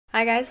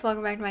Hi guys,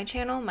 welcome back to my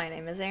channel. My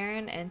name is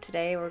Erin, and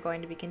today we're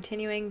going to be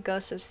continuing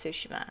Ghost of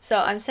Tsushima. So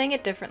I'm saying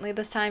it differently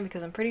this time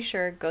because I'm pretty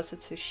sure Ghost of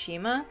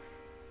Tsushima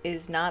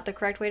is not the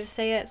correct way to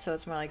say it, so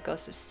it's more like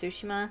Ghost of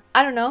Tsushima.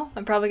 I don't know,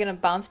 I'm probably going to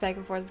bounce back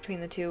and forth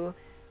between the two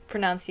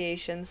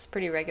pronunciations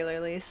pretty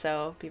regularly,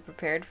 so be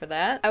prepared for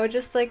that. I would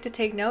just like to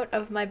take note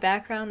of my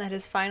background that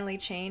has finally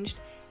changed,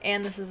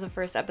 and this is the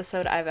first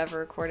episode I've ever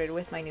recorded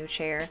with my new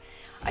chair.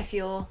 I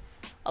feel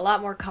a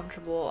lot more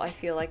comfortable. I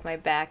feel like my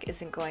back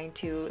isn't going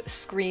to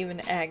scream in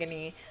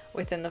agony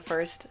within the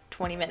first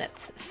 20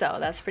 minutes, so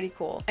that's pretty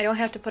cool. I don't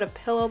have to put a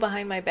pillow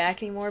behind my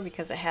back anymore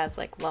because it has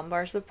like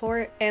lumbar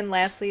support. And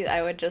lastly,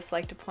 I would just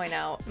like to point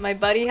out my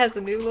buddy has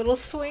a new little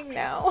swing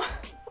now.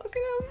 Look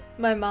at him.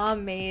 My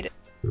mom made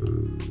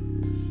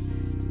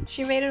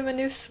him a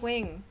new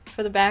swing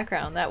for the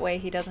background. That way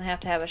he doesn't have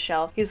to have a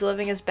shelf. He's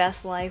living his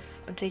best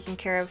life. I'm taking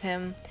care of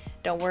him.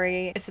 Don't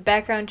worry, if the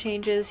background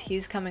changes,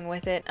 he's coming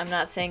with it. I'm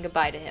not saying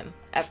goodbye to him,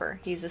 ever.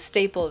 He's a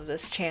staple of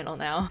this channel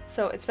now.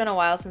 So it's been a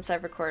while since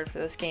I've recorded for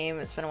this game.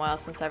 It's been a while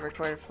since I've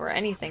recorded for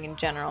anything in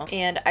general,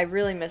 and I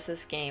really miss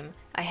this game.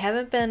 I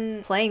haven't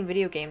been playing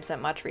video games that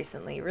much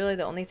recently. Really,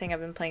 the only thing I've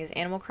been playing is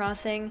Animal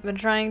Crossing. I've been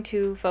trying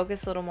to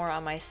focus a little more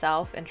on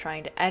myself and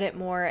trying to edit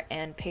more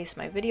and pace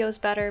my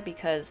videos better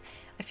because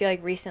I feel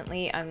like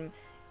recently I'm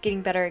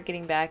getting better at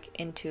getting back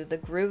into the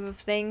groove of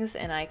things,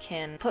 and I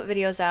can put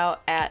videos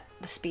out at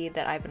the speed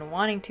that I've been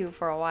wanting to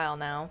for a while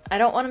now. I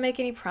don't want to make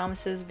any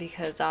promises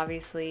because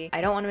obviously I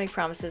don't want to make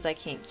promises I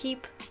can't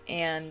keep,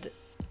 and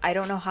I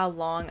don't know how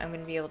long I'm going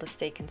to be able to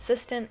stay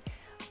consistent,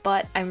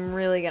 but I'm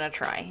really gonna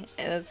try.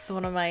 It's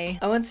one of my,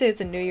 I wouldn't say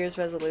it's a New Year's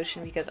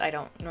resolution because I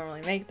don't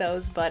normally make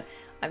those, but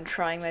I'm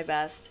trying my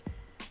best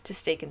to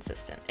stay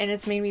consistent, and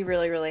it's made me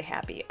really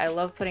happy. I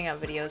love putting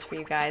out videos for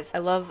you guys. I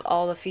love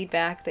all the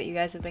feedback that you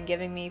guys have been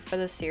giving me for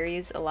this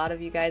series. A lot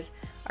of you guys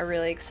are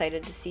really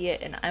excited to see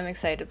it, and I'm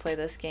excited to play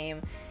this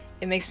game.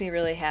 It makes me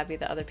really happy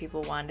that other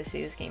people wanted to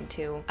see this game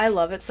too. I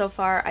love it so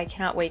far. I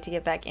cannot wait to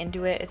get back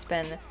into it. It's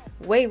been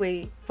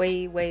way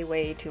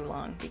too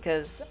long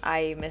because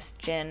I miss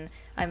Jin.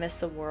 I miss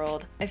the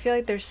world. I feel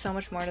like there's so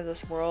much more to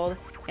this world,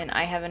 and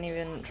I haven't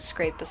even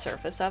scraped the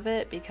surface of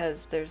it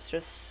because there's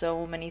just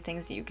so many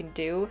things that you can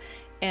do,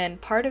 and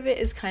part of it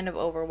is kind of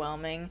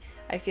overwhelming.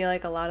 I feel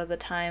like a lot of the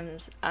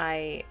times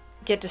I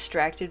get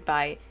distracted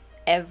by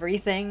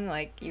everything.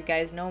 Like, you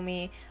guys know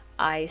me.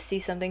 I see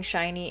something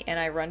shiny and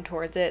I run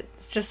towards it.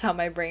 It's just how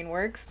my brain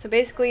works. So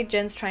basically,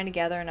 Jin's trying to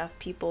gather enough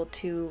people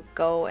to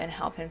go and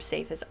help him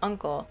save his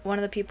uncle. One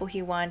of the people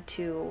he wanted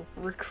to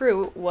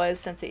recruit was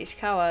Sensei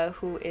Ishikawa,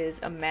 who is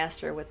a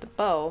master with the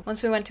bow.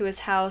 Once we went to his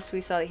house,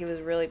 we saw that he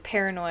was really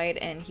paranoid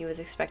and he was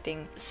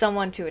expecting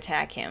someone to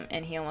attack him,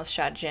 and he almost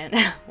shot Jin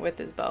with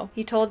his bow.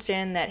 He told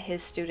Jin that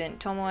his student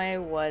Tomoe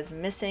was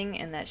missing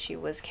and that she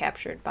was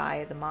captured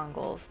by the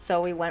Mongols.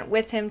 So we went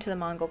with him to the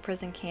Mongol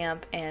prison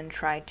camp and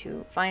tried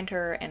to find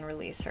her and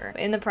release her.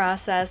 In the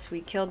process, we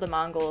killed the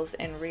Mongols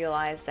and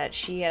realized that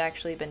she had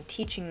actually been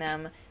teaching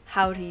them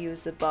how to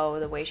use the bow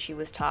the way she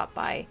was taught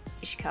by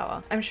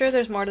Ishikawa. I'm sure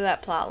there's more to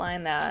that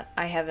plotline that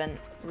I haven't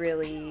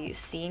really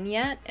seen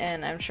yet,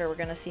 and I'm sure we're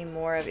gonna see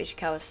more of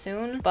Ishikawa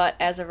soon, but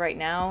as of right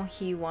now,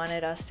 he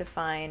wanted us to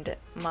find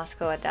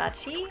Masuko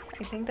Adachi,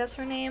 I think that's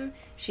her name.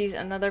 She's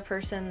another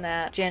person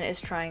that Jin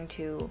is trying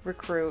to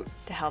recruit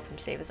to help him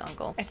save his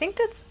uncle. I think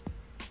that's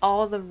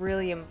all the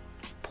really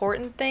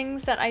important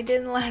things that I did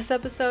in the last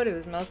episode. It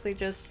was mostly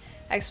just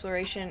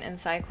exploration and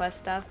side quest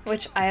stuff,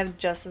 which I have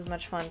just as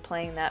much fun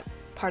playing that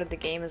part of the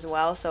game as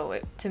well, so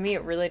to me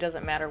it really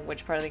doesn't matter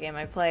which part of the game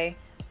I play.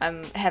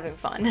 I'm having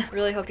fun.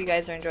 Really hope you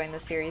guys are enjoying the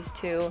series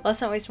too.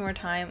 Let's not waste more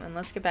time and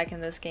let's get back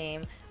into this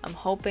game. I'm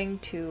hoping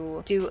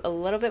to do a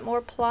little bit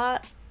more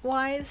plot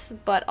wise,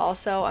 but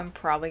also I'm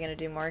probably going to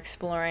do more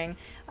exploring.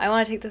 I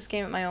want to take this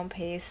game at my own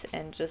pace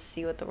and just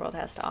see what the world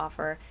has to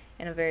offer,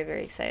 and I'm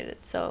very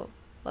excited. So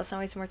let's not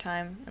waste more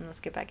time and let's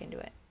get back into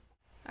it.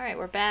 Alright,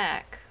 we're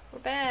back. We're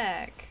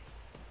back.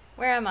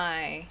 Where am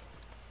I?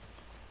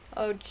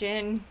 Oh,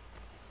 Jin.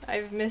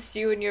 I've missed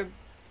you and your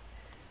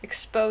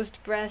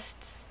exposed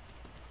breasts.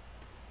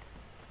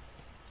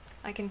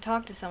 I can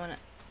talk to someone.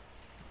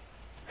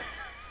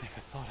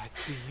 Never thought I'd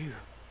see you.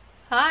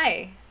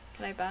 Hi.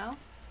 Can I bow?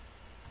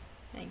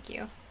 Thank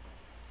you.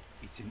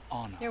 It's an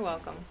honor. You're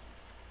welcome.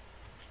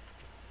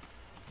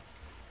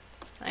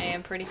 I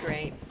am pretty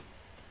great.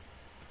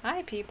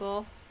 Hi,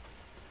 people.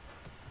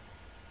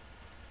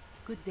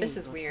 Good day, This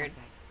is weird.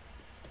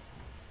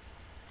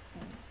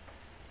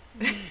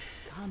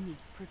 Kami,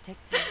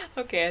 protect you.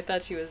 Okay, I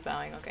thought she was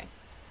bowing. Okay.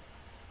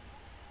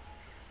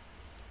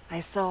 I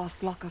saw a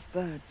flock of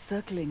birds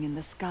circling in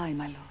the sky,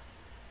 my lord.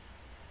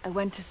 I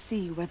went to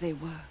see where they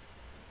were,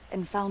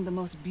 and found the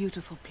most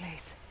beautiful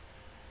place.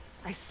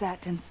 I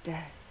sat and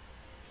stared,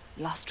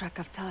 lost track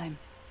of time.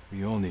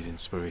 We all need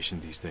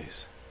inspiration these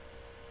days.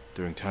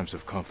 During times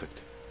of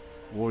conflict,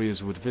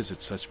 warriors would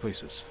visit such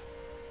places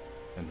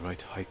and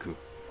write haiku.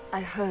 I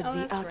heard Oh, the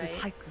that's art right. of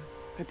haiku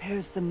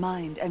prepares the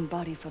mind and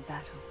body for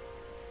battle.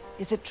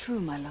 Is it true,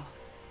 my lord?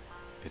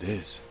 It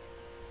is.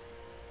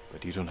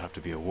 But you don't have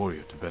to be a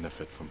warrior to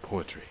benefit from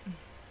poetry.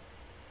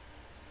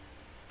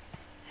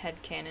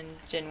 Headcanon,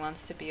 Jin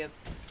wants to be a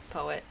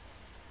poet.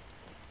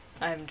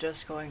 I'm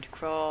just going to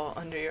crawl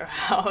under your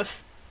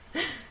house.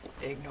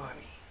 Ignore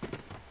me.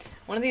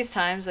 One of these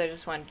times I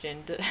just want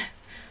Jin to,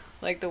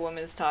 like the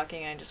woman's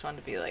talking, I just want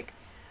to be like,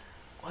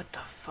 what the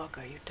fuck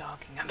are you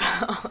talking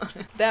about?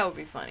 That would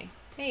be funny.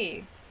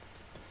 Hey,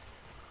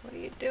 what are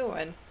you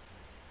doing?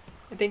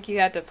 I think you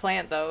had to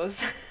plant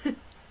those.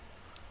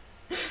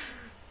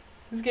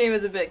 This game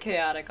is a bit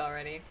chaotic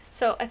already.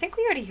 So, I think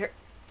we already heard...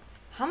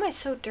 How am I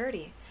so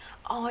dirty?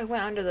 Oh, I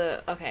went under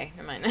the... Okay,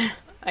 never mind.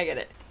 I get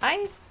it.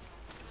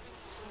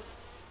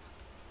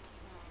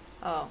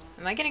 Oh,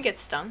 am I gonna get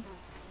stung?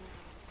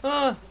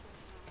 Oh,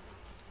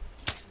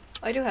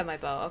 I do have my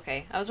bow.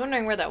 Okay, I was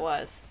wondering where that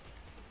was.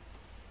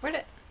 Where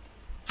did...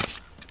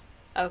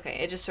 Okay,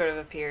 it just sort of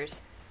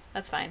appears.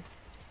 That's fine.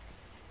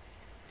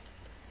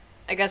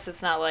 I guess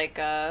it's not like,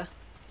 The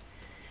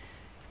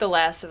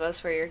Last of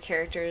Us where your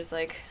character is,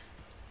 like,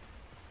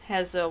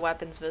 has the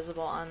weapons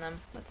visible on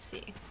them. Let's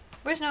see.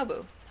 Where's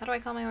Nobu? How do I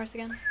call my horse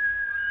again?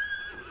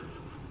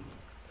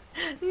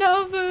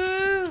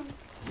 Nobu!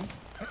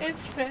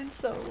 It's been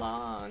so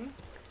long.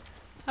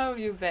 How have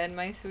you been,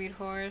 my sweet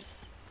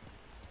horse?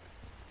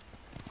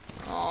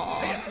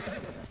 Aww. I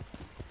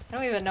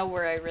don't even know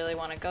where I really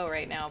want to go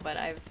right now, but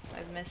I've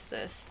missed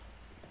this.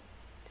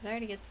 Did I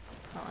already get...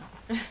 Hold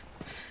on.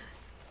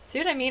 See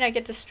what I mean? I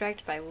get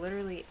distracted by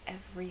literally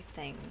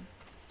everything.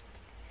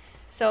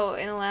 So,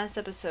 in the last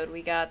episode,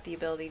 we got the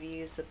ability to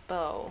use the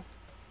bow.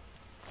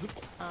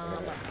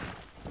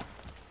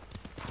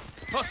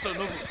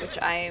 Which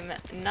I'm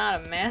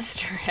not a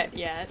master at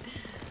yet.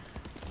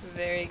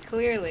 Very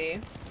clearly.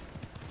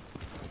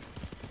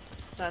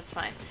 That's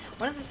fine.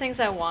 One of the things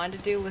I wanted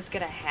to do was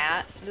get a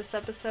hat this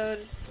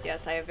episode.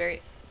 Yes, I have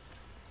very...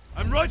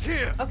 I'm right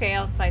here! Okay,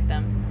 I'll fight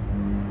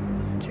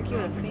them. Tricky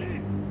with a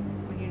feint.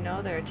 When you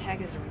know their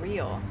attack is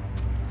real.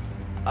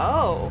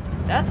 Oh,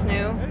 that's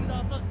new.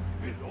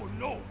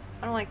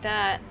 I don't like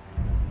that.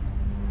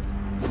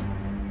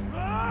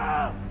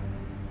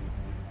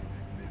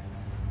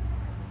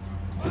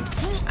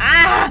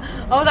 Ah!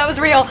 Oh, that was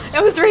real!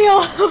 It was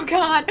real! Oh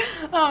god!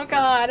 Oh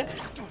god!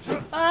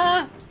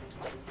 Ah!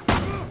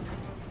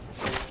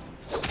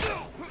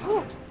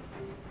 Ooh.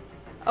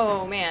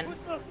 Oh man.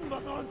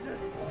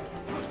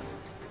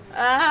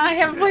 Ah, I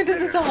haven't played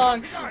this in so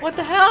long. What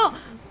the hell?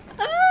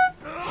 Ah!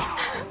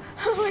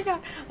 Oh my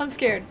god. I'm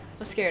scared.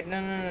 I'm scared.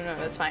 No, no, no,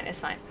 no. It's fine. It's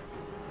fine.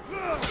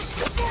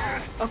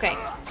 Okay.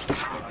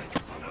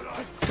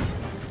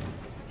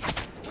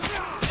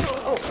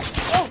 Oh.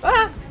 Oh.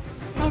 Ah!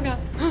 Oh god.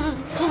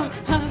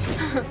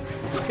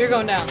 You're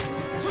going down.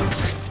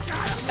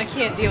 I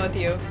can't deal with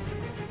you.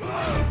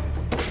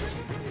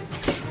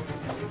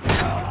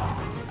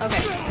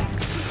 Okay.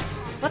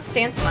 What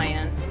stance am I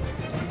in?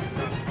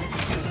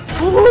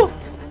 Ooh!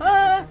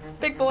 Ah!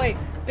 Big boy!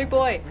 Big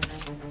boy!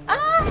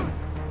 Ah!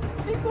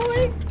 Big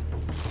boy!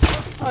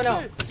 Oh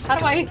no. How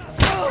do I...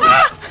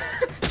 Ah!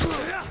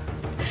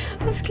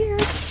 I'm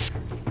scared.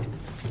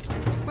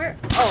 Where?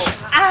 Oh.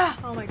 Ah!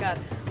 Oh my god.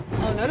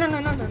 Oh no no no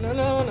no no no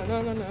no no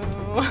no no no.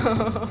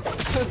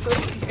 I'm so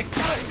scared.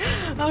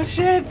 Oh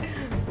shit!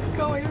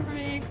 Go away from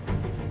me.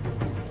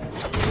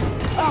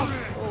 Oh.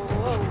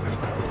 Oh.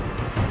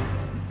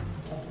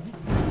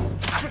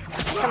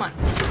 Come on.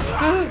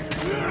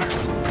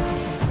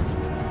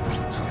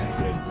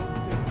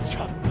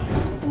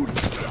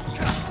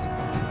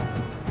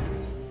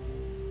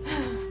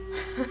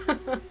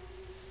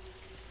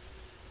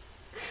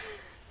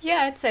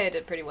 Yeah, I'd say I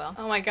did pretty well.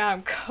 Oh my god,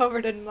 I'm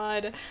covered in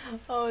mud.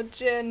 Oh,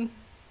 Jin.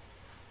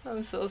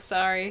 I'm so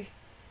sorry.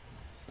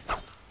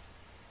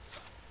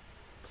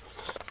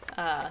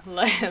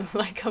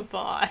 Like a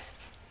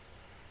boss.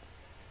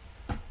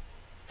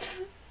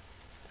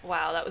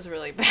 Wow, that was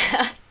really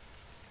bad.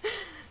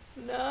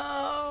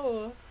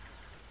 No.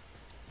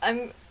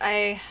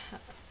 I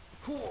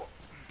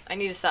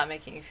need to stop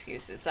making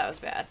excuses. That was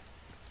bad.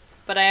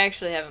 But I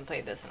actually haven't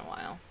played this in a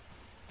while.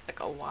 Like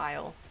a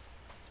while.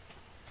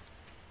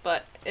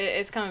 But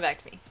it's coming back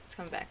to me. It's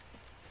coming back.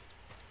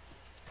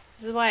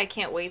 This is why I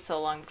can't wait so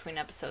long between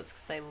episodes,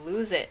 because I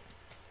lose it.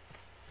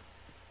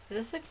 Is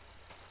this a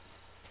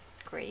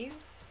graveyard?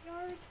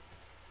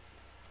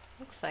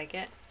 Looks like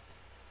it.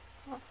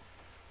 Oh.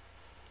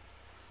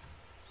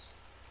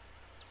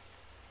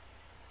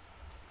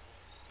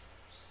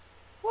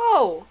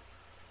 Whoa!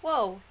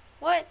 Whoa!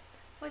 What?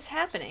 What's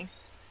happening?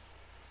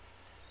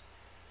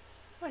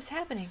 What is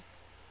happening?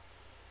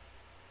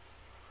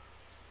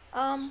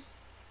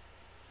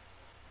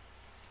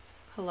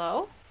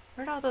 Hello?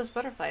 Where'd all those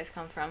butterflies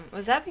come from?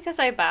 Was that because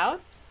I bowed?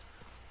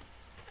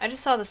 I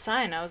just saw the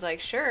sign. I was like,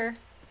 sure.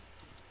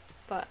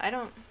 But I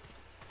don't...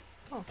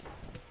 Oh.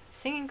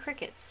 Singing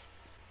crickets.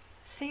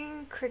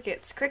 Singing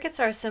crickets. Crickets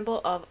are a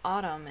symbol of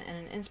autumn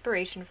and an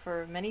inspiration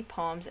for many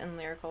poems and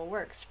lyrical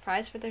works.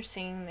 Prized for their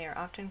singing, they are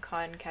often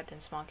caught and kept in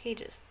small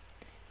cages.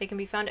 They can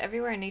be found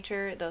everywhere in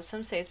nature, though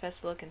some say it's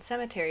best to look in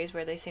cemeteries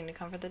where they sing to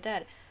comfort the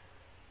dead.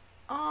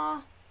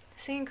 Aw.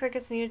 Singing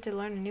crickets needed to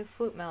learn a new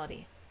flute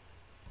melody.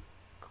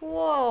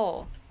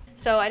 Cool.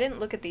 So I didn't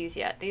look at these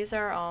yet. These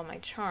are all my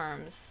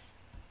charms.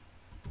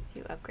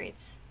 Few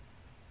upgrades.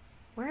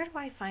 Where do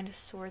I find a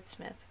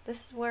swordsmith?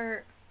 This is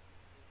where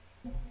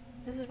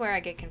I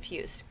get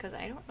confused, because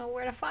I don't know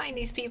where to find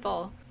these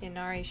people.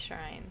 Inari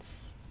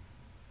shrines.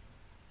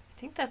 I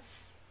think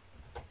that's...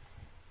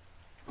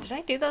 Did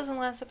I do those in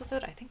the last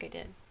episode? I think I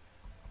did.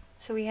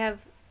 So we have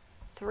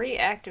 3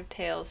 active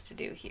tales to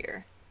do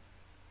here.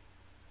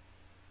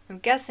 I'm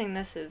guessing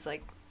this is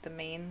like the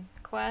main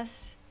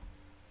quest.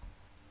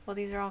 Well,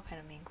 these are all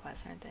kind of main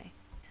quests, aren't they?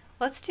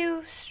 Let's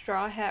do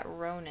Straw Hat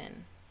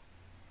Ronin.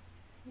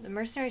 The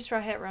mercenary Straw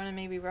Hat Ronin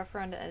may be rough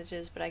around the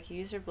edges, but I could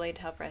use their blade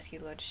to help rescue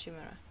Lord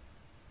Tsushima.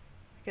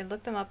 I could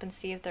look them up and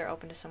see if they're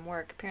open to some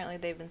work. Apparently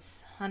they've been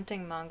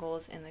hunting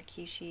Mongols in the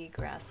Kishi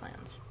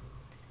grasslands.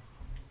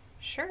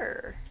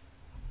 Sure.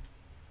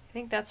 I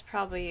think that's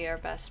probably our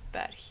best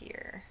bet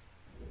here.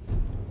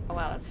 Oh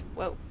wow, that's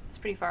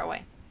pretty far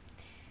away.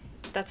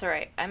 That's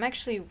alright. I'm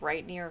actually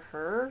right near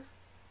her,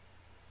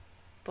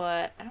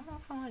 but I don't know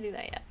if I want to do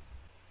that yet.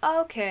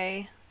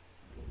 Okay.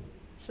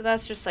 So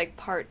that's just like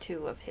part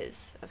 2 of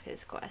his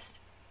quest.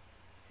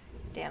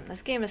 Damn,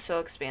 this game is so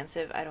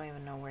expansive, I don't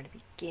even know where to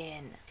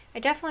begin. I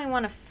definitely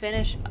want to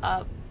finish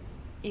up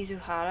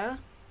Izuhara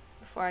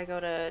before I go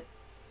to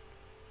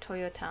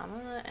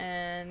Toyotama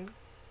and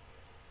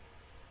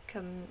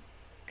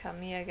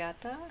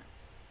Kamiyagata?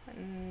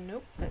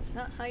 Nope, that's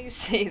not how you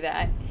say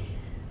that.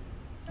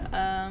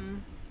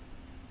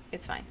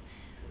 It's fine.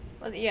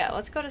 Well, yeah,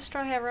 let's go to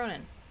Straw Hat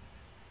Ronin.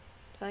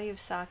 Value of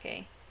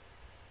sake.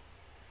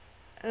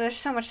 There's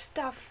so much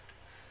stuff.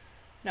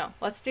 No,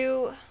 let's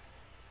do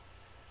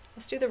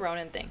the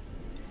Ronin thing.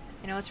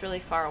 I know it's really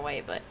far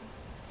away, but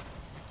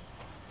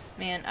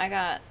man, I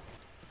got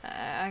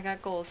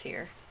goals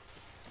here.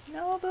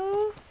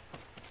 Nobu,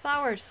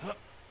 flowers.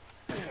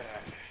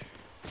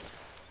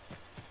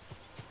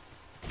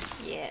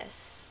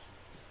 Yes.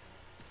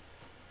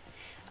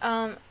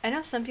 I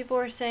know some people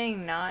were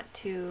saying not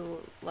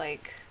to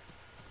like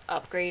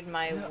upgrade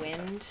my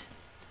wind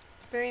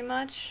very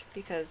much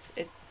because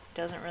it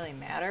doesn't really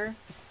matter.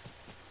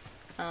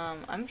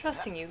 I'm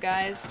trusting you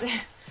guys.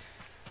 I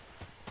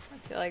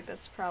feel like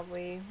that's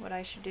probably what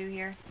I should do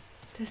here.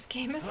 This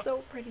game is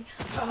so pretty.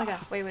 Oh my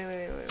god. Wait.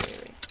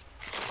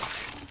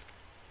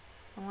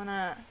 I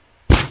wanna...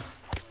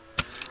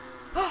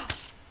 Oh!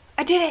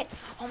 I did it!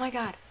 Oh my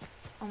god.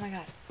 Oh my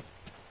god.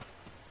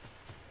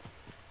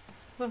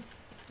 Whoa.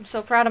 I'm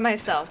so proud of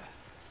myself.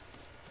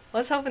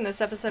 Let's hope in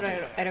this episode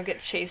I don't get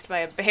chased by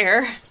a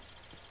bear.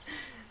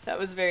 That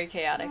was very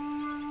chaotic.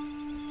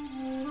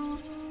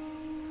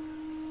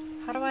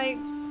 How do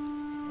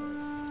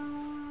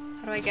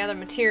I gather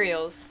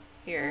materials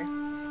here?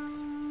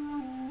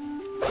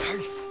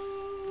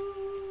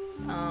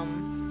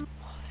 Oh,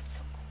 that's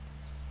so cool.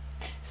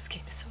 This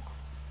game is so cool.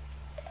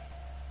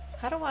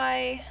 How do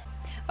I...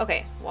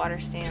 Okay, water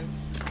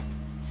stance,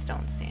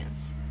 stone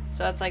stance.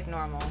 So that's like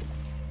normal.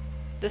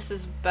 This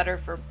is better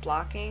for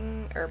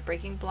blocking or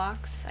breaking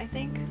blocks, I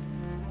think.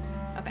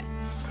 Okay.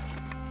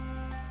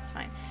 That's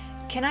fine.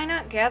 Can I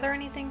not gather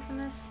anything from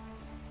this?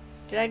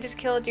 Did I just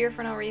kill a deer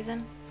for no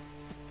reason?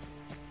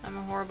 I'm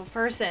a horrible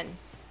person.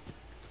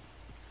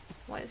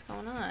 What is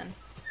going on?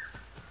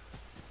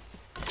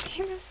 This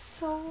game is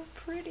so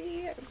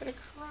pretty. I'm gonna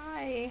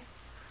cry.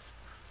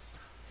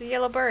 The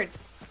yellow bird.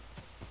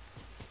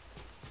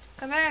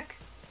 Come back.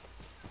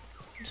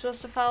 I'm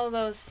supposed to follow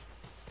those.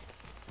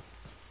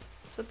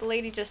 That's what the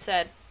lady just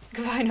said.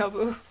 Goodbye,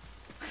 Nobu.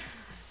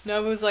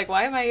 Nobu's like,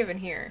 why am I even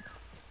here?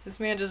 This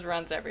man just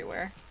runs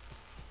everywhere.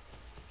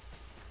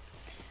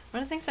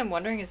 One of the things I'm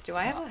wondering is, do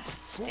I have a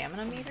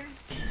stamina meter?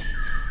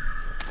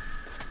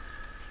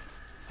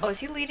 Oh, is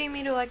he leading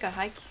me to like a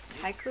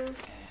haiku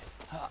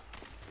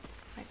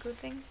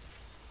thing?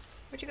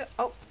 Where'd you go?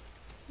 Oh,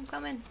 I'm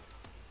coming.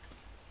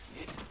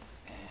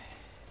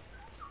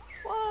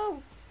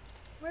 Whoa!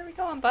 Where are we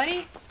going,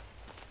 buddy?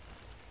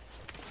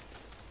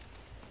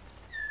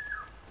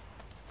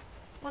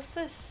 What's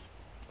this?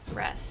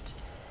 Rest.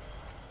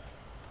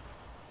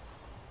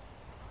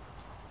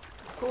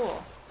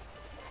 Cool.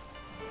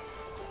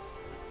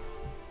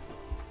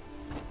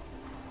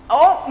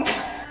 Oh!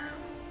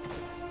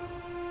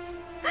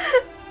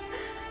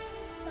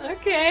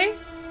 Okay.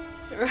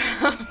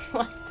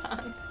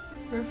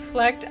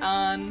 Reflect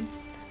on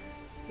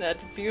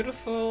that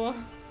beautiful,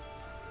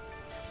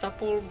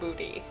 supple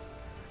booty.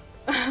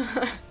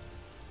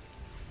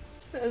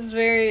 That's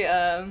very,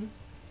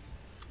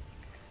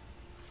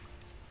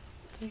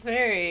 it's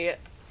very,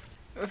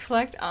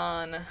 reflect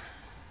on,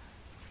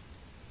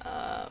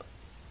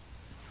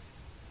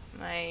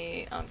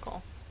 my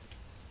uncle.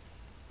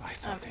 I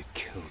thought they'd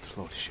killed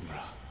Lord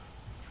Shimura.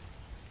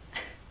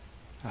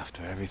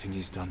 After everything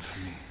he's done for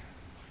me,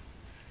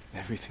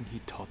 everything he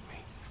taught me.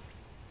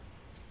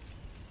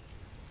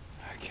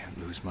 I can't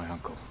lose my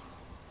uncle.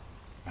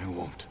 I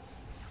won't.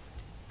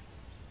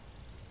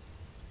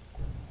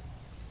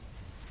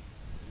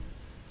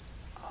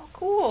 Oh,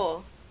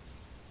 cool.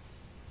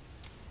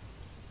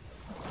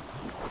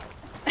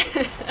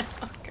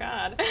 Oh,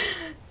 God.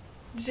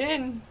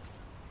 Jin.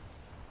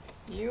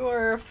 You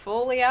are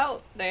fully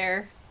out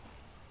there.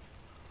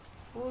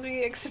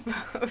 Fully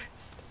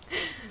exposed.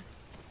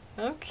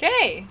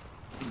 Okay.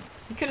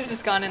 You could have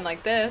just gone in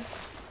like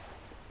this.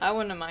 I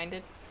wouldn't have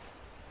minded.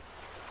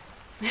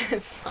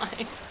 It's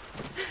fine.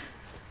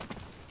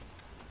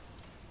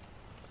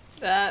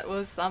 That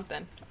was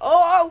something.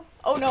 Oh!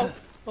 Oh no!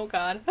 Oh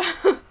god.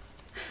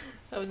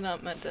 That was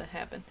not meant to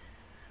happen.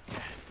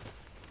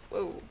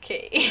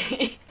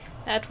 Okay.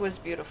 That was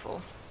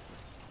beautiful.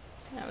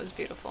 That was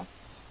beautiful.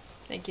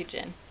 Thank you,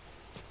 Jen.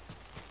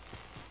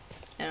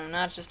 And I'm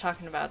not just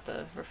talking about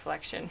the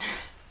reflection.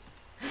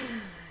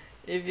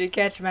 If you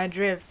catch my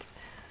drift.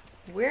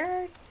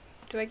 Where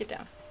do I get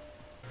down?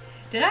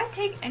 Did I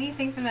take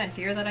anything from that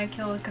deer that I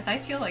killed? Because I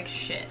feel like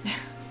shit.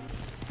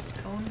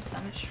 Golden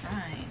Summit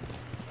Shrine.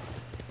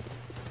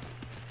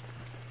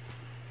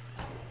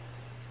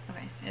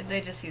 Okay,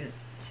 they just say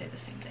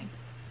the same thing.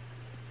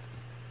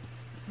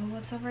 Oh,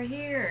 what's over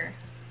here?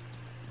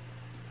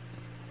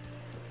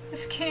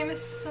 This game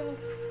is so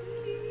pretty.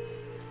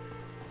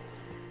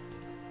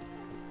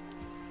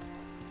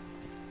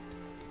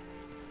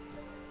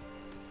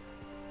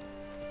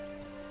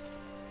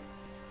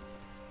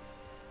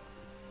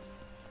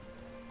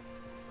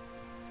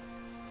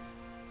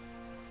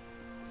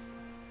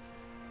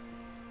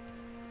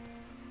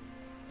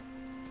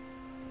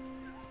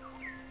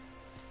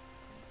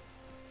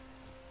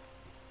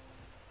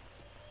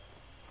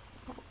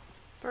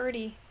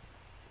 Birdie.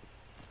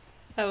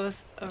 That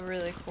was a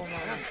really cool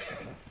moment.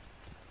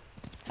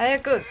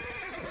 Hayaku!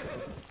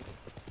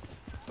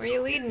 Where are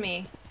you leading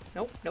me?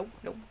 Nope, nope,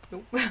 nope,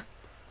 nope.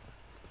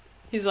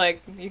 He's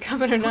like, you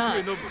coming or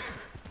not?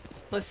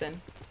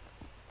 Listen.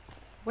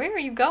 Where are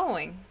you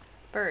going?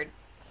 Bird.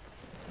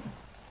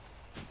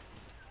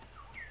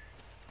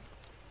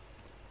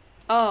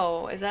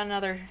 Oh, is that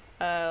another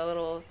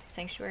little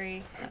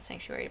sanctuary? Not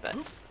sanctuary, but...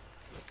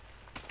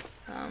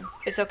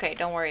 it's okay,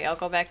 don't worry, I'll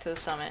go back to the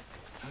summit.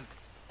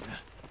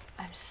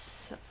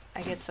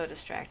 I get so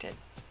distracted.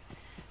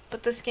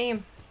 But this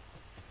game,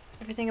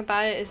 everything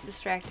about it is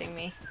distracting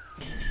me.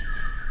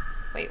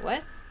 Wait,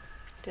 what?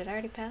 Did I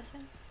already pass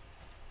it?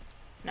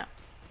 No.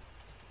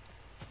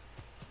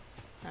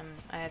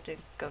 I have to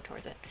go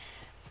towards it.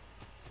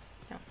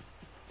 No.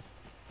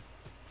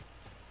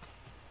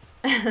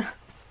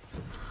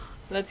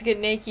 Let's get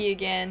naked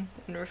again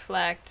and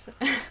reflect.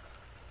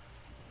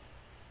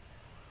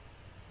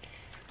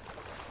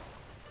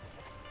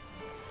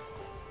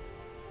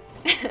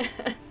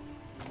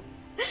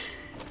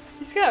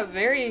 He's got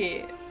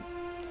very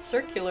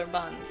circular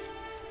buns.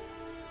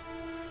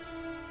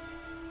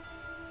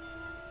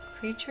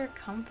 Creature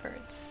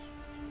comforts.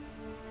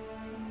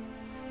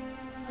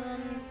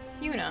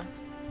 Yuna.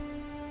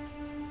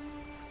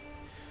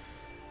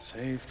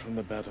 Saved from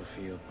the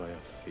battlefield by a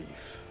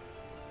thief.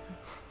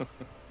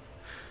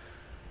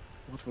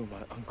 What will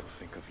my uncle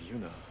think of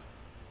Yuna?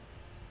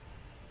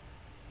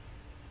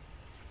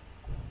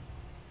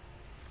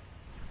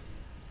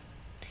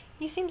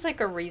 He seems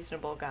like a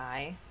reasonable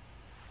guy.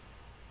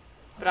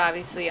 But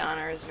obviously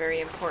honor is very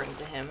important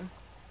to him.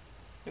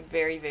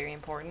 Very, very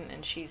important,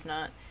 and she's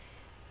not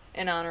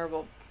an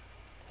honorable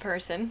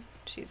person.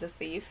 She's a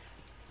thief.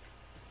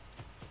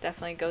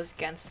 Definitely goes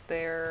against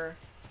their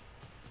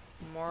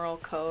moral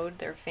code,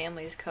 their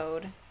family's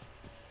code.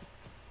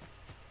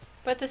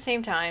 But at the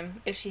same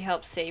time, if she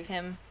helps save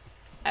him,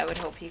 I would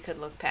hope he could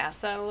look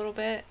past that a little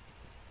bit.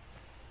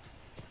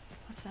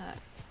 What's that?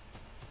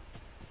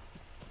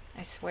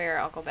 I swear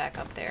I'll go back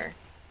up there.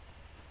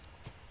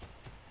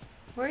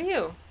 Where are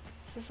you?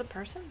 Is this a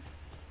person?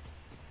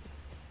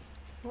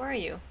 Where are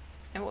you?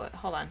 And what?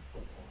 Hold on.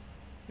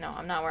 No,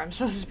 I'm not where I'm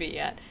supposed to be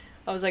yet.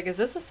 I was like, is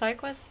this a side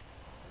quest?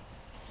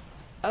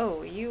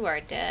 Oh, you are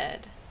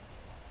dead.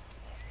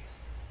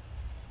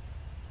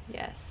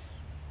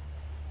 Yes.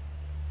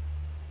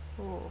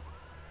 Ooh.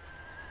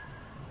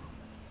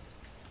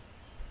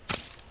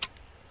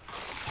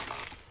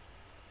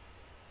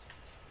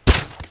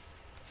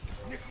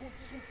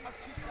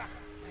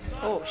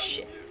 Oh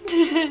shit.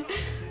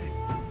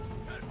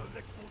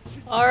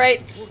 All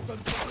right.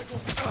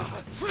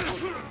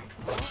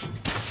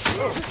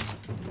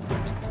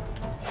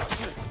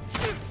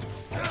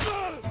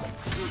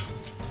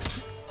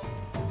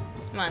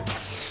 Come on.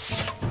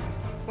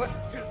 What?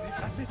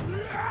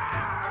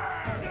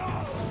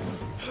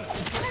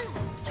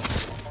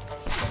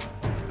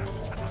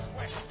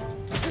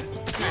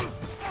 Come on.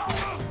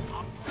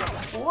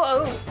 Whoa.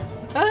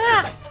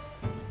 Ah!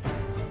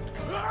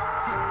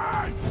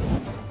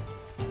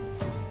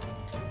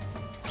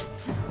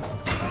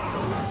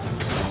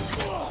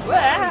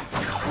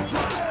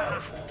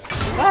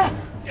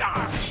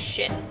 Ah!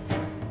 Shit.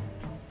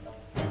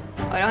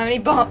 Oh, I don't have any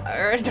bows.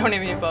 I don't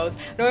have any bows.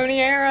 I don't have any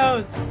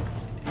arrows.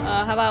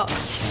 How about...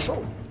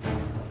 Oh.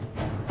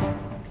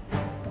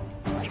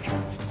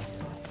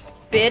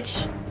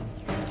 Bitch.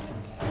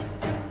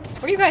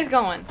 Where are you guys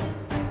going?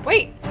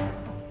 Wait.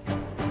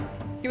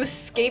 You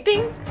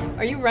escaping?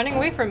 Are you running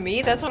away from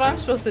me? That's what I'm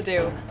supposed to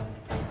do.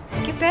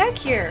 Get back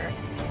here.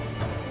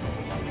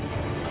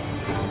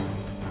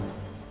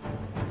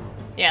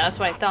 Yeah, that's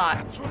what I thought.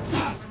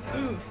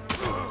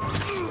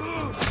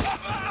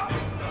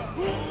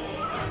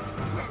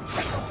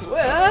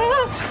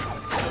 Whoa!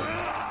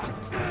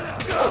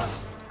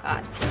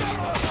 God.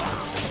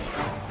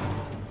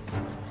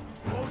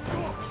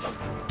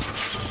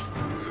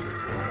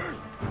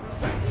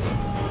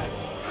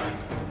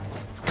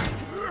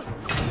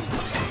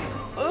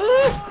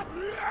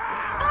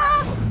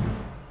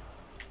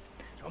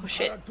 Oh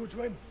shit.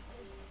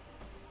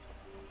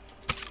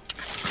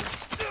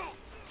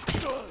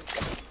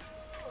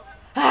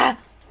 Ah!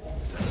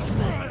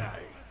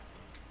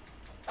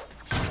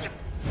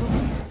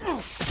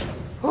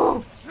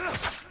 Oh.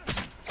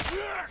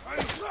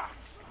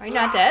 Are you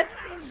not dead?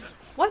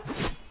 What?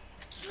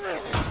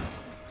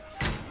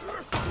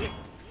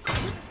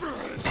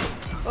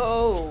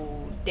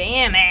 Oh,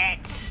 damn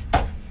it.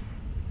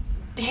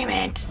 Damn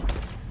it.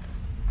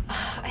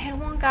 I had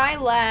one guy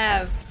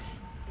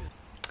left.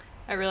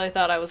 I really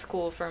thought I was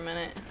cool for a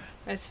minute.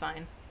 It's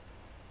fine.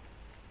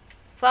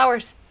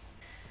 Flowers.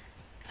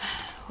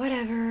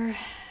 Whatever.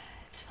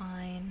 It's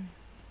fine.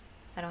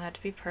 I don't have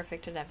to be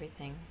perfect at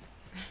everything.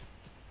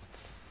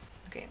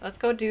 Okay, let's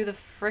go do the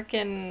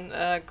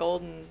frickin'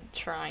 golden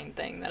shrine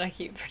thing that I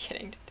keep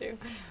forgetting to do.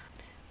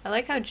 I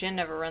like how Jin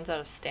never runs out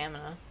of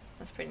stamina.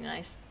 That's pretty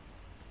nice.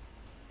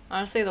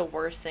 Honestly, the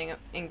worst thing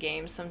in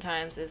games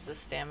sometimes is the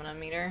stamina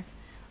meter.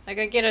 Like,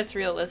 I get it's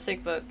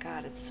realistic, but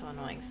god, it's so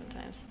annoying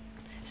sometimes.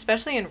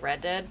 Especially in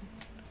Red Dead.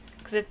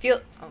 Because it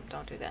feels... Oh,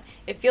 don't do that.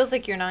 It feels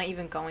like you're not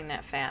even going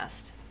that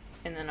fast.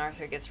 And then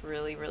Arthur gets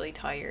really, really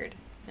tired.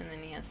 And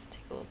then he has to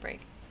take a little break.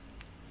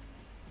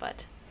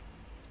 But...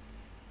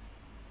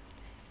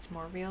 it's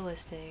more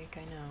realistic,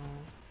 I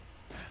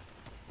know.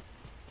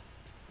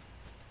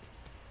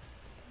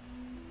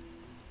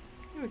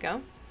 Here we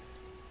go.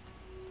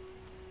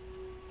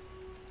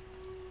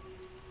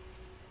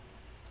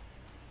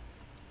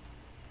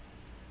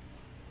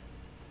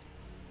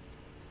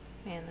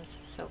 Man, this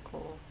is so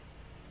cool.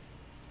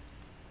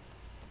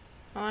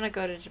 I want to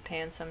go to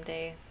Japan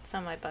someday. It's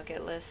on my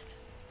bucket list.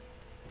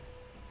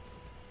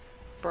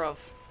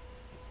 Brof.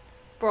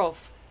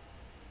 Brof.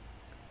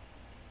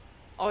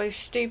 Are you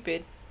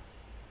stupid?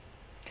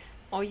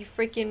 Are you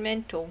freaking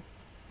mental?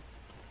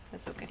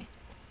 That's okay.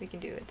 We can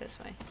do it this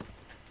way.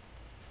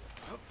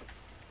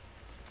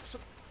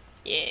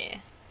 Yeah.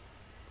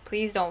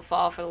 Please don't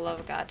fall for the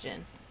love of God,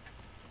 Jin.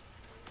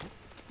 I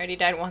already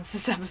died once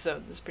this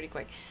episode. It was pretty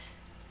quick.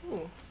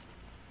 Ooh.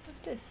 What's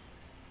this?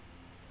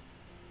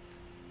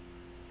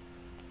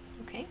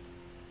 Okay.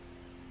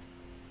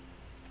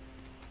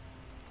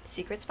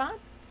 Secret spot?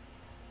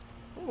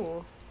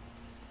 Ooh.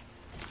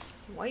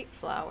 White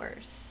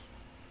flowers.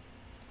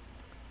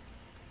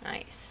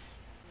 Nice.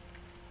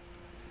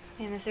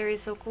 Man, this area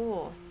is so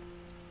cool.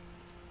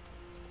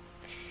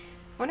 I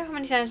wonder how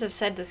many times I've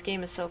said this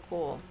game is so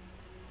cool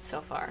so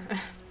far.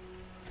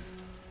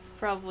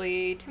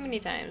 Probably too many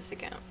times to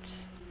count.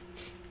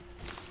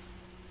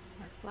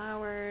 More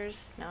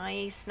flowers.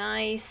 Nice,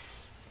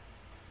 nice.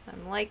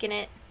 I'm liking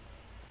it.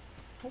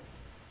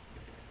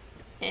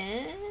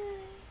 Eh.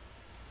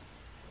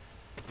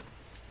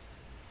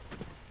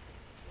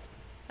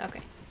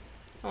 Okay.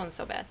 That wasn't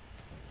so bad.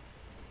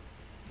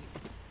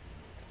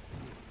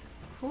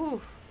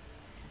 Whew.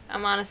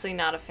 I'm honestly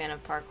not a fan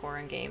of parkour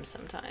in games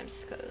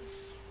sometimes,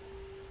 because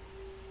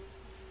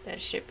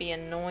that shit be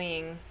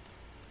annoying.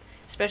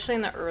 Especially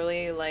in the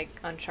early, like,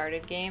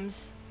 Uncharted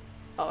games.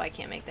 Oh, I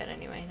can't make that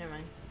anyway. Never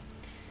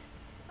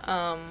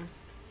mind.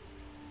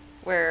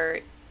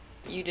 Where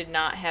you did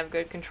not have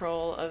good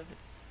control of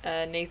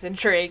Nathan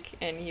Drake,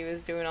 and he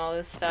was doing all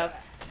this stuff.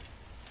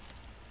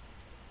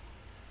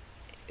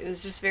 It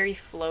was just very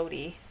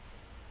floaty.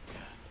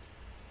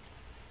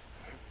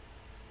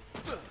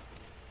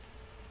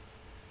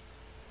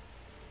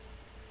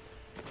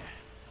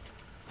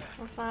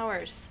 More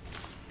flowers.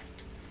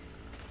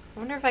 I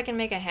wonder if I can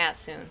make a hat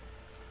soon.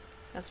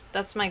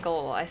 That's my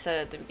goal. I said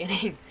at the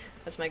beginning.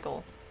 That's my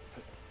goal.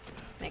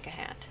 Make a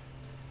hat.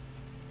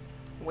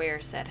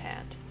 Wear said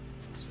hat.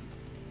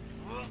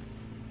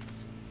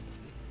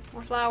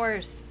 More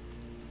flowers.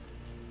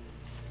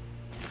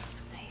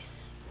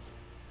 Nice.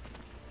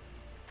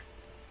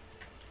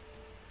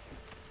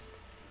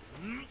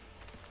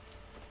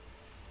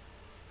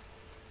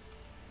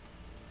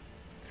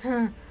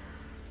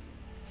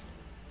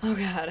 Oh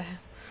god.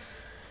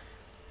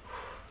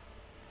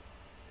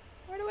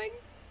 Where do I...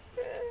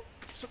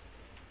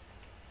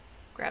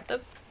 grab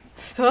the...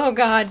 Oh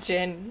god,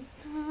 Jin.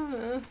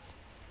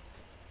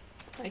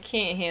 I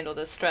can't handle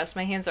this stress.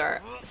 My hands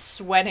are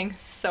sweating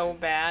so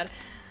bad.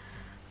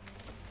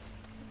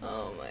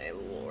 Oh my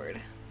lord.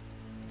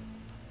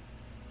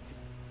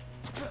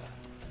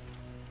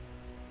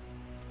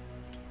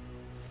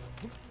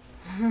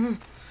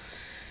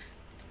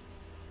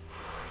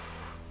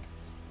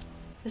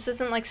 This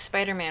isn't like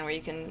Spider-Man where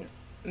you can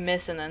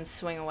miss and then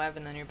swing a web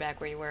and then you're back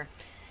where you were.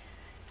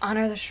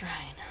 Honor the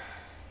shrine.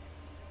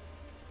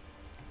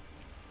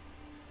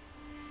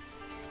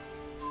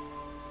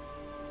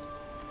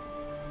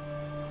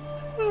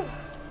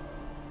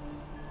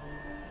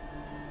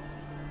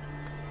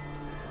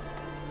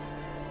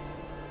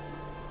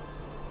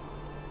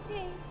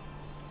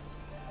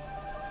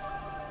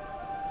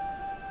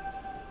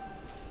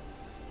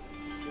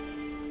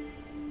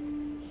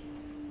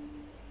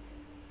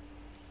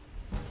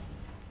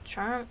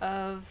 Charm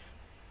of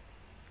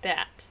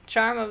that.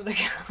 Charm of the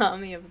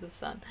Kami of the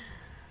Sun.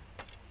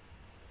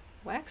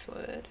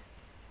 Waxwood.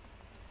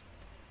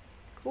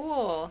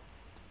 Cool.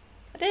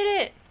 I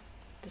did it!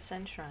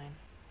 Descend Shrine.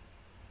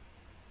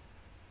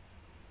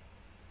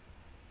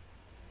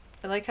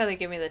 I like how they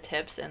give me the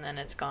tips and then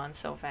it's gone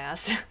so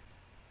fast.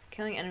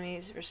 Killing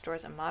enemies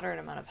restores a moderate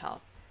amount of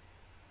health.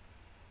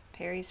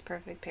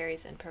 Perfect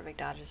parries, and perfect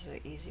dodges are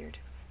easier to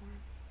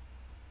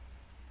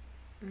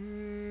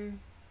perform.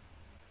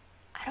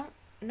 I don't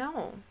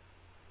know.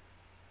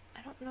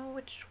 I don't know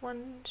which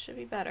one should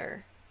be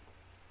better.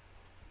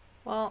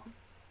 Well,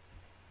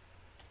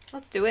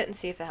 let's do it and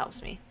see if it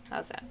helps me.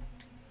 How's that?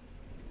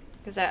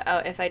 Because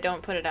if I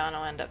don't put it on,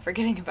 I'll end up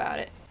forgetting about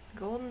it.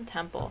 Golden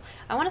Temple.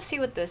 I want to see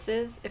what this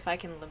is, if I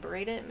can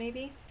liberate it,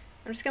 maybe.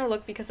 I'm just going to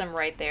look because I'm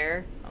right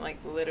there. I'm like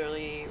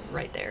literally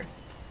right there.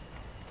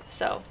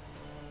 So,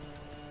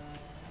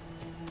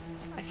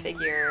 I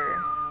figure,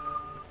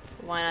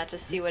 why not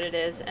just see what it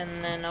is,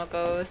 and then I'll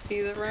go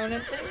see the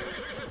Ronin thing.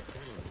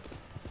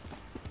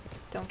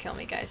 Don't kill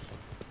me, guys.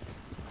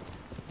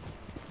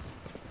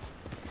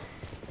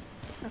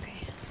 Okay.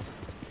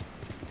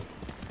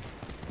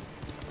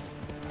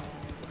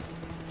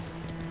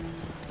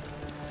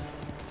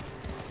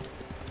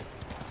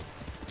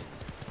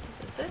 Is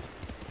this it?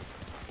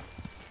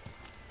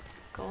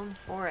 Golden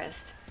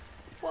Forest.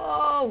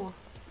 Whoa!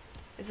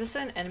 Is this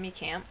an enemy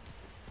camp?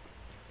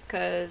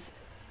 'Cause,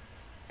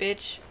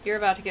 bitch, you're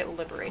about to get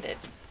liberated.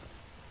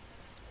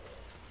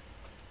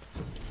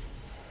 Oh,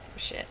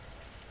 shit.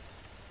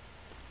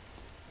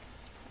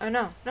 Oh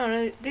no,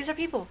 no, these are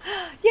people.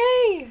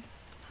 Yay!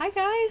 Hi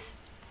guys!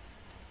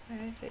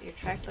 Alright, but your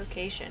track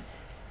location.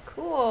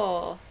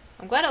 Cool.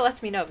 I'm glad it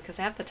lets me know because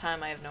half the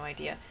time I have no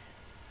idea.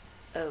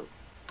 Oh.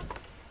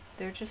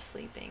 They're just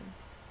sleeping.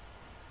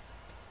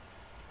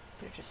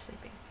 They're just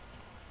sleeping.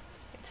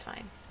 It's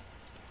fine.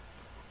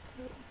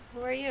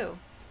 Who are you?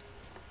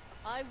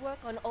 I work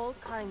on all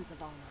kinds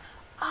of armor.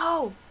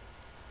 Oh!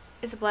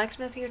 Is a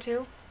blacksmith here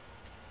too?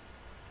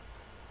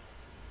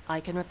 I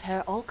can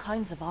repair all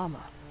kinds of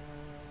armor.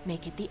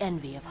 Make it the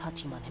envy of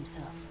Hachiman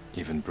himself.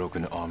 Even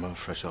broken armor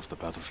fresh off the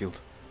battlefield?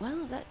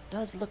 Well, that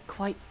does look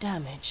quite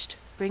damaged.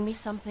 Bring me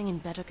something in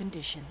better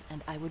condition,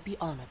 and I would be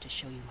honored to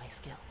show you my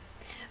skill.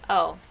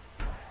 Oh.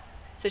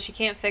 So she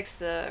can't fix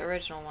the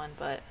original one,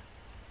 but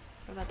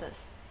what about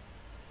this?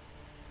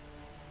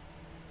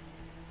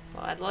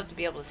 Well, I'd love to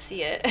be able to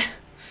see it.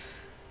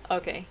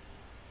 Okay.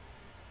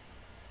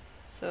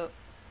 So,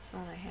 this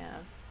one I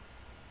have.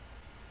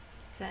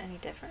 Is that any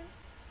different?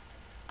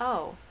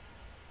 Oh.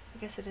 I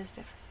guess it is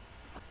different.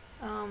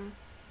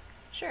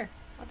 Sure.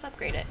 Let's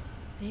upgrade it.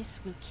 This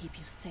will keep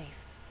you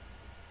safe.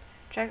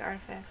 Track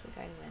artifacts will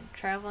guide you in.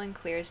 Traveling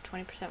clears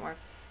 20%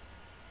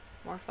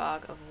 more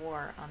fog of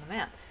war on the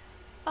map.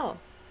 Oh.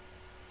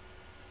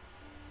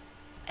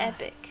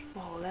 Epic.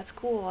 Whoa, that's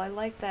cool. I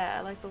like that.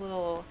 I like the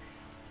little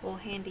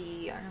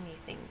handy army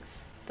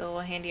things. The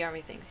little handy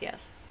army things,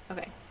 yes.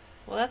 Okay.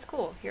 Well, that's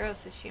cool. Hero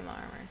Tsushima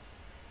armor.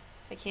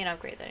 I can't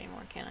upgrade that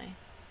anymore, can I?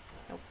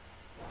 Nope.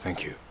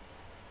 Thank you.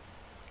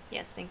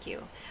 Yes, thank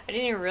you. I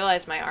didn't even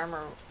realize my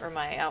armor or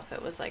my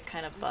outfit was like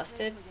kind of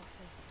busted.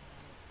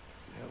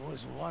 There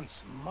was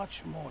once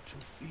much more to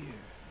fear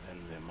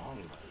than the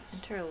Mongols.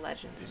 Enter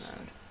Legends Listen,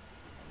 mode.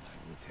 I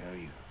will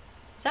tell you.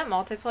 Is that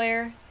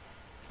multiplayer?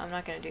 I'm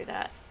not gonna do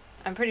that.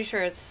 I'm pretty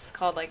sure it's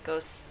called like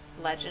Ghost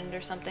Legend or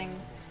something.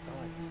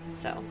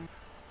 So.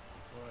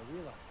 Before I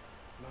realized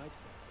it,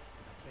 nightfall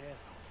and a bear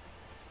hound.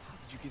 How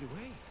did you get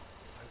away?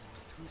 I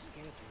was too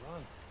scared to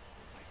run.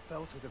 I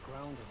fell to the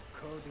ground and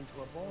curled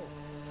into a ball.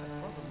 I'd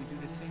probably do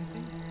the same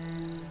thing.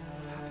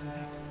 What happened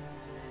next? I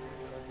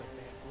heard the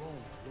bear groan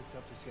and looked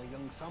up to see a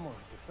young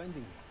samurai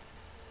defending me.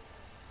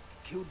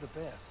 He killed the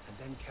bear and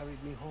then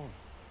carried me home.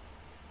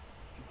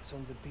 He was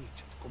on the beach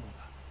at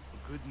Komoda.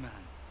 A good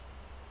man.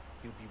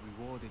 He'll be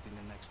rewarded in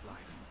the next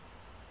life.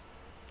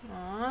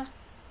 Aww.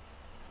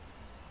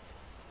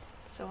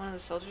 So one of the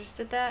soldiers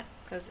did that?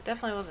 Because it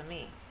definitely wasn't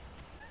me.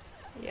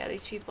 Yeah,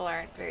 these people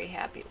aren't very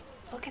happy.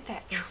 Look at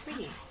that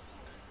tree.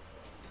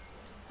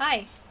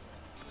 Hi.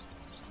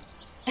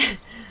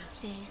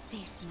 Stay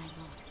safe, my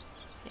lord.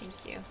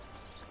 Thank you.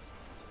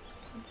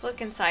 Let's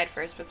look inside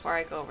first before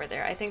I go over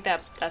there. I think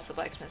that's the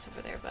blacksmith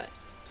over there, but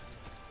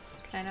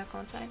can I not go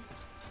inside?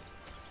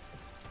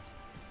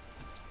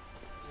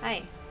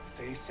 Hi.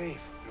 Stay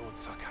safe, Lord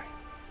Sakai.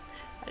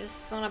 I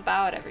just want to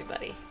bow at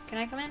everybody. Can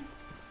I come in?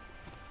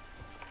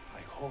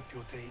 I hope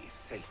your day is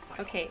safe, my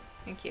Okay,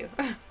 thank you.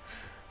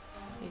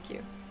 Thank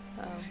you.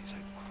 lord. This is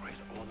a great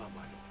honor,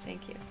 my lord.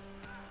 Thank you.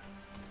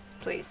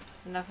 Please,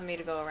 there's enough of me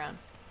to go around.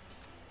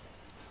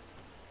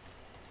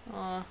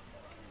 Aw.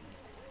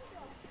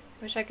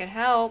 Wish I could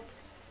help.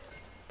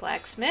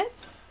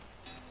 Blacksmith?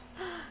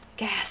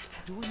 Gasp.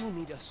 Do you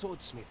need a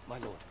swordsmith, my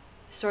lord?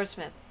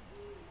 Swordsmith.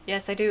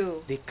 Yes, I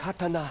do. The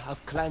katana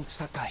of Clan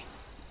Sakai.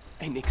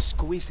 An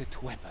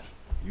exquisite weapon.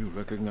 You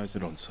recognize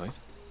it on sight?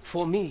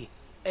 For me,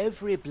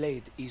 every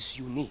blade is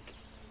unique.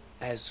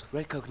 As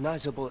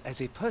recognizable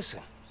as a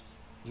person.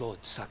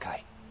 Lord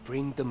Sakai,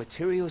 bring the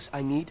materials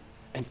I need,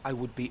 and I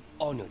would be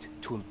honored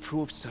to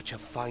improve such a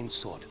fine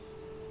sword.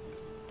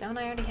 Don't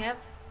I already have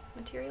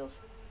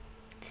materials?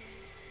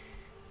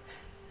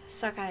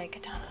 Sakai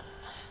katana.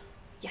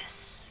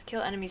 Yes.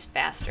 Kill enemies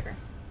faster.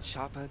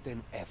 Sharper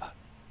than ever.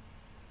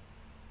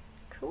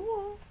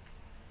 Cool.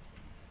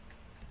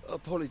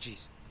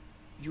 Apologies.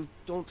 You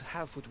don't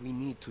have what we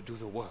need to do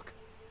the work.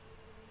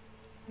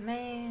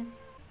 Man.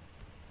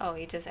 Oh,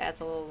 he just adds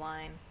a little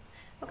line.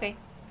 Okay.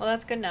 Well,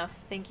 that's good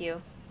enough. Thank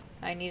you.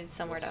 I needed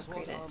somewhere to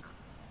upgrade it.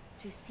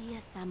 To see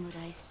a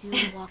samurai still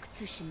walk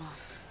Tsushima,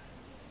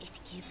 it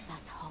gives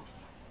us hope.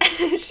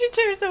 She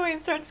turns away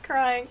and starts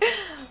crying.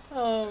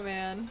 Oh,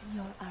 man.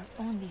 You're our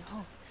only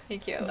hope.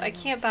 Thank you. I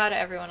can't bow to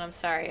everyone. I'm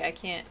sorry. I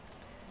can't.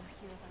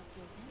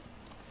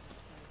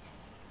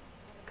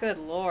 Good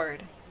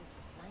lord.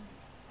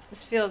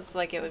 This feels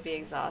like it would be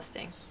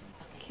exhausting.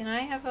 Can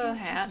I have a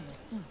hat?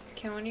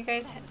 Can one of you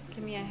guys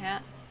give me a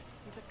hat?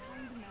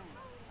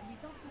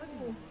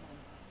 Ooh.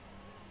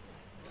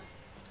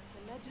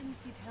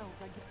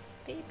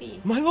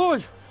 Baby. My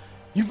lord!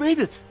 You made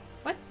it!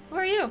 What? Who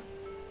are you?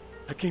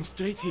 I came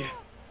straight here.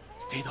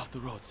 Stayed off the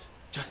roads.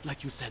 Just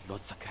like you said,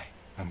 Lord Sakai.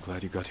 I'm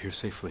glad you got here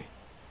safely.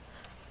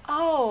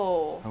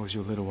 Oh. How is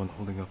your little one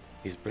holding up?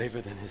 He's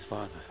braver than his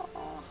father.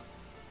 Oh.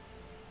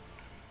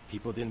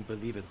 People didn't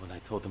believe it when I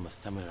told them a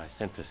samurai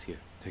sent us here.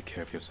 Take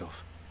care of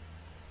yourself.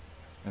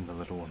 And the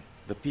little one.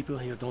 The people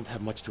here don't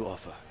have much to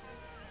offer.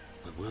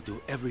 But we'll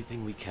do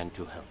everything we can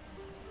to help.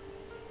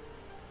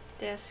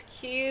 That's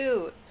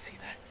cute. See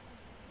that?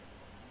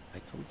 I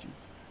told you.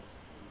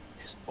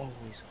 There's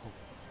always hope.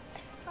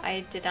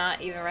 I did not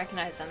even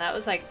recognize them. That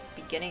was like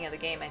beginning of the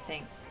game, I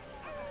think.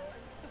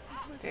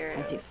 Very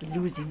As if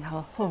beginning. losing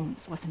our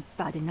homes wasn't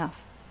bad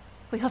enough.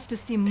 We have to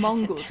see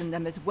Mongols in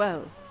them as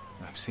well.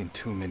 I've seen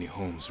too many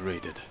homes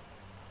raided.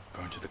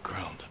 Burned to the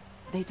ground.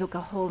 They took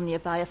a home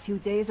nearby a few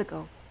days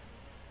ago.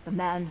 The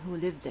man who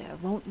lived there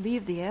won't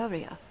leave the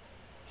area.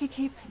 He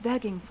keeps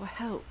begging for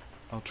help.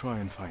 I'll try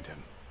and find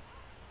him.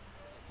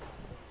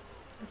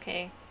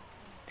 Okay.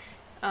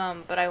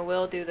 But I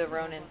will do the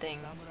Ronin thing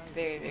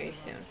very, very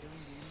soon.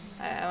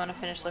 I want to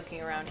finish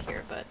looking around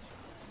here, but...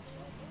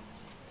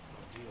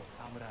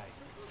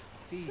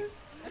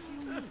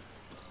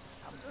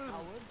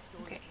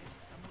 Okay.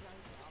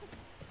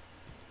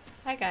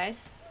 Hi,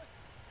 guys.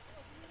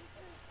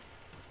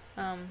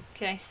 Can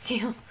I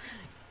steal?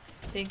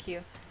 Thank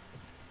you.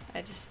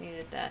 I just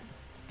needed that.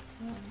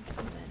 1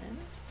 minute.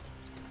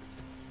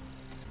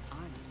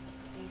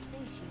 They say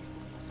she used to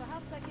be.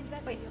 Perhaps I can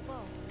better Wait. your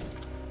bow.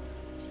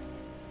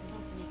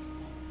 That makes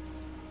sense.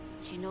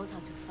 She knows how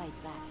to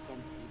fight back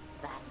against these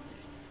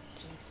bastards.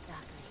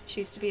 Exactly.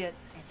 She used to be a...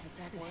 And her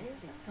dagger has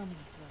slit so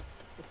many throats,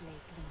 the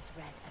blade gleams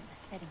red as a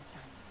setting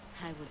sun.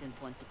 I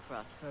wouldn't want to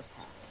cross her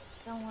path.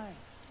 Don't worry.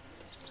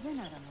 You're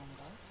not a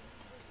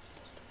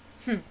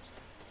Mongol.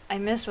 I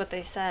missed what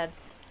they said.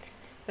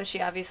 But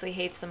she obviously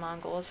hates the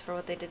Mongols for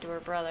what they did to her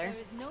brother.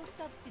 There is no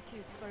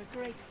substitute for a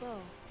great bow.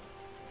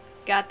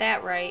 Got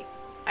that right.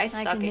 I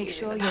suck I at can make using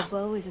sure the your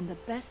bow. bow is in the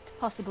best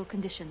possible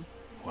condition.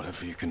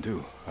 Whatever you can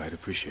do, I'd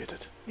appreciate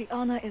it. The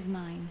honor is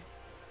mine.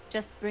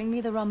 Just bring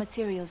me the raw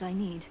materials I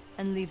need,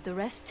 and leave the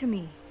rest to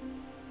me.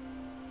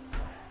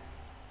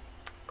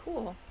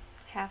 Cool.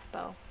 Half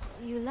bow.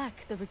 You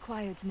lack the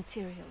required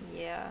materials.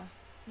 Yeah.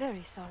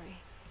 Very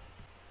sorry.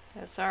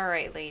 That's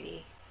alright,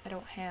 lady. I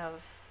don't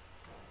have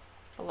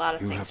a lot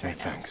of You things have my right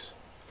now. thanks.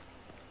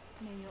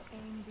 May your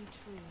aim be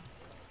true.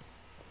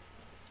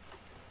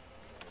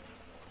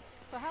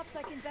 Perhaps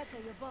I can better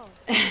your bow.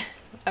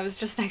 I was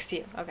just next to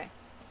you. Okay.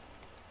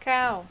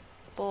 Cow.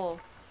 Bull.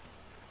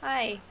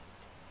 Hi.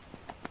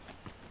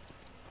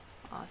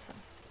 Awesome.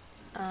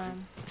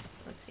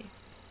 Let's see.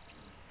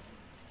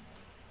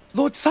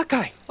 Lord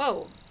Sakai!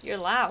 Whoa, you're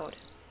loud.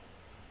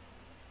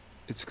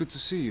 It's good to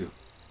see you.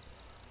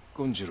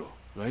 Gonjiro,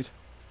 right?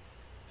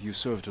 You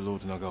served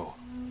Lord Nagao.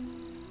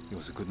 He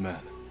was a good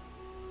man.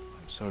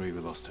 I'm sorry we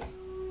lost him.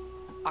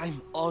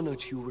 I'm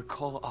honored you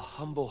recall a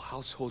humble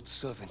household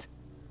servant.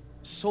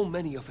 So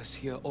many of us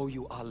here owe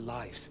you our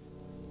lives.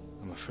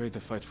 I'm afraid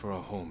the fight for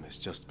our home is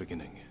just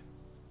beginning.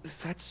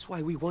 That's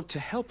why we want to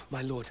help,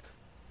 my lord.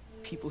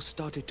 People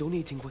started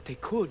donating what they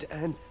could,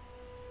 and...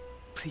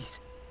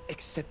 Please,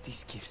 accept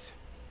these gifts.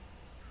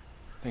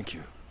 Thank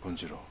you,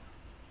 Gonjiro.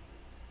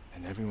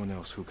 And everyone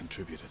else who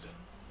contributed.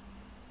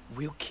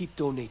 We'll keep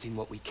donating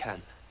what we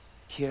can,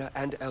 here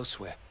and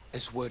elsewhere,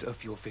 as word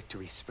of your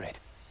victory spread.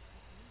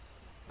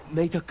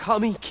 May the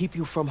Kami keep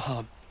you from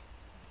harm.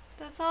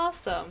 That's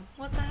awesome.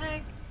 What the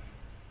heck?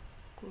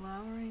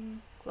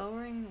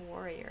 Glowering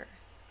warrior.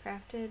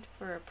 Crafted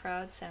for a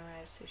proud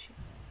samurai of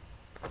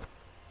Tsushima.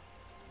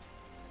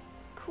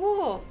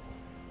 Cool.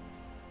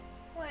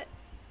 What?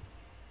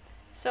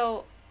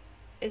 So,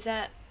 is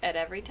that at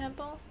every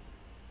temple?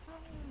 Oh.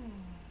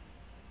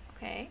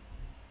 Okay.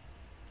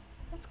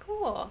 That's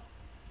cool.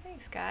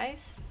 Thanks,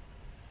 guys.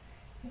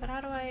 But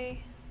how do I...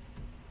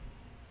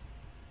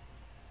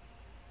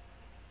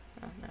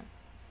 Oh, no.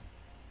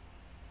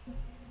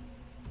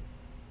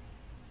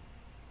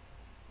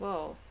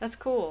 Whoa, that's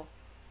cool.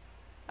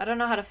 I don't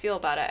know how to feel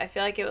about it. I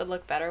feel like it would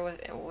look better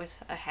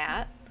with a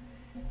hat.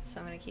 So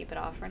I'm gonna keep it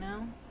off for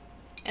now.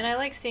 And I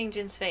like seeing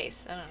Jin's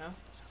face. I don't know.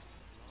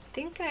 I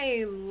think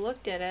I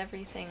looked at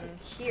everything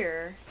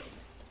here.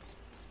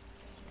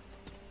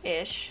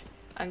 Ish.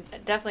 I'm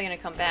definitely gonna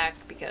come back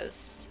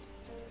because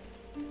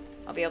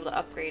I'll be able to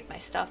upgrade my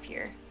stuff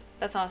here.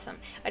 That's awesome.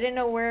 I didn't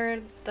know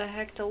where the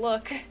heck to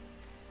look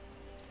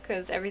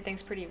because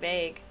everything's pretty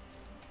vague.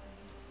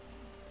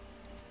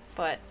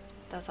 But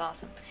that's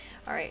awesome.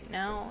 Alright,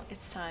 now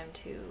it's time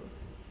to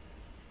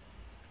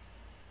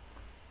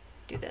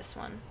do this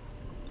one.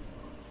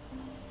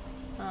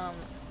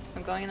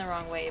 I'm going in the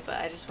wrong way, but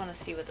I just want to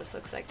see what this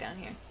looks like down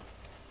here.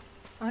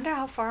 I wonder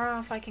how far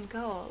off I can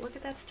go. Look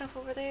at that stuff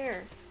over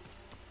there.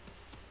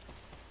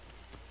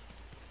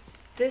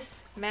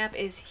 This map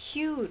is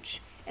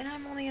huge, and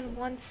I'm only in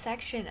one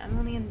section. I'm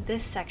only in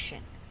this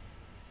section.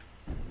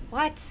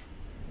 What?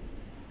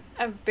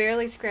 I've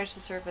barely scratched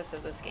the surface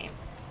of this game.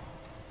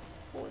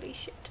 Holy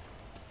shit.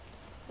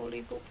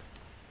 Holy poop.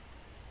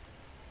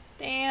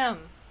 Damn.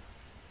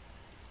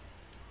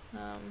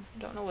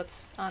 Don't know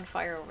what's on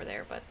fire over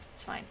there, but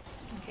it's fine.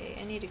 Okay,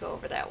 I need to go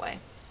over that way.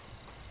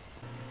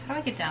 How do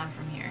I get down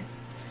from here?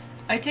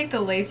 I take the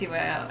lazy way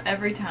out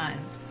every time.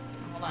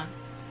 Hold on.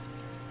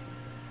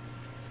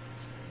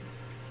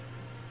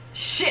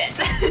 Shit!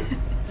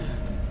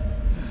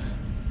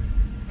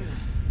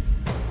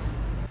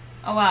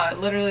 Oh wow, it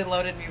literally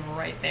loaded me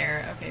right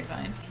there. Okay,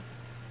 fine.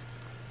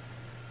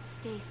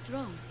 Stay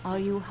strong. Are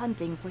you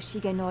hunting for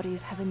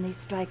Shigenori's heavenly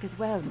strike as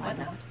well, my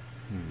lord?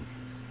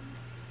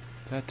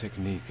 That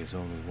technique is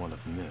only one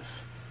of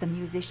myth. The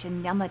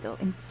musician Yamado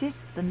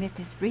insists the myth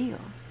is real.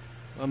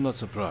 I'm not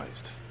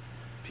surprised.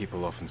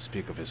 People often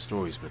speak of his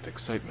stories with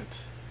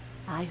excitement.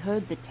 I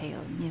heard the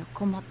tale near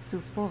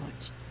Komatsu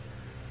Forge.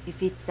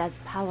 If it's as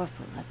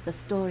powerful as the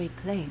story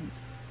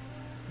claims,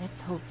 let's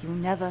hope you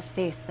never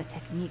face the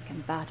technique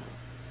in battle.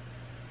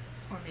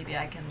 Or maybe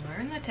I can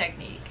learn the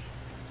technique.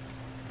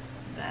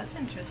 That's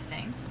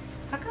interesting.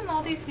 How come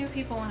all these new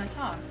people want to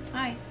talk?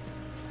 Hi.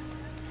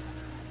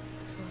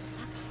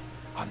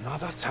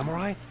 Another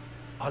samurai?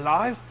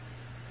 Alive?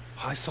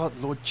 I thought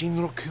Lord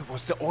Jinroku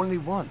was the only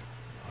one.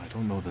 I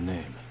don't know the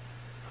name.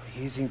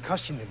 He's in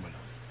Kashinen, my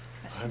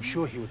lord. I'm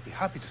sure he would be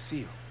happy to see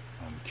you.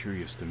 I'm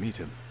curious to meet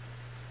him.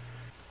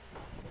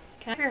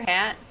 Can I have your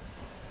hat?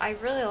 I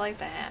really like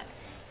the hat.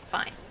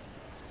 Fine.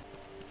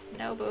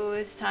 Nobu,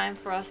 it's time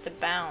for us to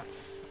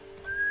bounce.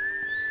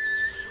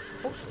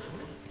 Oh.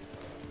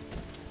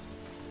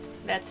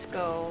 Let's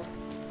go.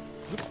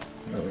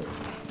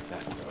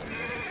 That's all.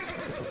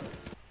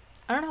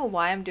 I don't know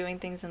why I'm doing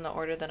things in the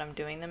order that I'm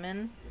doing them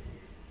in,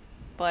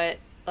 but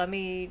let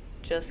me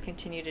just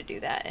continue to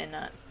do that and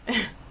not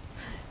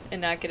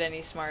and not get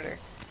any smarter.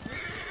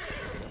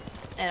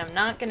 And I'm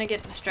not gonna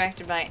get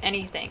distracted by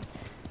anything.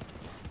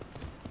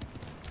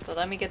 So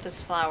let me get this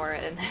flower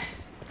and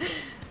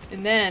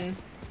and then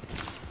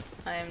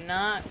I'm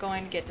not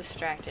going to get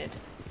distracted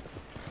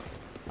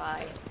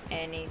by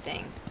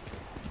anything.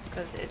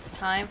 Because it's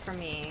time for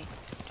me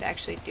to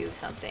actually do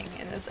something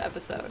in this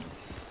episode.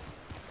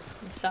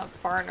 And stop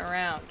farting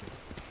around.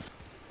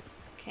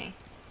 Okay.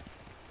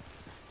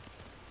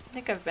 I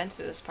think I've been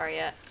to this part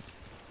yet.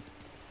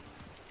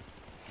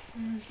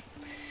 There's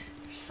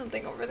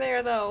something over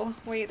there though.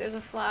 Wait, there's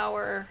a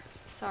flower.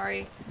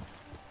 Sorry.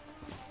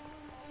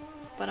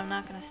 But I'm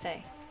not gonna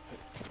stay.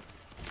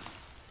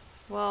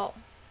 Well.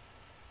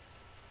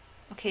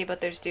 Okay,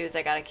 but there's dudes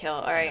I gotta kill.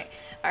 Alright.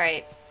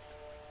 Alright.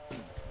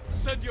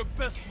 Send your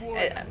best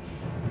warrior.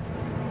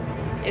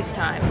 It's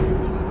time.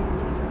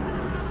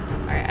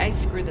 Alright, I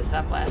screwed this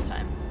up last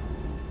time.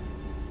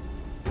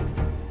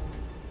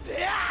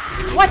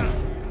 What?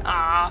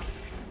 Ah,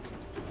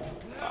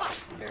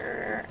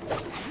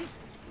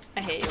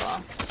 I hate you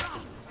all.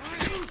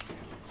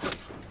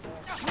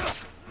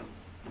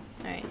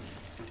 Alright.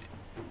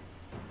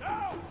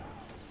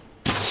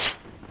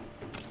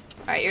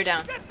 Alright, you're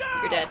down.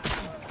 You're dead.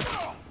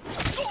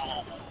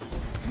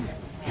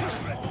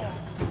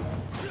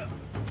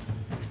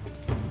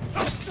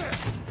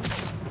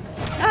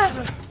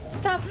 Ah!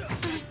 Stop!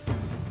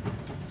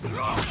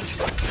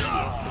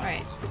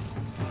 Alright.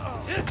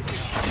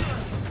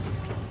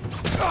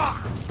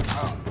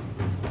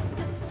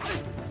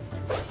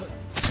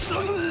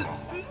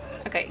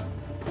 Okay.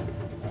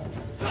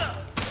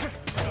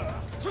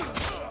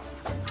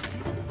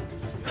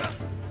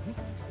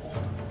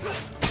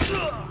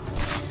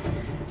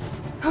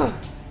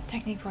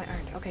 Technique point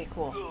earned. Okay,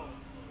 cool.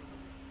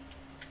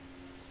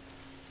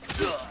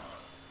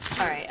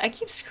 Alright, I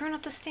keep screwing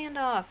up the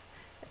standoff.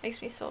 It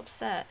makes me so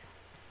upset.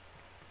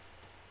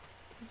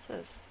 What's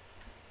this?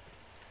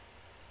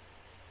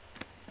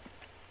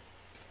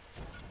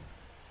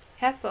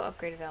 Half boat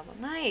upgrade available.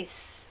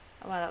 Nice!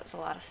 Oh, wow, that was a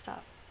lot of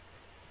stuff.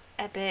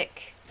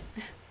 Epic.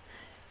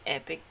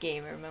 Epic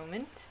gamer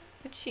moment.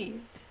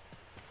 Achieved.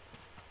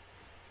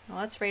 Well,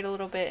 let's raid a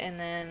little bit and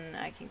then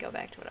I can go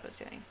back to what I was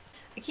doing.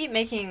 I keep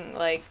making,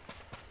 like,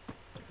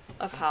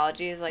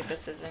 apologies like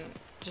this isn't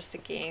just a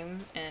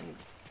game and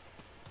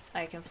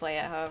I can play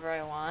it however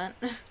I want.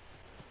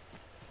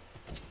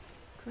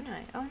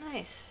 Kunai. Oh,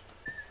 nice.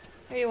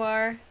 There you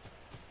are.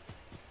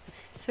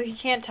 So he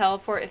can't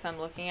teleport if I'm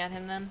looking at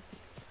him then?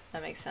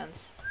 That makes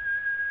sense.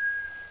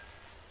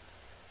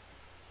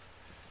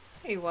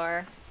 There you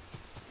are.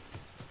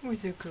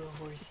 Where's a go,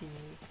 horsey?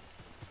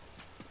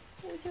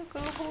 Where's a go,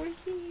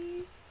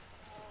 horsey?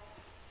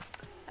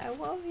 I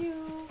love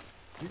you.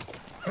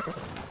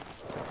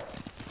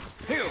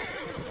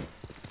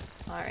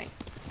 Alright.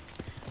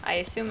 I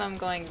assume I'm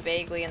going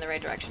vaguely in the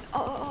right direction.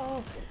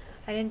 Oh!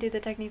 I didn't do the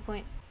technique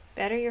point.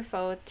 Batter your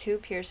foe with 2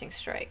 piercing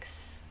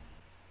strikes.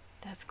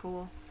 That's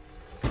cool.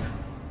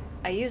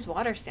 I use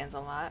water stance a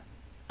lot.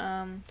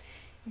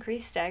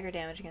 Increase stagger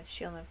damage against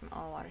shieldment from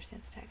all water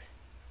stance attacks.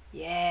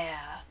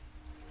 Yeah!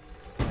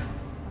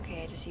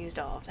 Okay, I just used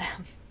all of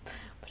them.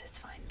 But it's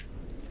fine.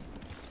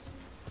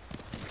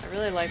 I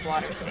really like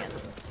water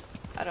stance.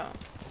 I don't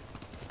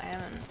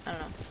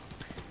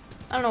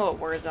know what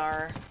words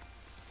are.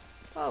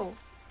 Whoa.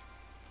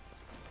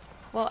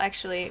 Well,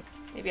 actually,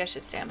 maybe I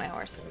should stay on my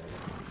horse.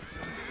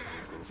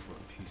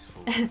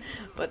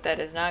 But that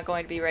is not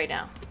going to be right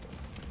now.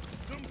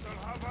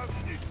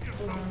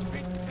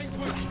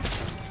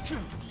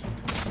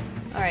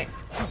 Alright.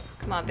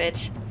 Come on,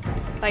 bitch.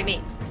 Fight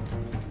me.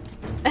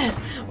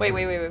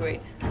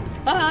 Wait.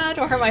 Ah,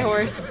 don't hurt my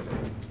horse.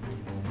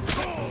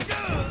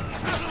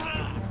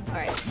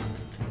 Alright.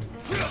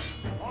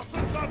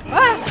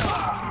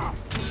 Ah!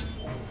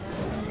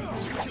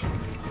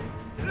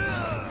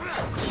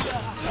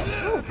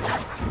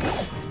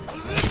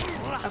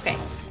 Okay.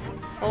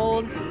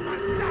 Hold.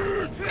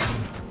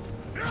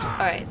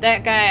 Alright,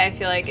 that guy, I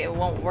feel like it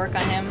won't work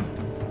on him.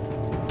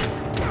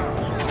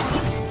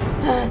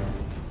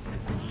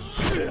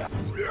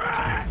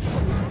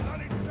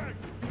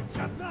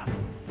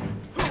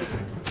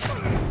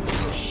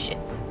 Shit.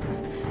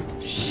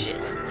 Shit.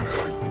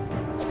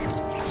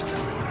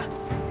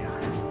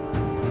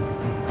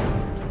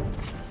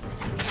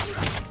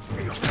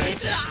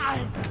 Bitch.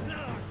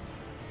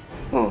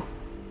 Ooh.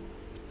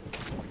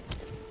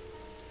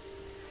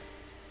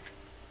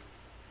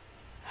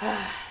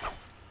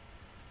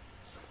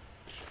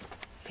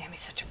 Damn,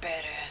 he's such a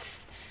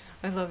badass.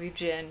 I love you,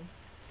 Jin.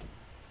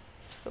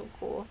 So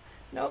cool.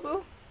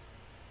 Nobu?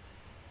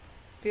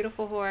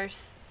 Beautiful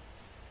horse.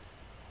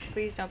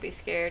 Please don't be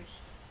scared.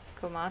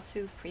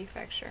 Komatsu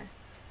Prefecture.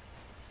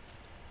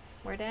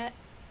 Where dat?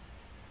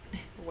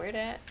 Where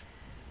dat?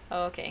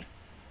 Oh, okay.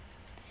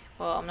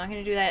 Well, I'm not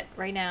gonna do that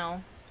right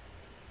now.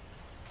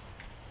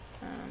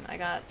 I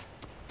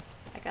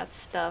got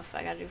stuff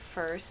I gotta do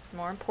first.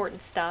 More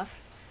important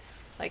stuff.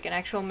 Like an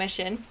actual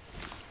mission.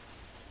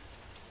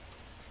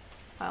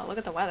 Wow, look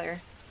at the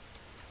weather.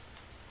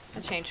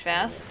 That changed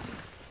fast.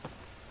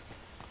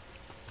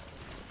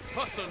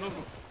 I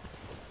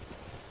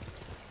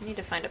need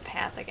to find a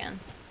path again.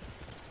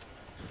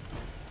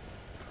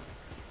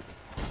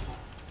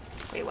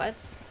 Wait, what?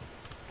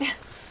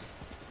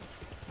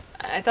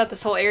 I thought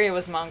this whole area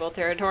was Mongol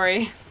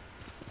territory.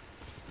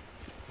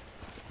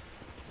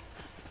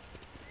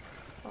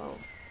 Whoa.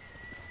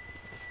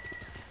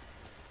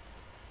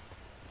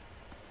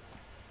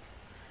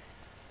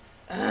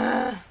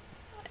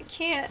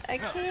 I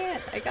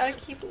can't. I gotta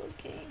keep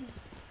looking.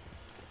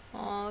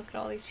 Oh, look at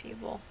all these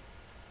people.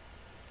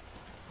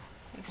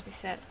 Makes me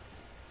sad.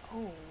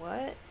 Oh,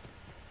 what?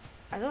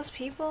 Are those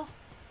people?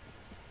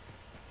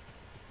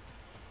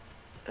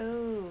 Oh.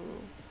 Ooh.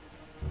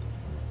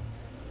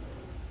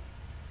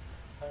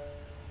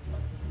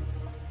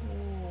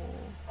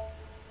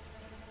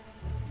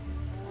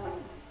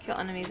 Kill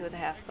enemies with a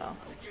half bow.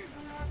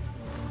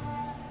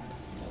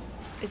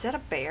 Is that a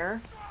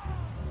bear?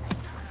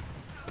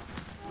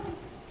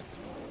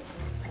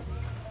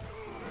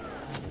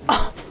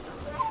 Oh!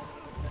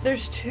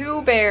 There's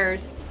 2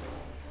 bears.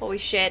 Holy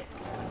shit.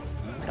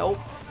 Nope.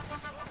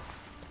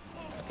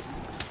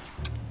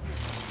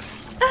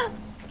 Ah!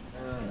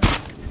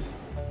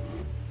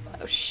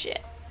 Oh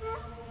shit.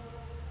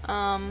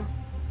 Ah!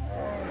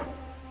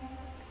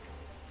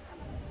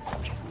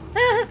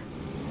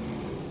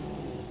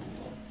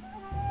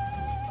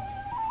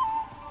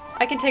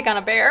 I can take on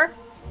a bear,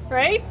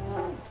 right?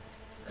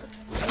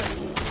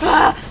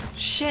 Ah!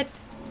 Shit.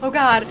 Oh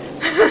god.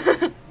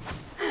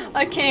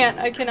 I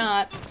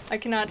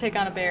cannot take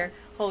on a bear.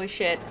 Holy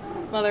shit.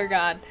 Mother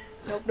god.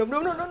 Nope, nope, no,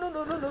 no, no, no,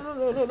 no, no, no,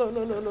 no, no, no,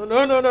 no,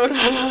 no, no, no,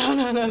 no,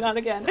 no, no, not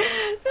again.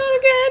 Not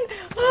again.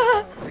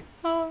 Ah.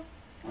 Oh.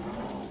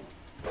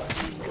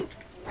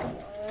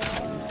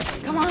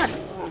 Come on.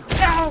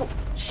 No.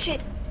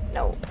 Shit.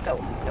 No, no,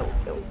 no,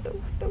 no, no,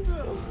 no,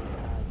 no.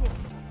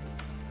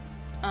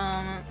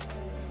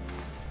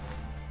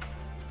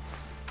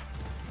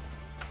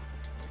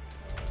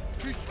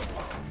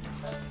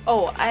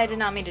 Oh, I did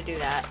not mean to do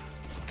that.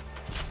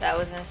 That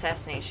was an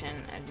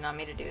assassination. I did not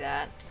mean to do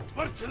that.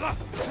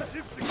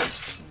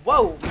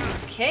 Whoa!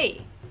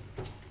 Okay.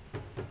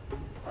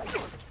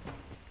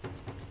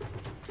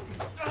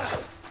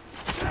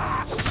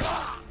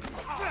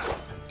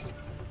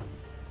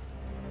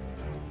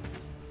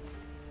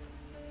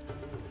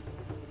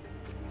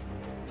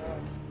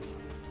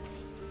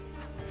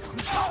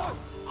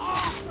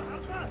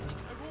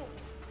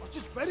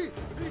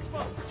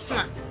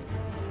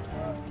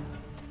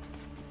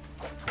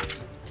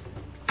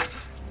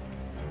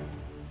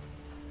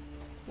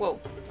 Whoa.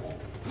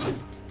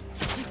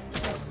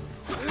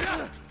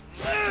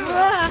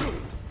 Ah!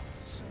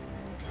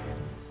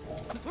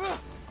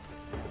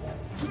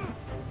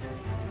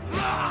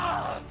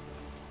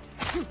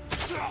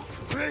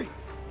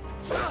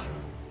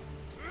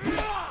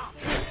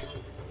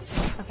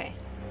 Okay.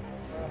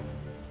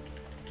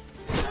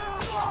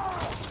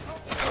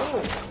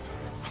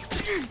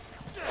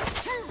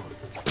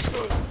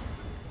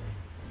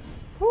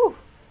 Whew.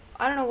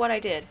 I don't know what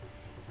I did.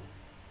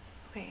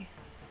 Okay.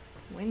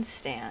 Wind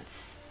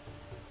stance.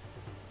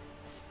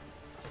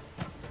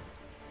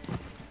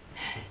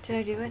 Did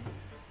I do it?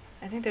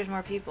 I think there's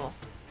more people.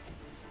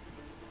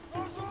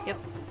 Yep.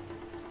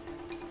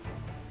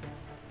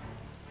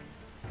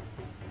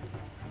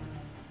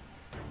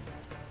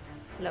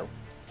 Hello.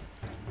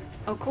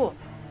 Oh, cool.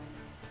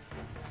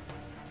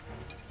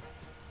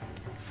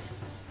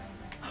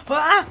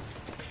 Ah!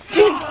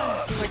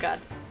 Oh my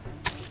god.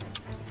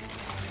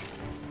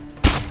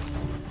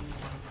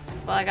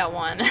 Well, I got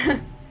one.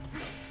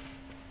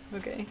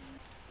 Okay.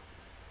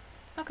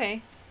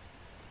 Okay.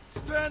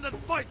 Stand and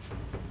fight!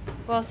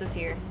 Who else is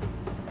here?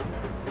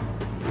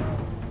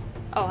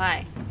 Oh,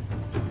 hi.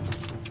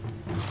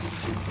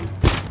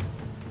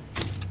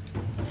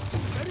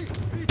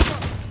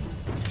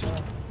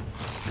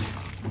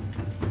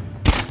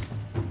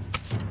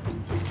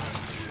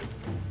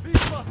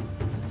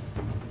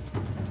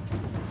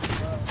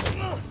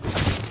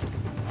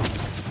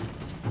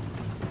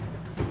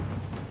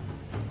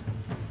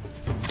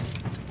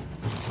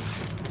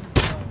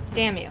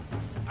 Damn you.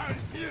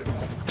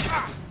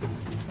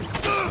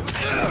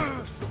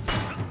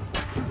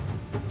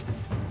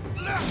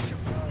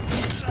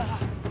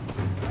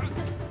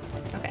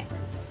 Okay.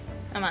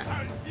 Come on.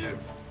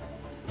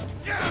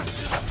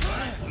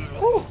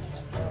 Whew.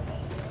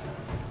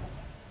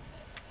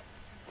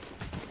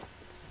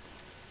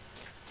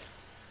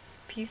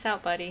 Peace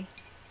out, buddy.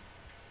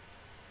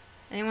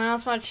 Anyone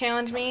else want to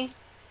challenge me?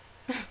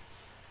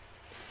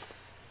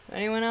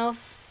 Anyone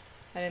else?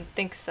 I didn't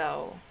think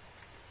so.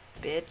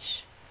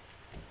 Bitch.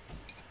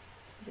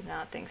 Did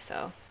not think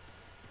so.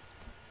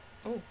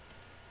 Oh.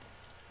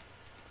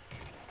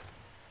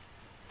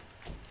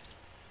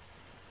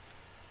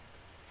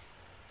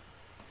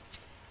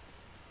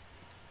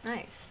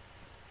 Nice.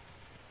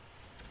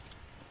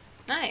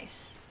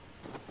 Nice.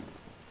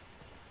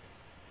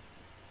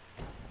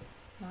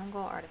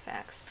 Mongol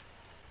artifacts.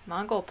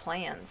 Mongol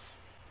plans.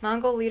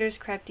 Mongol leaders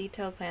craft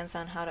detailed plans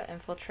on how to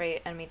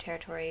infiltrate enemy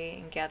territory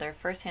and gather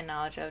first-hand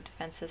knowledge of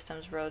defense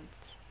systems,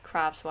 roads,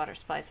 crops, water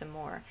supplies, and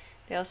more.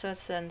 They also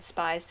send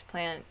spies to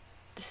plan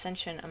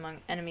dissension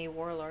among enemy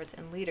warlords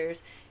and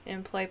leaders and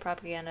employ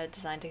propaganda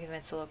designed to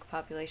convince the local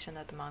population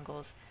that the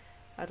Mongols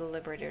are the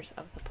liberators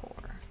of the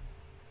poor.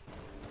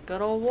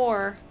 Good old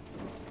war.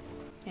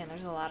 Man,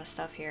 there's a lot of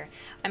stuff here.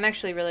 I'm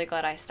actually really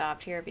glad I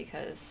stopped here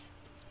because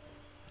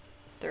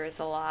there is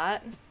a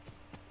lot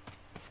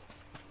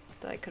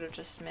that I could have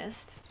just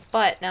missed.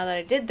 But now that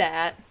I did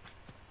that,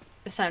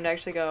 it's time to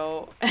actually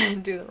go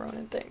and do the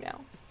Ronin thing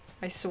now.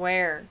 I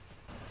swear.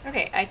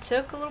 Okay, I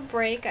took a little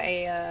break.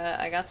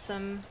 I got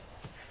some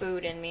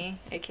food in me,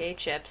 aka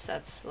chips.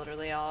 That's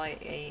literally all I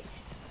ate.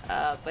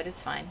 But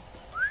it's fine.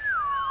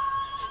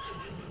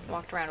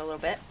 Walked around a little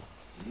bit.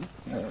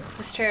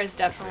 This chair is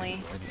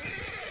definitely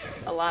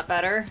a lot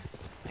better.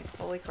 Like,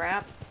 holy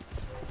crap.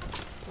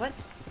 What?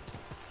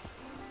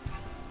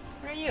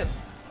 Where are you?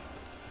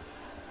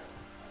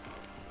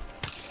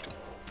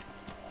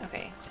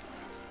 Okay.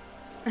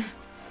 I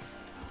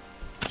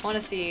want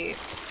to see...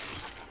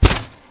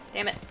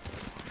 Damn it.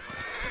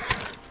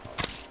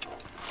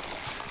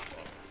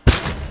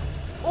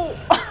 Oh!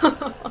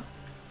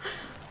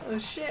 Oh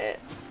shit.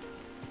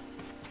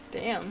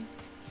 Damn.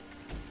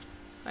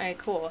 Alright,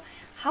 cool.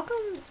 How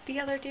come the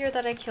other deer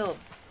that I killed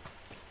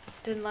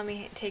didn't let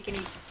me take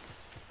any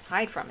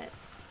hide from it?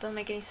 Doesn't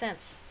make any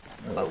sense.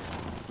 Whoa.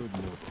 Good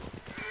note.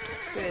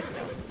 Good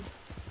note.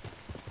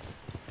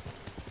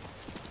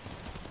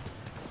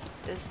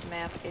 This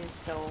map is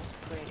so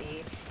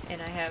pretty,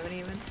 and I haven't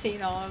even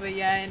seen all of it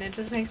yet, and it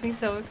just makes me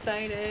so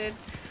excited.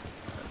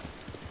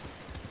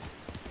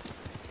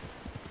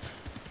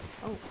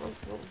 Oh, whoa,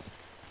 whoa.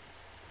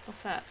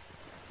 What's that?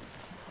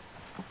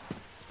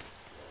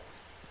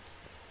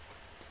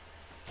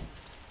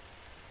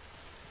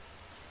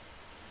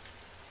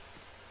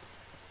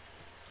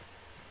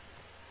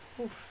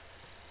 Oof.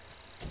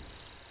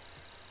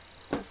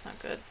 That's not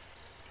good.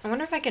 I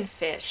wonder if I can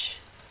fish.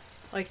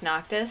 Like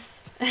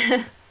Noctis.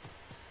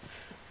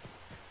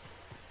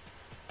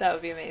 That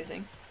would be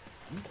amazing.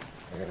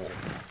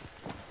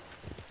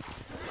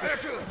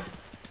 Just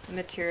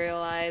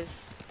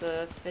materialize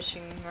the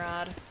fishing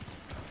rod.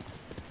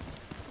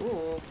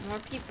 Ooh, more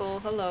people.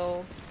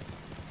 Hello.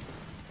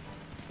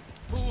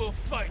 Who will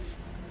fight?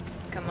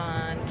 Come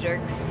on,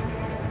 jerks.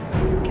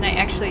 Can I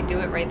actually do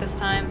it right this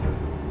time?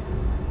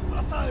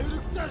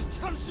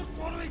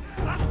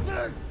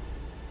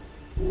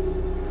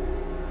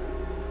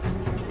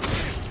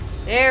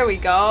 There we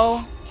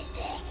go.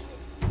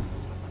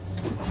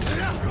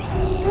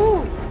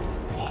 Woo.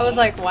 I was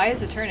like, why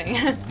is it turning?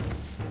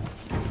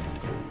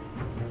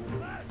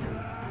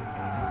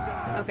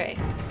 Okay.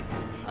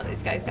 Oh,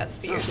 these guys got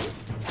spears.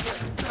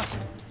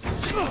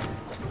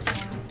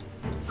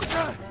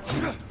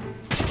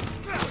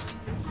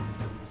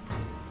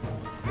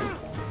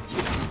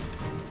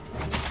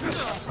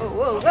 Oh,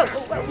 whoa, whoa,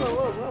 whoa, whoa,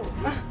 whoa,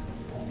 whoa.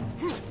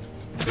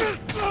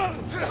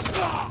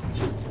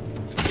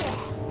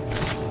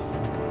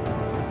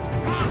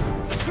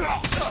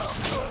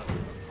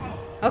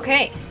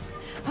 Okay.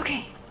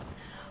 Okay.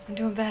 I'm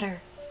doing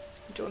better.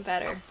 I'm doing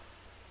better.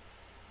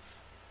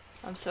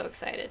 I'm so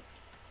excited.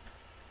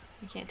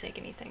 You can't take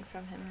anything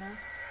from him though.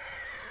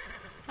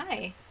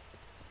 Hi.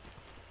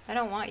 I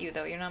don't want you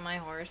though. You're not my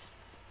horse.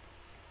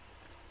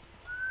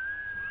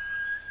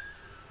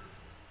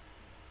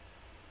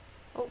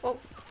 Oh, oh.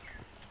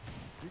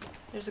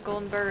 There's a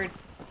golden bird.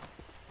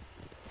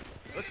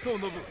 Let's go,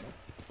 Nobu.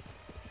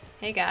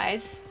 Hey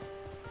guys.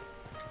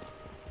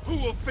 Who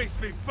will face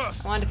me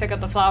first? I wanted to pick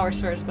up the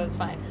flowers first, but it's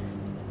fine.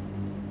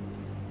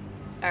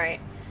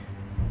 Alright.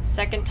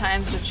 Second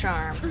time's the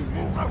charm.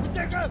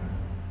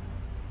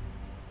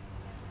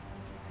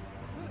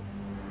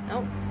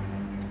 Nope.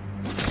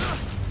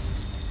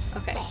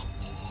 Okay.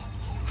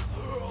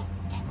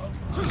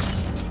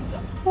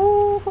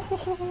 Ooh.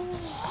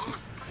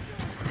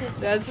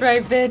 That's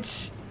right,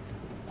 bitch.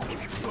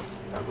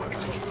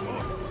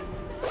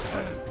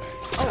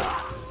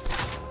 Oh.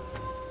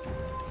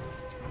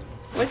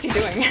 What's he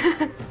doing?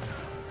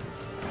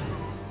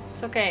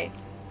 It's okay.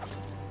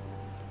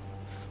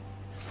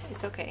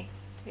 It's okay.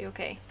 Are you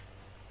okay?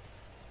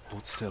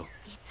 Hold still.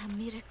 It's a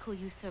miracle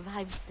you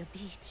survived the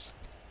beach.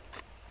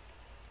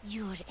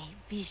 You're a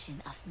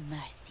vision of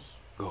mercy.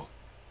 Go.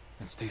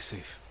 And stay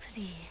safe.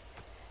 Please,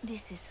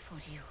 this is for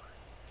you.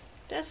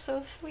 That's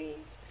so sweet.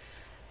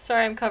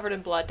 Sorry, I'm covered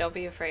in blood. Don't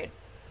be afraid.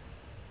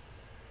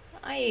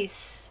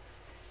 Nice.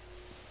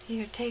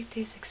 Here, take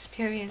these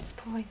experience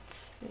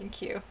points.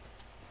 Thank you.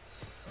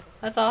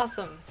 That's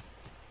awesome.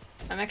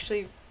 I'm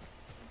actually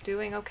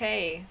doing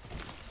okay.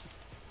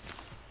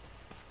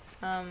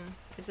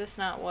 Is this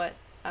not what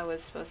I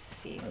was supposed to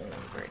see?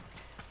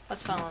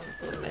 Let's follow him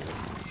a little bit.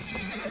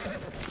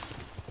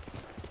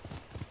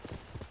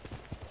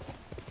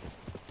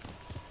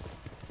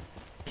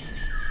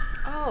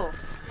 Oh!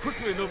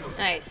 Quickly, Nobu.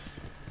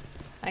 Nice.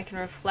 I can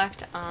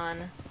reflect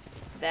on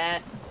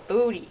that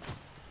booty.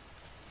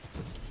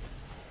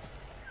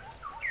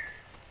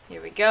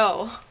 Here we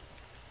go.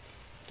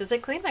 Does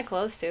it clean my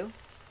clothes too?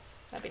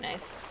 That'd be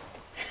nice.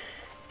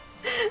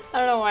 I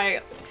don't know why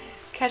it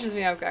catches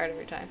me off guard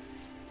every time.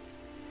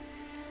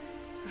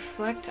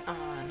 Reflect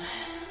on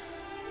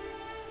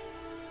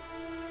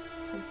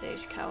Sensei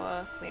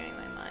Ishikawa, clearing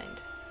my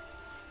mind.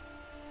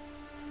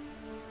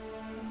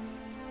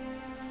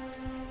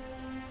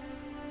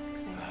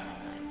 Clearing my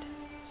mind.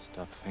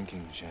 Stop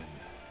thinking, Jen.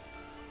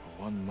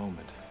 For one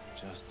moment,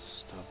 just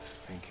stop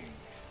thinking.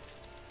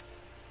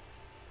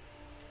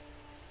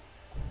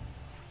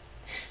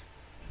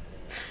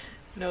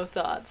 No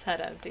thoughts,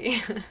 head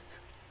empty.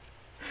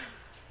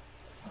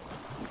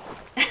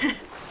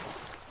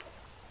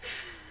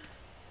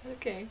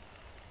 Okay.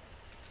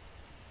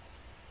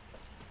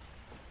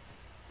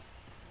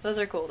 Those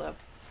are cool though.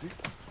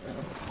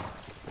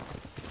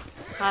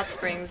 Hot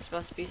springs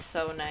must be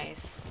so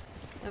nice.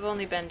 I've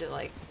only been to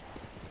like,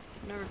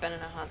 I've never been in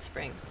a hot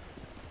spring.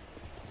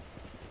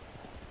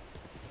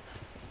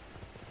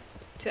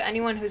 To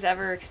anyone who's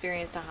ever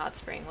experienced a hot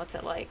spring, what's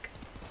it like?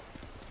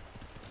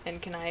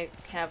 And can I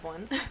have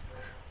one?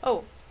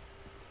 Oh.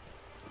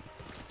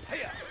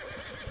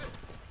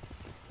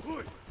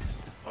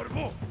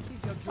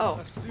 Oh.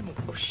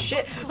 Oh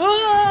shit.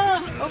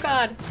 Ah! Oh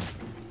god.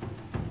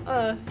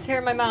 It's hair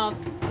in my mouth.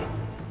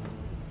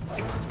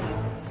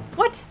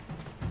 What?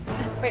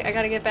 Wait, I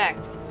gotta get back.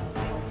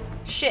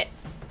 Shit.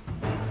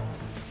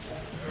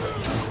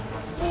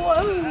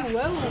 Whoa,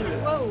 whoa,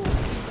 whoa.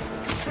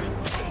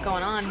 What's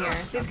going on here?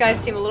 These guys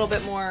seem a little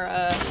bit more,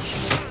 oh.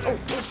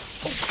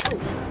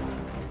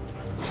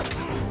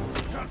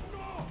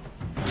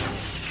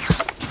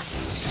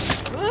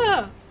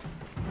 Ah!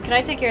 Can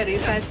I take care of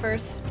these guys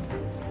first?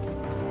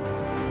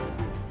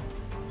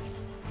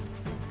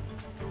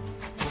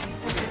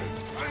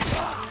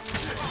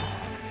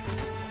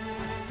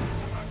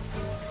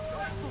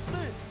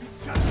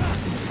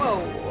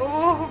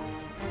 Whoa!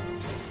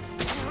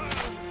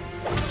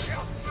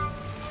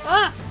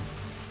 Ah!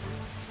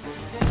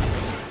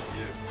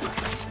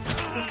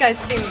 These guys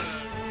seem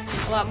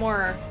a lot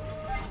more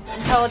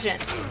intelligent.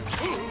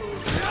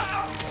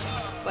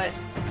 But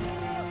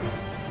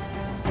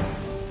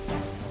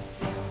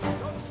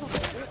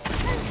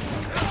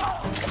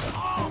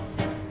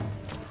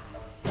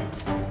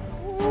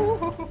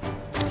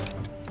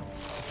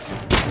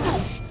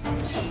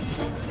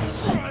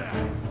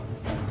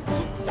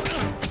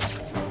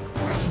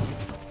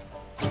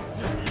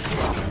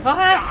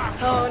ah!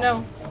 Oh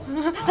no.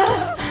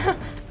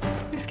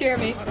 You scare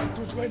me.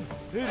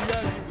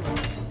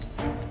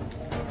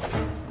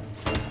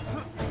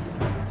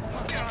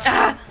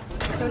 Ah!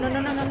 No no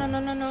no no no no no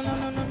no no no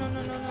no no no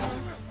no no no.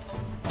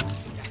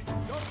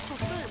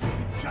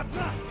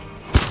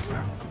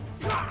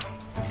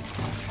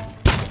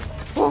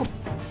 Whoa!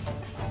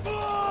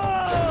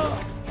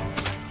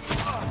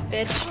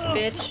 Bitch,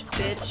 bitch,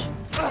 bitch.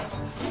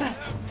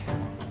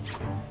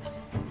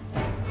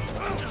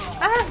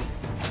 Ah!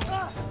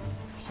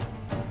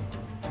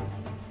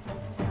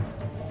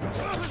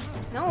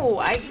 No, oh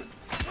my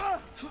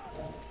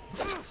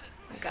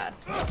god.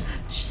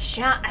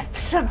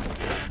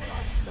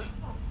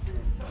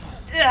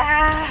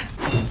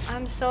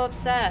 I'm so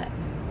upset.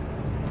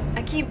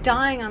 I keep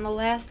dying on the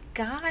last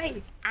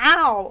guy.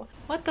 Ow!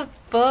 What the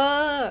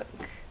fuck?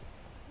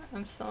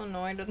 I'm so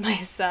annoyed with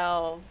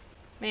myself.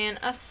 Man,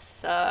 I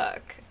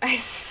suck. I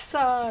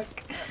suck.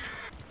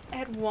 I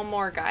had one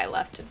more guy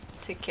left to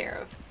take care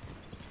of.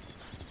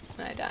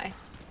 And I die.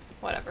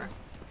 Whatever.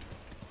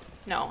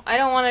 No, I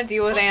don't want to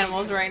deal with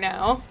animals right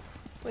now.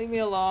 Leave me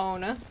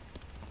alone. I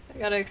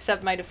gotta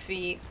accept my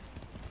defeat.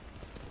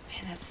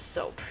 Man, that's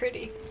so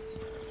pretty.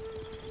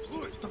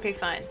 Okay,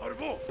 fine.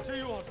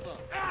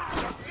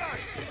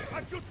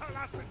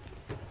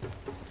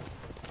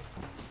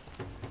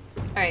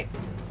 Alright.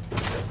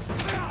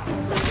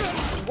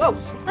 Whoa!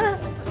 Ah.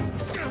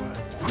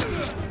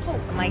 Oh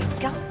my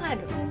god!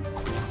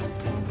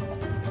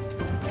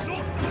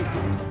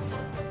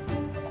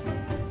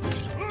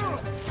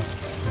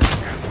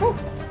 Woo.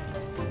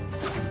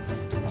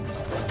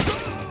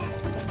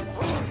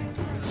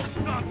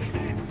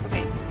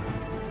 Okay.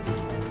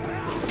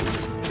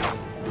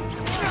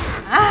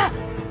 Ah!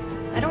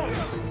 I don't...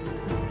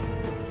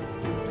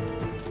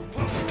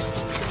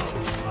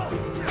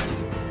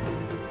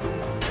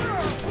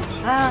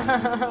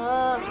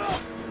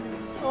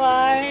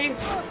 Why?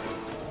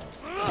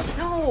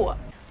 No!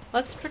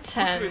 Let's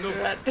pretend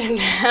that didn't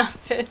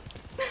happen.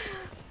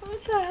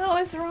 What the hell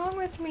is wrong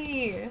with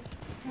me?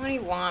 What do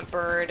you want,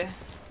 bird?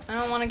 I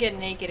don't want to get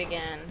naked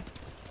again.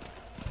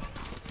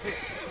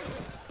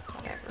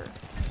 Whatever.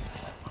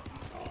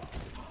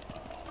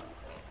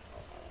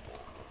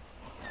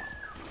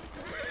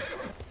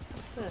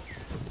 What's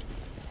this?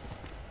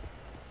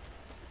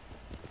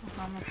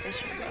 Bahama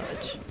Fishing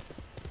Village.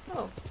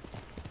 Oh.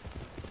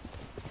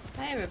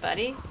 Hi,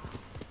 everybody.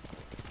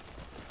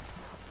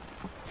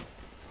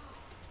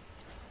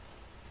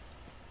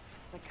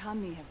 The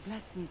kami have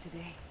blessed me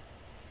today.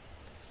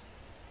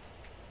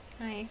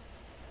 Hi.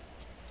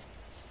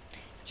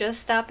 Just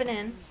stopping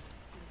in.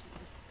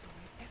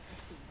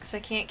 Because I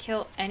can't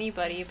kill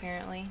anybody,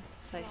 apparently.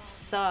 Because I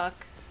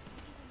suck.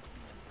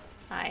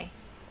 Hi.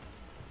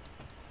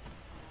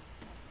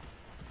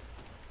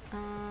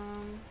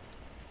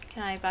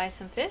 Can I buy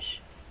some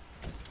fish?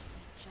 Just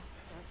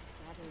started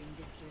gathering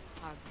this year's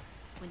harvest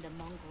when the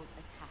Mongols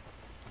attacked.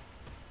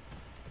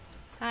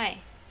 Hi.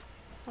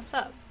 What's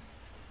up?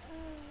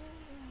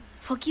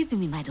 Forgive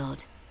me, my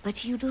lord,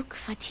 but you look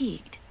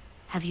fatigued.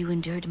 Have you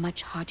endured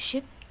much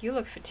hardship? You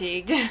look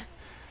fatigued.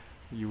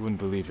 You wouldn't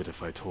believe it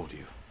if I told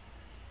you.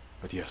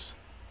 But yes,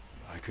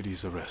 I could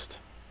use a rest.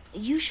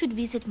 You should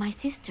visit my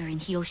sister in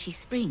Hiyoshi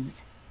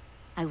Springs.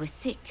 I was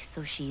sick,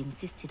 so she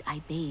insisted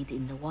I bathe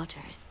in the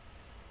waters.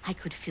 I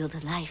could feel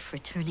the life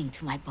returning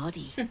to my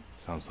body.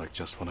 Sounds like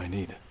just what I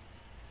need.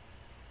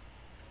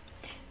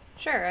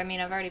 Sure, I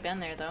mean, I've already been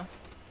there, though.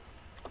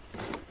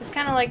 It's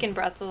kind of like in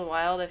Breath of the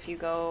Wild, if you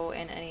go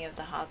in any of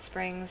the hot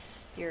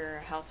springs, your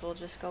health will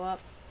just go up.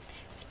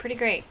 It's pretty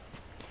great.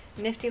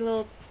 Nifty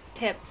little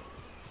tip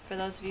for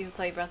those of you who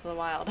play Breath of the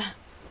Wild.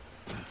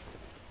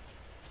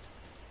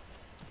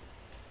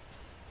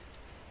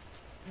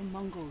 The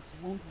Mongols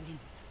won't win,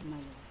 my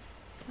lord.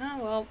 Oh,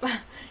 well,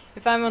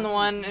 if I'm on the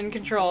one in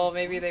control,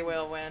 maybe they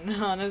will win,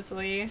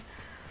 honestly.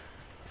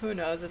 Who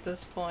knows at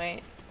this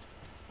point.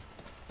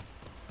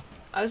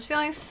 I was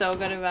feeling so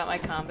good about my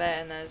combat,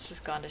 and then it's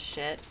just gone to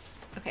shit.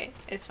 Okay,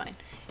 it's fine.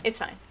 It's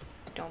fine.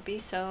 Don't be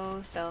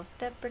so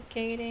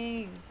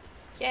self-deprecating.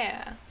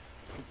 Yeah.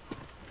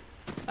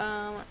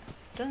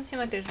 Doesn't seem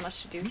like there's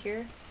much to do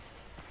here.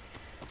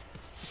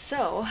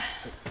 So,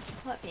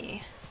 let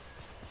me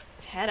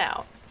head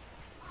out.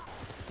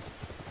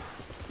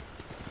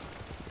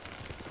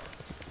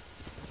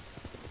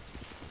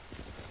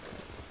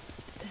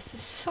 This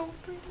is so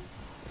pretty.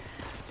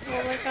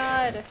 Oh my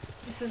god.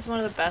 This is one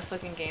of the best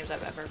looking games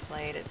I've ever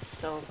played. It's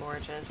so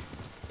gorgeous.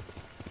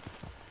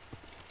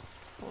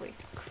 Holy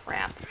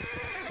crap.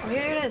 Oh,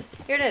 here it is.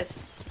 Here it is.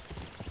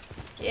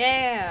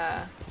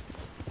 Yeah.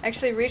 I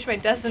actually reached my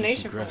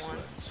destination for once.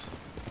 Grasslands.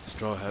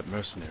 Straw Hat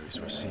mercenaries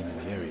were seen in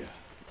the area.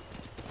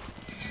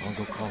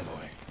 Mongol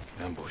convoy.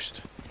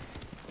 Ambushed.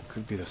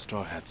 Could be the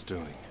Straw Hat's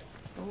doing.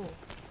 Ooh.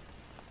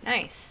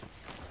 Nice.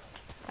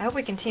 I hope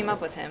we can team up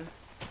with him.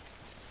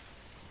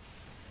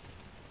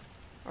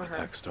 Or her.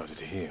 Attack started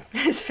here.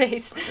 His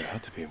face. But there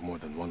had to be more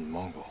than one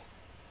Mongol.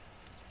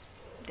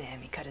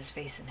 Damn, he cut his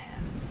face in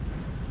half.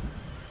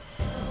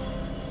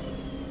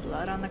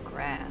 Blood on the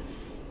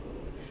grass.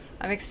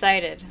 I'm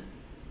excited.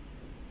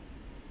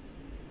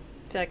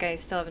 I feel like I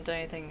still haven't done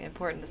anything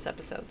important this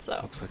episode, so.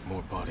 Looks like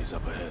more bodies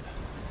up ahead.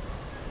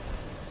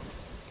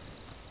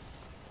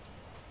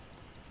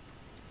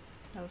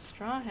 No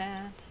straw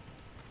hats.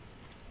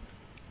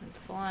 And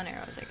full on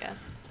arrows, I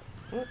guess.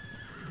 Ooh.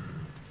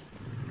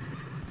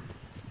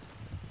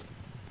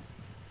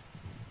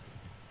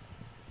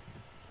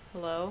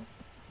 Hello?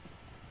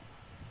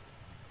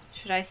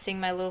 Should I sing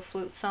my little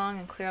flute song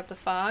and clear up the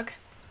fog?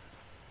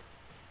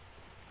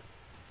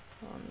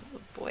 Oh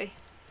boy.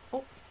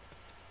 Oh.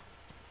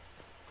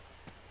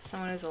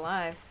 Someone is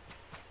alive.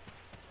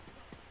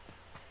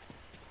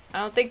 I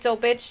don't think so,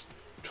 bitch.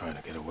 Trying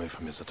to get away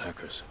from his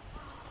attackers.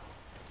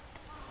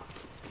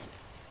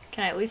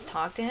 Can I at least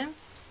talk to him?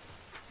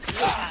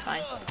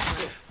 Fine.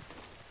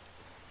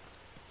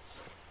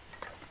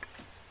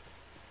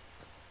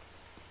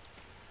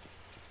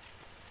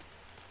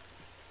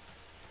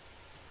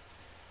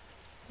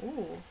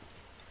 Ooh.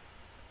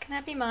 Can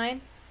that be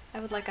mine?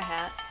 I would like a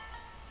hat.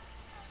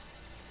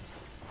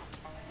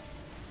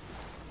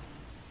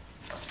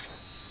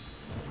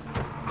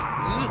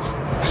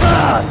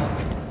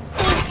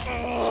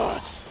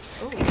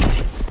 Ooh.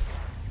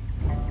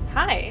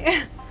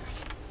 Hi.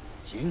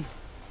 Jin?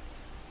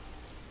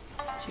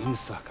 Jin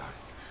Sakai.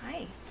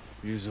 Hi.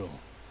 Ryuzo.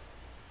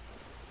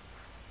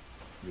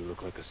 You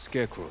look like a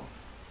scarecrow.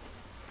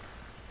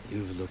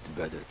 You've looked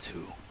better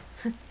too.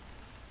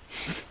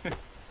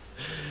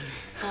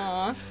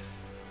 Aww.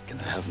 Can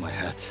I have my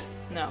hat?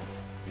 No.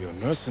 You're a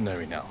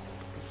mercenary now.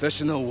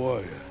 Professional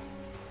warrior.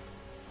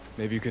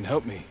 Maybe you can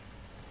help me.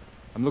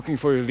 I'm looking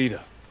for your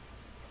leader.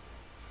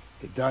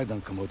 He died on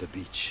Komoda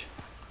Beach.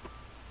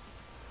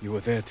 You were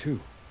there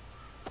too.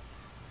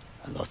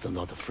 I lost a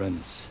lot of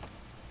friends.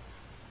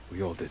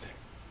 We all did.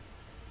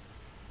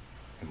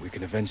 And we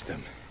can avenge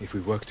them if we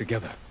work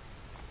together.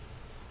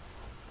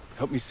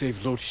 Help me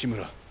save Lord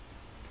Shimura.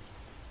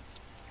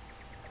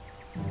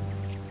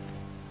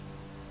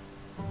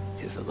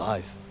 He's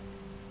alive.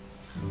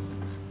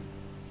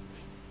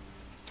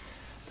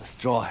 The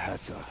Straw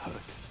Hats are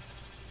hurt.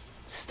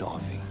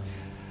 Starving.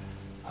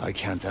 I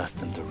can't ask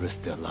them to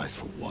risk their lives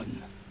for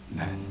one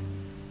man.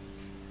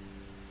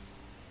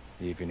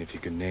 Even if you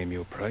can name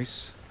your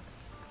price?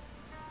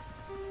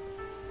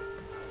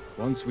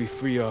 Once we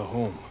free our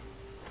home,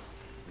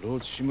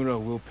 Lord Shimura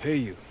will pay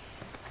you.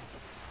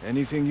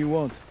 Anything you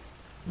want.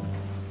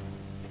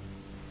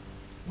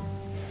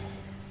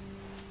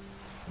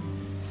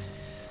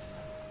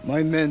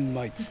 My men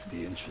might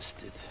be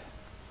interested.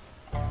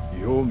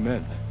 Your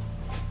men?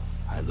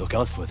 I look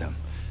out for them.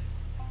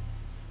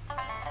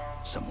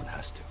 Someone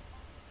has to.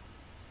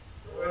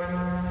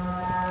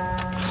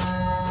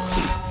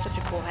 Such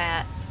a cool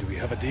hat. Do we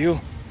have a deal?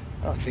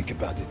 I'll think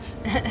about it.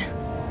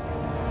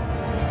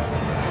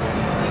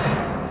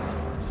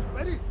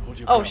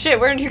 Oh shit,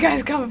 where did you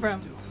guys come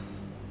from?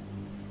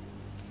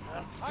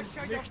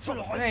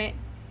 Alright.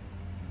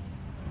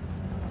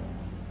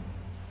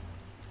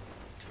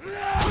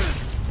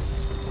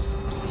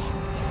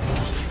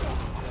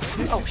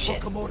 Oh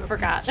shit,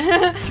 forgot.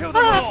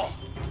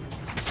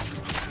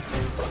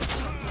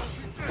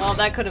 Well,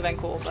 that could have been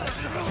cool, but...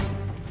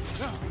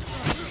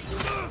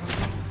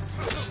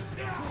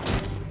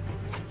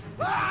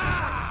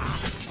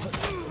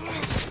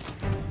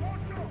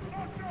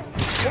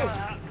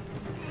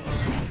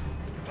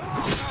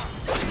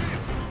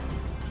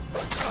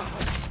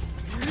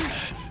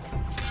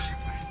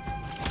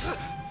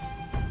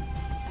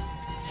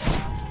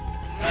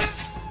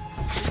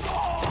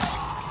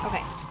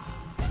 Okay.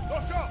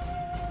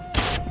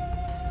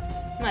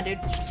 Come on, dude.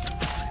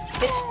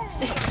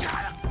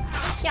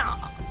 Bitch. Yeah.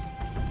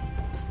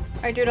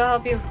 Alright, dude, I'll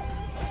help you.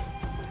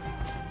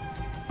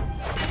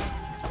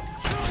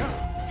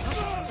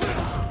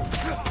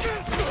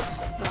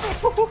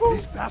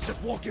 These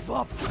bastards won't give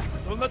up.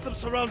 Don't let them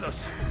surround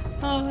us.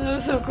 Oh, that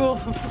was so cool.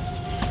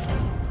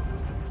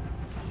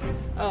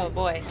 Oh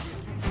boy.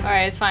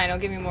 Alright, it's fine. I'll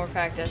give you more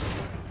practice.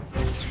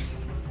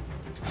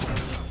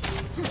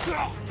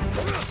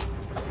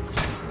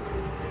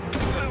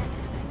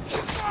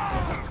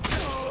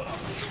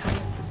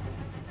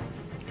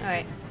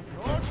 Alright.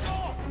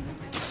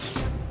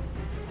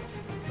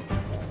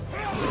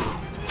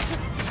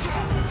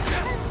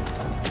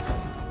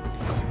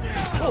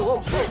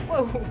 Whoa,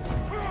 whoa, whoa.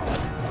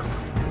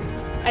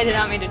 I did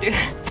not mean to do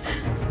that.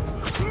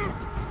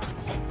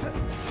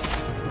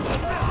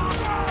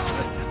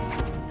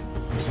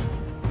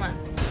 Come on.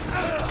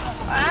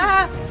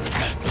 Ah!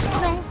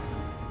 No.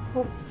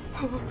 Oh.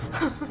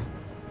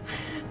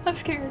 I'm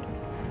scared.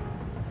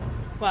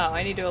 Wow,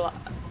 I need to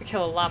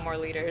kill a lot more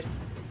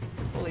leaders.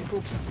 Holy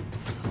poop.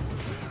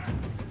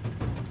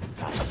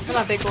 Come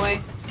on, big boy.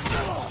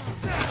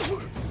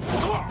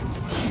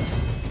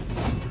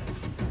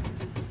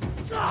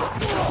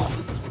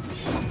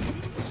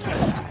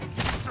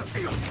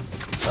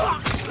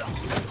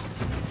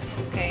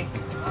 Okay.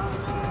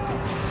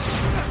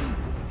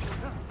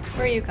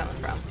 Where are you coming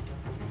from?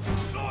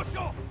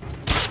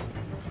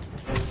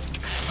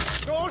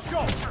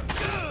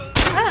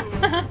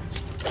 Ah!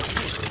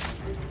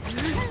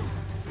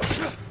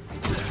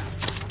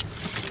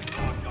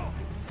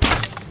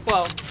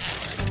 Whoa.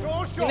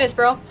 You missed,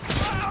 bro.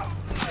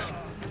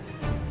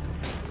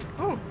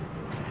 Ooh.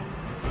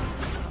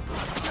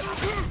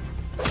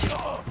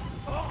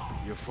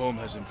 Your form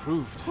has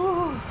improved.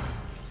 Ooh.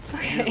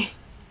 Okay.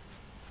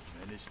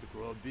 Managed to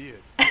grow a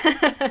beard.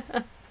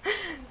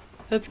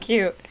 That's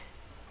cute.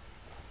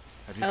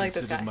 Have you I like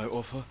this considered guy. my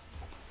offer?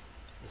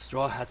 The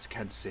Straw Hats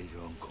can't save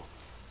your uncle.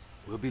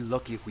 We'll be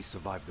lucky if we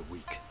survive the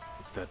week.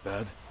 It's that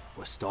bad?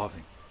 We're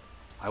starving.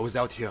 I was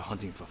out here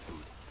hunting for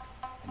food,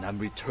 and I'm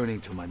returning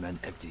to my men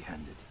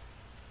empty-handed.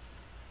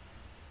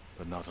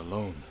 But not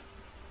alone.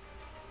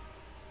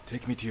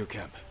 Take me to your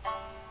camp.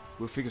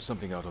 We'll figure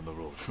something out on the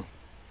road.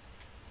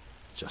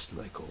 Just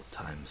like old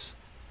times.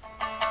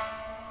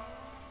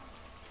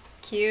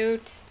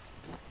 Cute.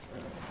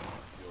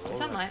 Is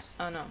that my...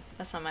 Oh no,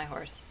 that's not my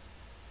horse.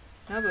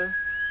 Nobu.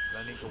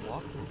 Planning to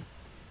walk?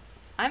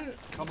 I'm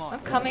Come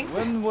coming.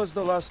 When was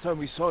the last time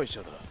we saw each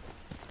other?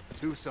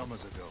 2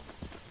 summers ago.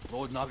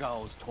 Lord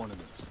Nagao's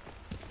tournament.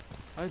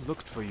 I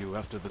looked for you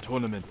after the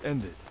tournament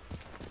ended.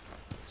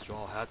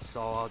 Straw Hats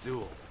saw our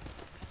duel.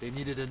 They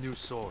needed a new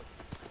sword.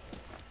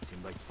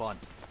 Seemed like fun.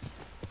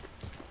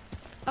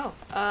 Oh,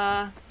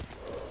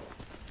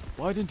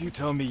 Why didn't you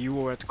tell me you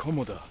were at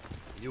Komoda?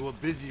 You were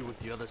busy with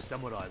the other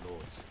samurai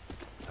lords.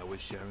 I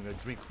was sharing a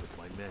drink with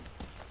my men.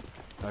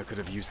 I could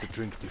have used a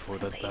drink before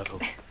that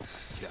battle.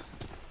 Yeah,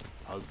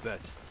 I'll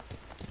bet.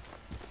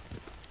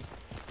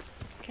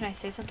 Can I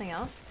say something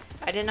else?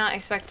 I did not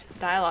expect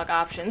dialogue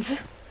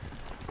options.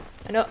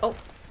 I know. Oh.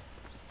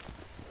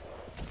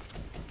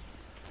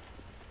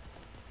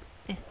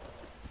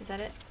 Is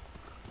that it?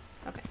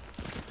 Okay.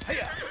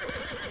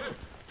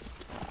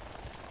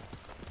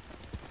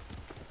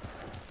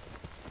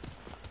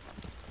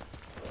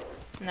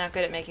 I'm not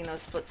good at making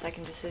those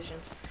split-second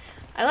decisions.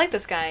 I like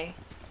this guy.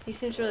 He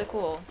seems really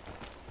cool.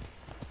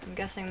 I'm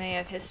guessing they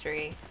have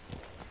history.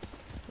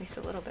 At least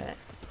a little bit.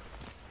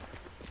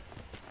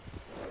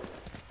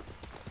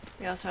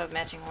 We also have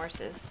matching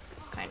horses.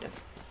 Kind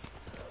of.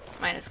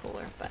 Mine is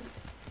cooler, but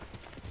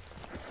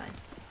it's fine.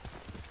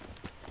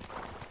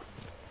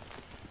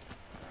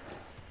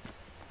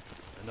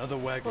 Another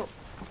wagon. Whoa.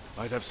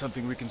 Might have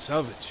something we can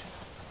salvage.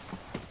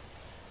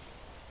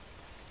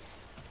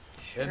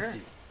 Sure.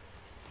 Empty.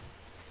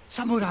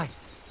 Samurai!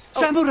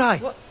 Oh, Samurai!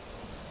 What?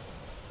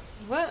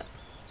 What?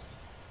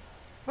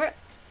 Where?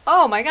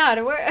 Oh my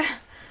god, where?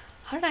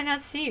 How did I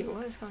not see you?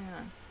 What is going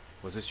on?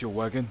 Was this your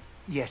wagon?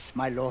 Yes,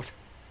 my lord.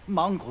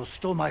 Mongols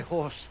stole my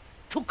horse,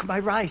 took my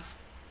rice.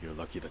 You're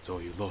lucky that's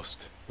all you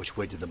lost. Which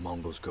way did the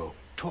Mongols go?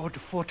 Toward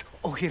Fort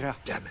Ohira.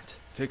 Damn it.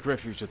 Take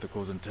refuge at the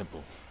Golden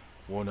Temple.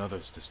 Warn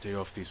others to stay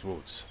off these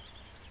roads.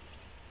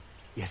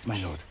 Yes, my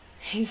lord.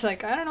 He's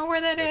like, I don't know where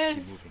that Let's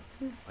is. keep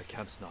moving. My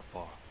camp's not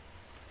far.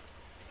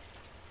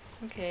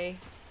 Okay.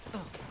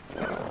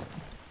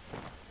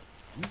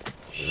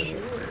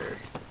 Sure.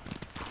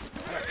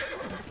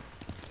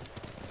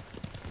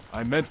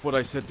 I meant what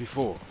I said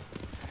before.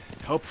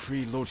 Help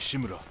free Lord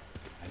Shimura,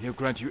 and he'll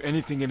grant you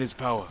anything in his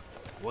power.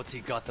 What's he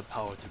got the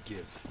power to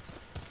give?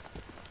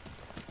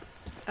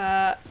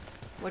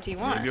 What do you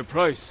want? Name your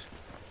price.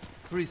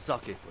 Free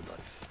sake for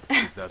life.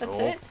 Is that That's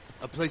all? it?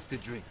 A place to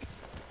drink.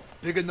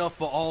 Big enough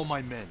for all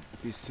my men.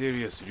 Be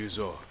serious,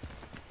 Ryuzo.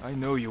 I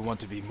know you want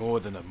to be more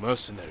than a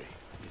mercenary.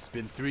 It's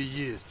been 3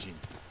 years, Jin.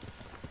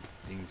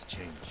 Things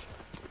change.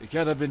 It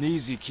can't have been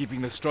easy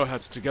keeping the Straw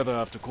Hats together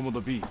after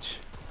Komodo Beach.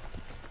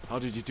 How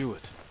did you do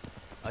it?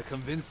 I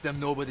convinced them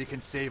nobody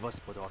can save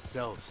us but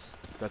ourselves.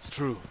 That's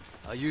true.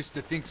 I used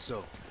to think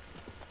so.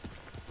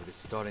 But it's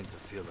starting to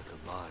feel like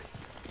a lie.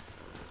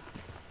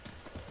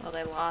 Well,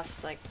 they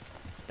lost, like,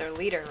 their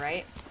leader,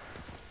 right?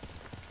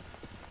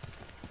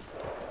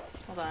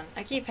 Hold on.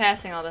 I keep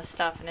passing all this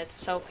stuff, and it's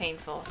so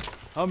painful.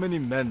 How many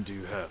men do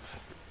you have?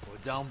 We're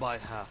down by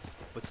half,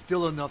 but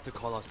still enough to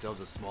call ourselves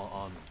a small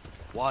army.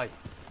 Why?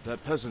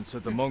 That peasant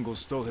said the Mongols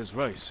stole his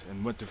rice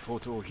and went to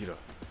Fort Ohira.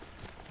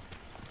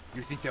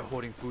 You think they're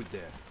hoarding food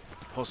there?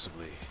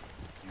 Possibly.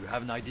 You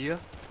have an idea?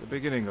 The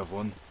beginning of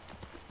one.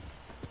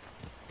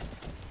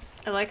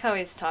 I like how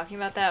he's talking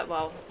about that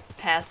while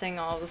passing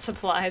all the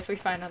supplies we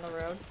find on the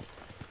road.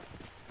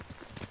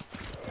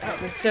 I've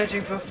been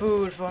searching for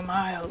food for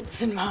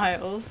miles and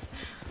miles.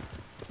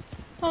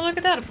 Oh, look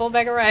at that, a full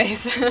bag of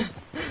rice.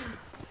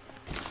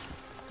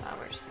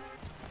 Flowers.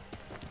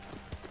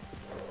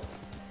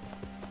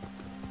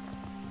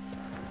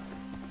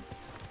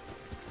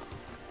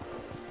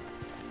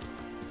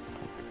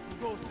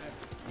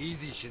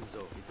 Easy,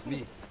 Shinzo. It's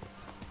me.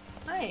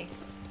 Hi.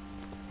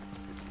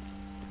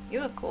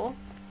 You look cool.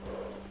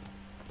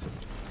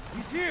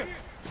 He's here!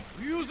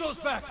 Ryuzo's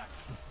back!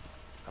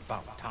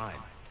 About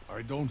time.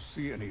 I don't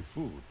see any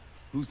food.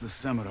 Who's the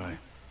samurai?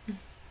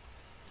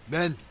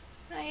 Men,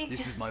 Hi.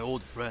 this is my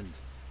old friend,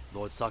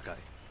 Lord Sakai.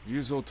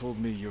 Ryuzo told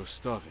me you're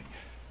starving.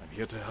 I'm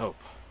here to help.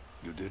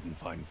 You didn't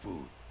find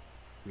food.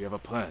 We have a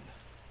plan.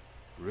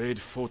 Raid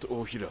Fort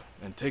Ohira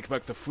and take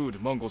back the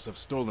food Mongols have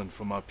stolen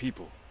from our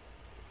people.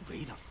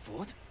 Raid a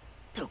fort?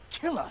 They'll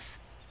kill us.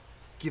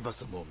 Give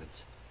us a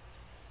moment.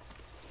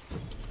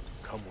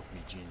 Come with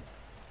me,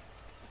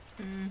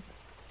 Jin.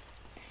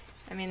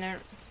 I mean, they're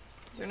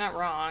not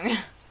wrong.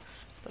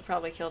 They'll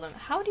probably kill them.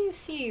 How do you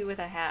see with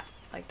a hat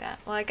like that?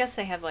 Well, I guess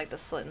they have like the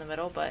slit in the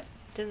middle, but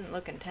it didn't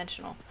look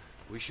intentional.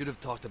 We should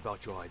have talked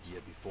about your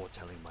idea before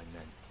telling my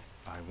men.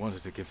 I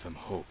wanted to give them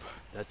hope.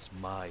 That's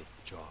my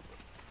job.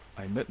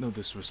 I meant no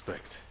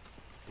disrespect.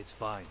 It's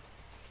fine.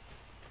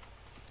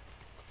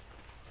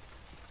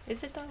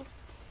 Is it though?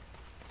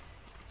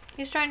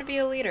 He's trying to be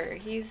a leader.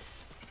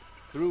 He's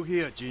Through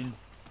here, Jin.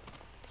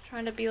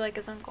 trying to be like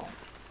his uncle.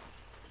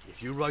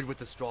 If you ride with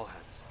the Straw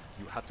Hats,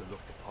 you have to look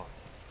the part.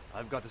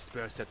 I've got a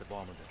spare set of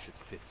armor that should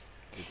fit.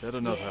 You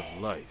better not have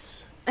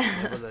lice.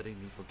 Never letting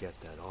me forget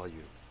that, are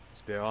you?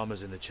 Spare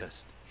armor's in the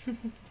chest.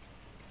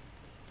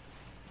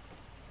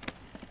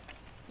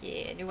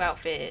 Yeah, new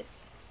outfit.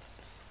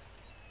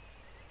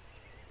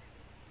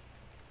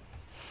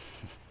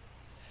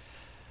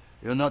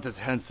 You're not as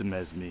handsome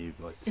as me,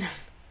 but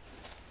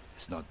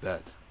it's not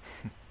bad.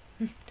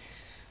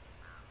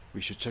 We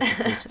should check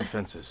the fort's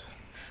defenses.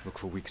 Look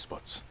for weak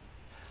spots.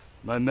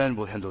 My men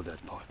will handle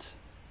that part.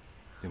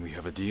 Then we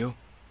have a deal?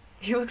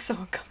 He looks so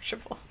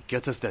uncomfortable.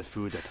 Get us that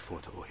food at the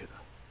Fort Ohira.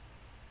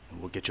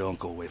 And we'll get your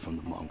uncle away from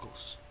the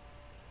Mongols.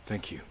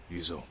 Thank you,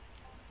 Ryuzo.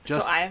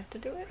 Just so I have to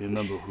do it?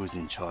 remember who's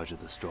in charge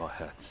of the Straw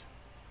Hats.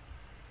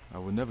 I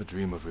would never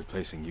dream of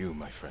replacing you,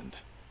 my friend.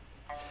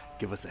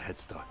 Give us a head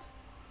start.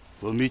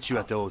 We'll meet you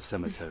at the old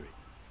cemetery.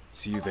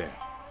 See you there.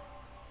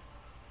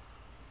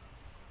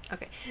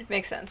 Okay,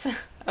 makes sense.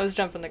 I was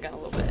jumping the gun a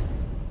little bit.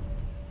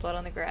 Blood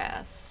on the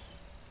grass.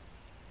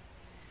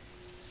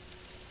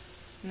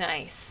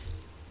 Nice.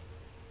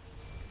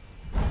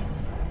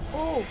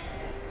 Oh!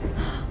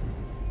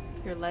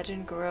 Your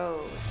legend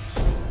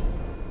grows.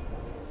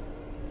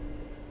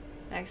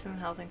 Maximum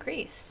health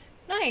increased.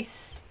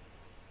 Nice!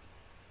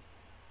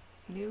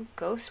 New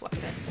ghost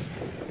weapon.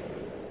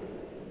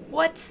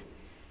 What?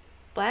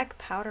 Black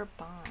powder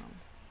bomb.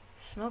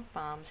 Smoke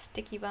bomb.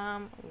 Sticky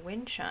bomb.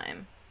 Wind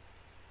chime.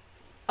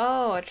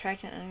 Oh,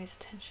 attract an enemy's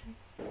attention.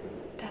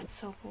 That's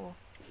so cool.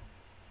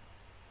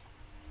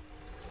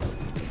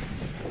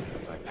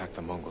 If I pack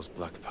the Mongols'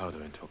 black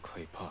powder into a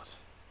clay pot,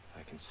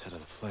 I can set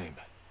it aflame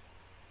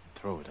and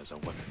throw it as a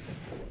weapon.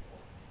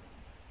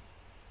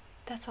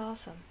 That's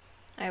awesome.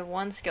 I have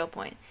 1 skill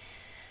point.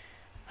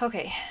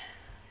 Okay.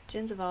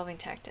 Jin's evolving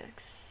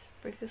tactics.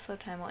 Briefly slow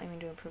time while aiming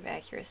to improve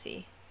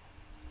accuracy.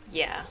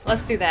 Yeah,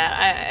 let's do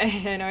that.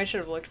 I know I should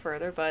have looked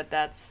further, but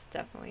that's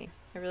definitely...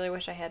 I really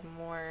wish I had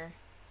more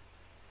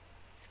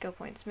skill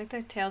points.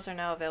 Mythic tales are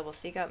now available.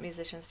 Seek out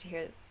musicians to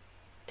hear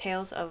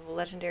tales of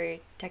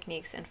legendary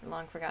techniques and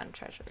long-forgotten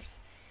treasures.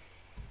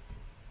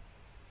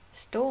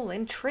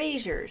 Stolen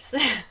treasures!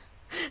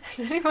 Has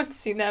anyone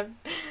seen that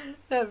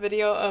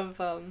video of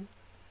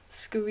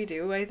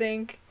Scooby-Doo, I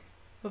think?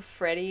 With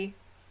Freddy?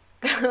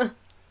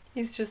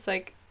 He's just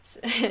like,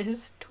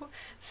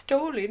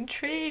 stolen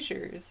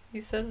treasures.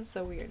 He says it's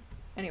so weird.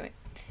 Anyway,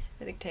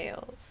 Mythic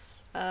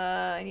Tales.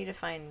 I need to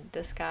find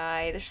this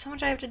guy. There's so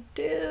much I have to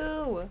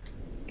do.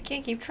 I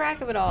can't keep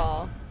track of it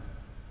all.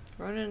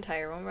 Ronin and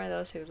Tire, owned by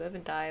those who live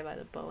and die by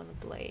the bow and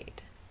the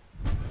blade.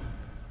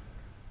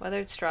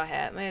 Weathered Straw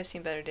Hat. May have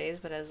seen better days,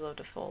 but has lived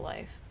a full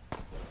life.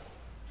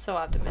 So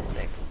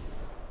optimistic.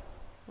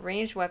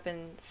 Ranged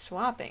weapon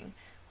swapping.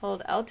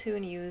 Hold L2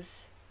 and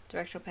use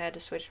directional pad to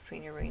switch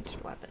between your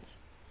ranged weapons.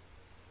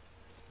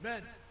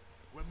 Men,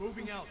 we're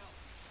moving out.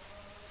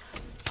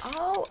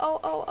 Oh, oh,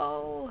 oh,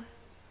 oh.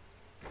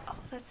 Oh,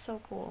 that's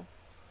so cool.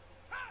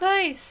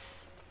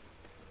 Nice!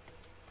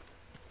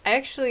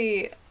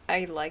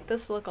 I like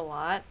this look a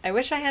lot. I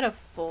wish I had a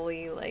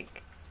fully,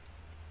 like,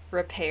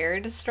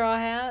 repaired straw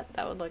hat.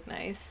 That would look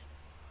nice.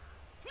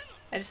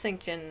 I just think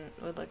Jin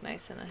would look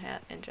nice in a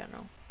hat in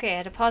general. Okay, I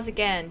had to pause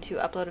again to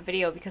upload a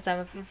video because I'm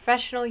a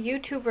professional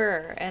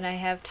YouTuber and I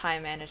have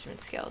time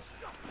management skills.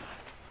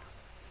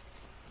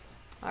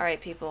 Alright,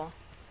 people.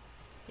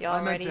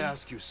 Y'all ready? I meant to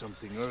ask you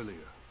something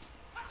earlier.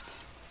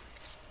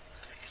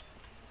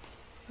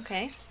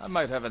 Okay. I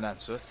might have an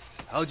answer.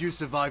 How'd you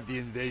survive the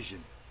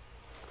invasion?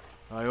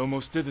 I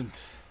almost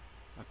didn't.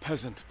 A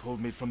peasant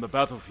pulled me from the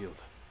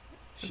battlefield.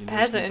 She nursed me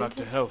Peasant? back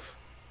to health.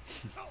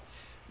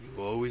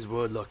 You always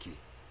were lucky.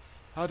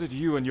 How did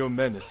you and your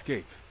men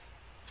escape?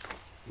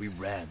 We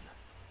ran.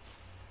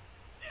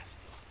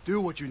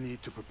 Do what you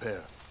need to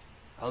prepare.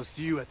 I'll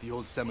see you at the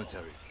old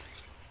cemetery.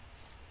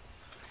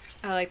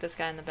 I like this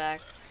guy in the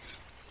back.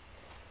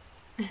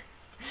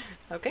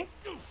 Okay.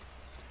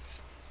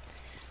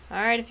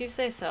 Alright, if you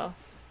say so.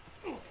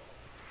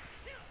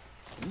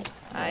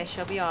 I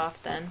shall be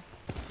off then.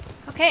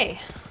 Okay.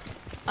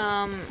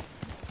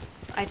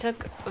 I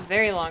took a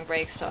very long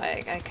break, so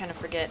I kind of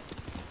forget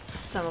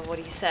some of what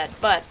he said,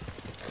 but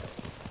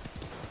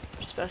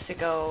we're supposed to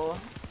go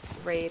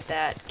raid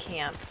that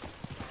camp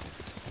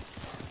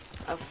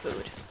of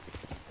food.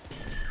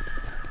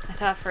 I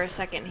thought for a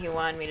second he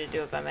wanted me to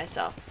do it by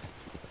myself.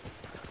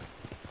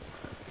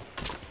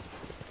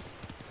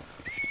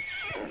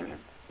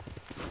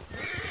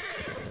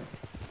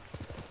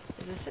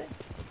 Is this it?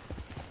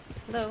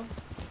 Hello?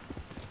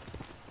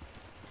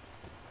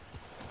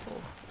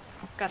 Oh,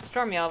 got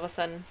stormy all of a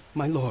sudden.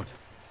 My lord,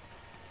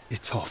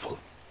 it's awful.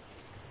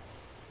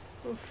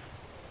 Oof.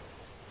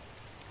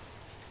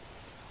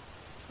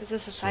 Is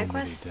this a side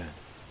quest? So many dead.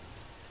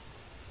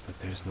 But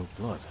there's no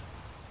blood.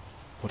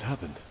 What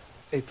happened?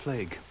 A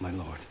plague, my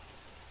lord.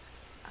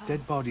 Oh.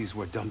 Dead bodies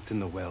were dumped in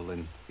the well,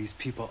 and these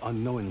people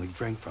unknowingly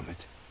drank from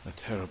it. A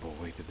terrible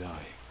way to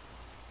die.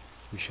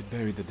 We should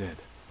bury the dead.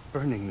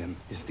 Burning them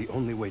is the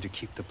only way to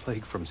keep the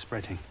plague from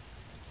spreading.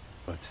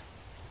 But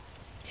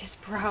His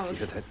I brows.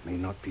 fear that may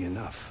not be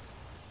enough.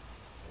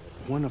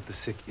 One of the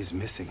sick is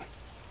missing.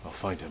 I'll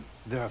find him.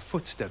 There are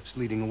footsteps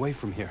leading away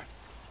from here.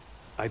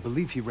 I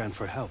believe he ran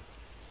for help.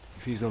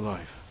 If he's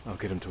alive, I'll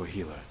get him to a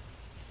healer.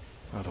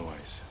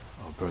 Otherwise,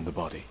 I'll burn the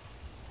body.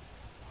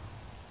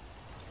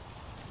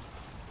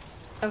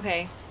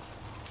 Okay.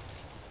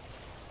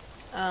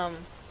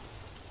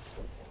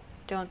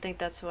 Don't think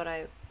that's what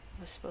I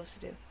was supposed to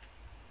do.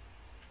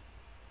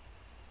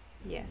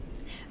 Yeah.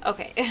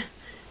 Okay.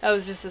 That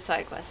was just a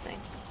side quest thing.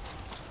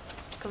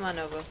 Come on,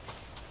 Nobu.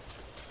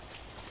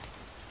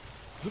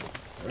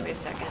 Wait a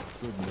second.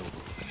 Good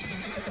Nobu.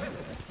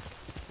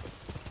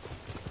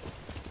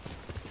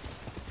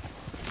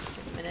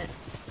 Wait a minute.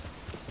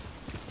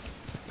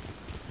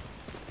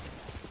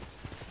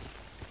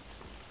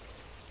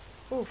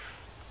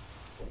 Oof.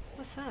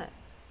 What's that?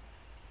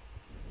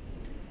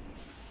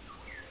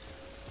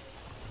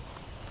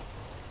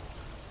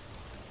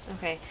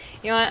 Okay.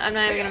 You know what? I'm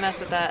not even gonna mess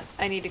with that.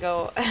 I need to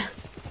go.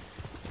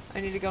 I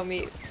need to go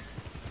meet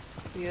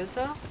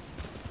Ryuzo?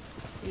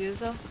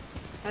 Ryuzo?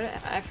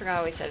 I forgot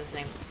how he said his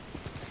name.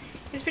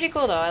 He's pretty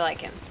cool though. I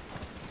like him.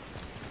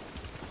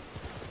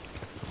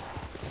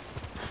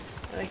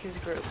 I like his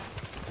group.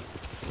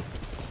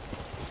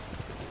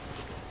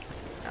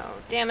 Oh,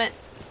 damn it.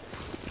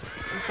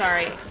 I'm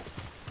sorry.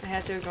 I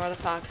have to ignore the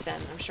fox den.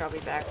 I'm sure I'll be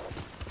back.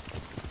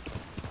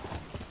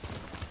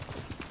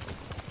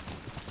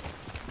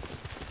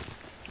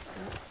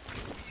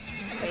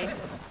 Wait.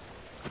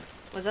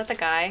 Was that the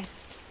guy?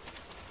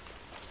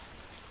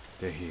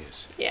 There he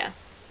is. Yeah.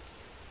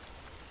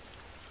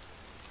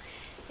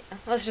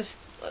 Let's just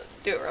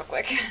do it real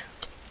quick.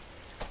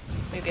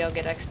 Maybe I'll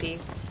get XP.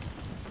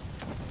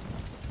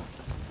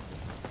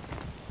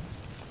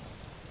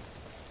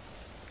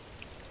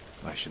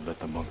 I should let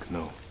the monk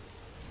know.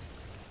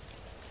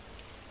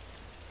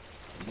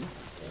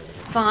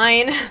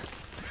 Fine.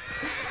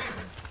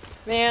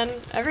 Man,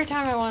 every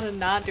time I want to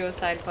not do a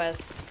side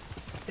quest,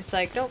 it's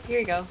like, nope, here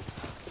you go.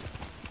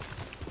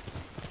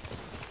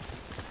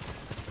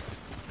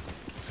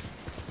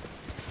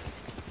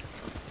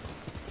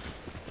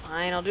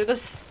 Fine, I'll do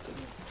this.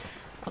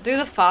 I'll do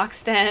the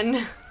fox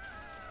den.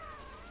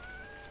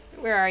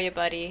 Where are you,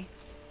 buddy?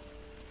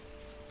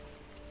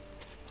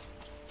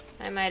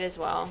 I might as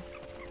well.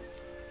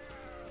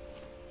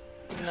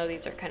 Even though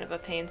these are kind of a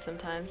pain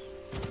sometimes.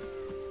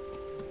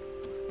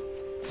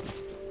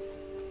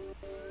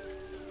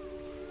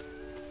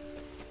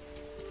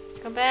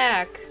 Come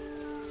back.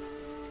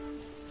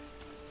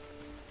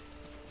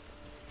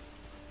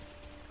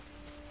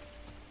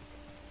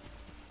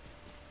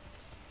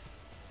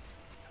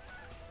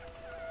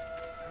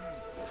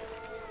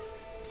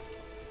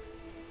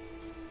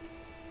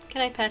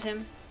 Can I pet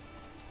him?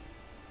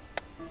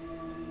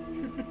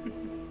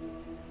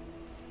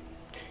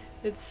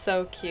 It's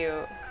so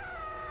cute.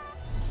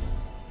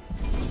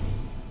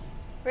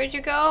 Where'd you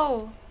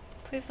go?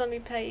 Please let me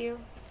pet you.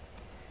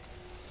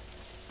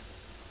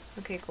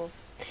 Okay, cool.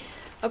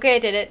 Okay, I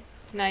did it.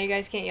 Now you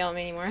guys can't yell at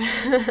me anymore.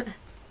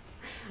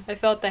 I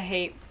felt the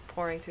hate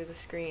pouring through the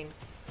screen.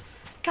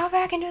 Go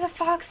back and do the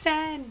fox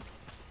den!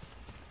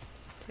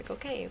 It's like,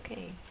 okay,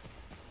 okay.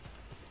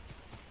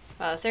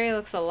 Wow, this area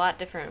looks a lot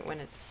different when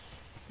it's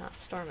not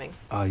storming.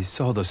 I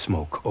saw the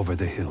smoke over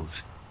the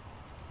hills.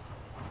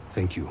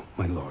 Thank you,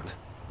 my lord.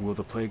 Will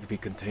the plague be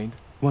contained?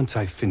 Once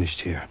I've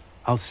finished here,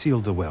 I'll seal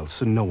the well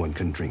so no one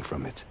can drink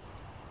from it.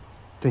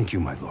 Thank you,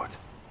 my lord.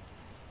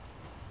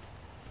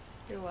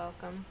 You're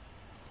welcome.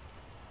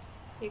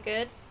 You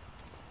good?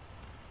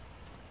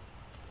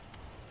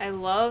 I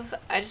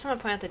just want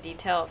to point out the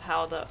detail of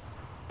how the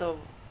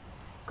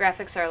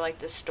graphics are like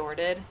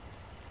distorted.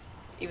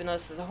 Even though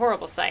this is a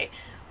horrible sight.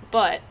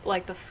 But,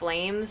 like the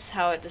flames,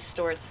 how it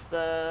distorts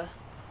the...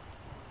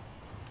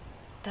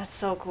 That's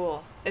so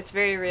cool. It's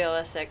very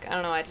realistic. I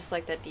don't know, I just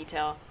like that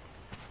detail.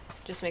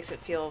 Just makes it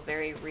feel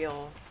very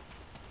real.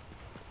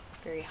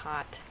 Very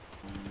hot.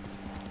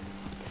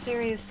 This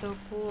area is so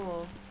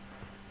cool.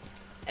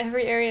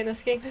 Every area in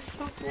this game is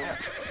so cool.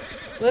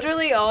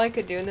 Literally all I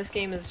could do in this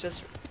game is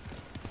just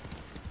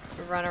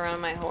run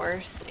around my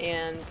horse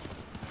and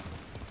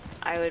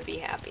I would be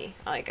happy.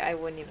 Like, I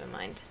wouldn't even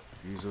mind.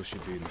 Ryuzo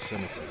should be in the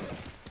cemetery.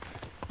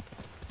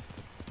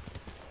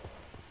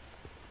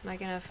 Am I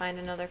gonna find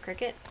another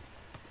cricket?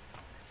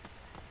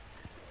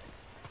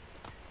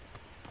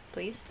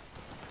 Please?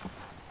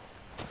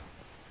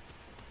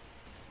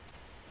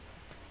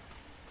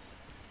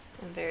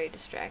 I'm very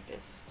distracted.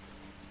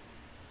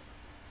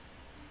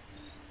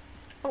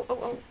 Oh, oh,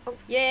 oh, oh,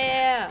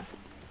 yeah!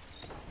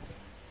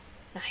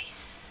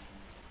 Nice.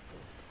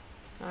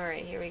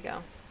 Alright, here we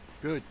go.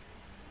 Good.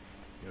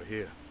 You're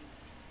here.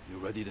 You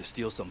ready to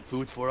steal some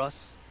food for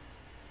us?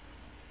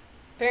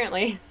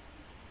 Apparently.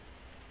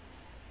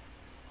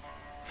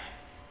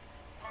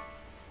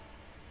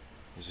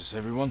 Is this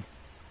everyone?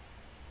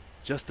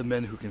 Just the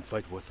men who can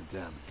fight worth a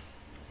damn.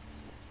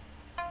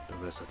 The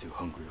rest are too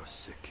hungry or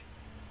sick.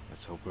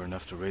 Let's hope we're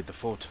enough to raid the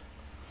fort.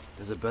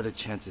 There's a better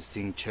chance of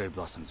seeing cherry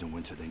blossoms in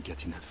winter than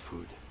getting that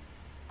food.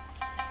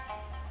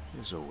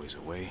 There's always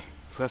a way.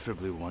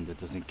 Preferably one that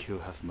doesn't kill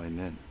half my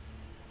men.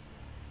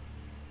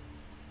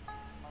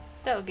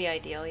 That would be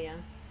ideal, yeah.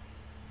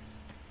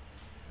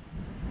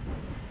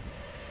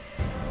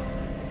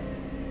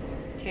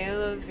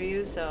 Tale of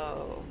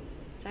Ryuzo.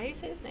 Is that how you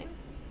say his name?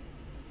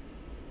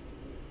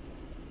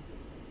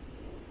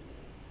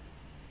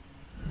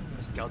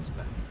 The scout's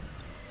back.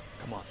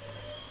 Come on.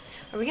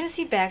 Are we gonna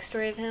see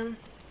backstory of him?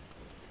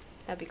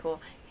 That'd be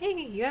cool. Hey,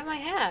 you have my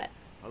hat.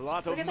 A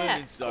lot Look of at men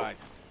that. inside.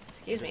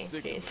 Excuse The me,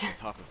 signal jeez. at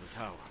the top of the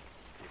tower.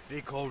 If they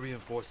call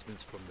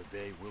reinforcements from the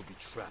bay, we'll be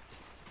trapped.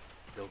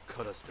 They'll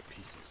cut us to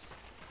pieces.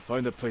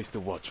 Find a place to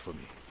watch for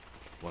me.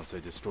 Once I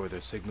destroy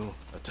their signal,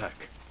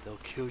 attack. They'll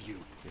kill you.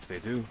 If they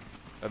do,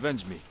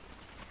 avenge me.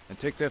 And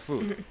take their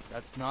food.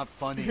 That's not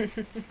funny.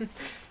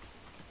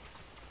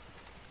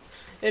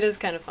 It is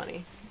kind of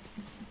funny.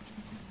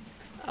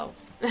 Oh.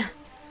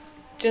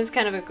 Jin's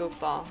kind of a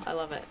goofball. I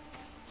love it.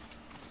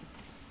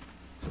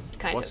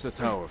 Kind Watch of. the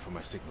tower for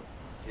my signal.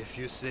 If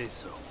you say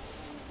so.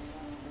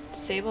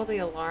 Disable the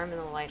alarm in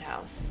the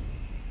lighthouse.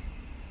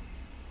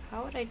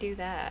 How would I do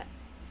that?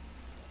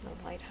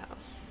 The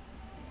lighthouse.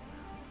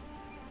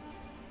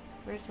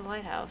 Where's the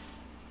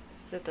lighthouse?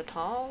 Is it the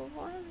tall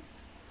one?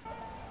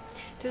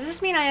 Does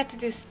this mean I have to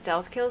do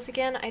stealth kills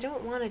again? I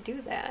don't want to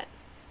do that.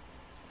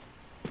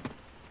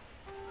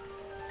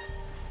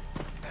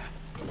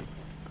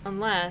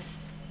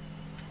 Unless...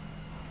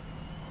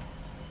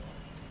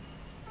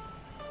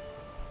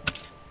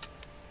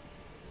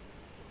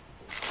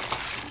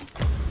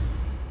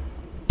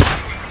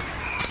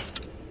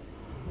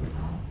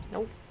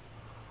 Nope.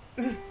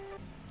 That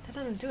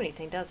doesn't do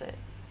anything, does it?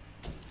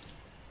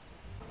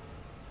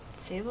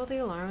 Disable the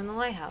alarm in the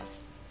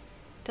lighthouse.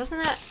 Doesn't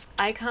that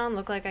icon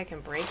look like I can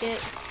break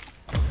it?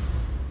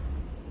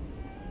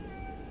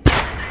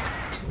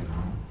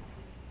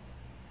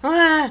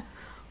 Ah!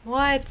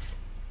 What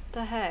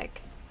the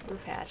heck?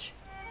 Roof hatch.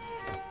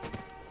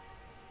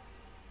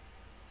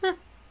 Huh.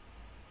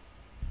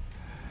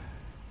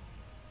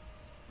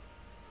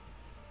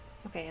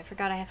 Okay, I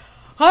forgot I had...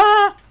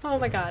 Ah! Oh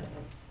my god.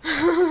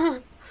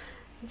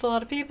 That's a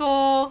lot of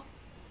people.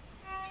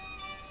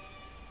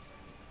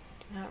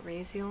 Do not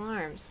raise the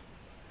alarms.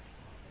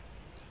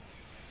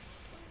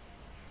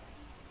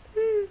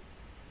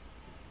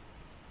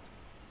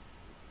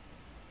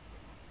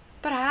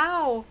 But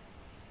how?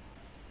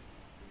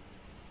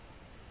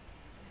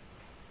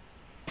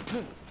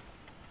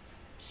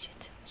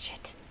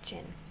 Shit,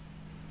 Jin.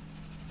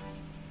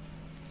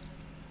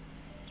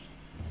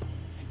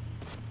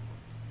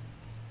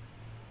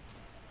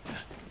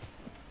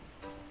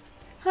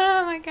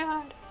 Oh my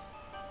god.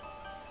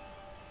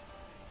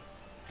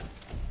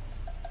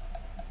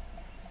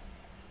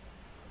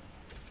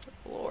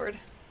 Lord.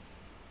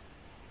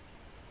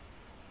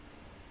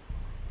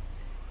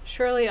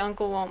 Surely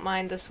Uncle won't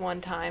mind this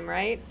one time,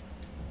 right?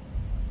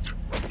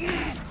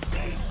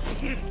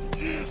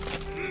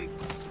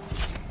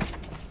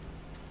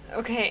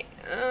 Okay,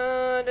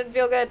 didn't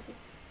feel good.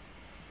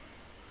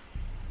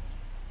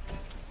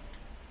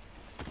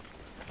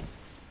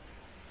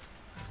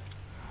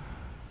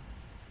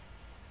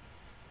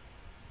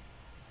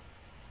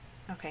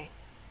 Okay.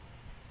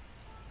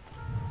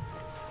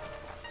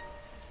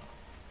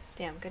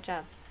 Damn, good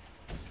job.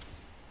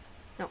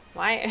 No,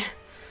 why?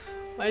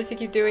 Why does he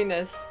keep doing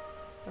this?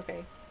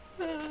 Okay.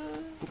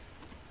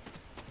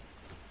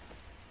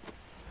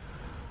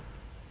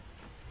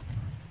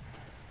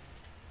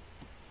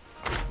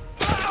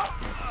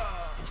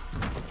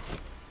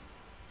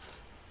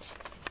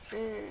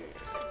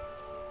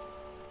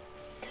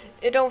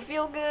 It don't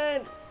feel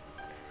good.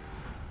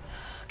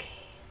 Okay.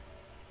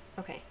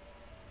 Okay.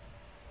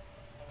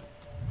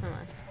 Hold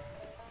on.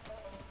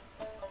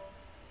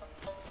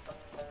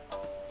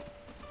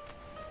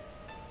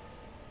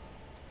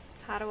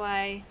 How do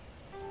I...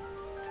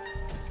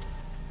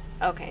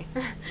 Okay.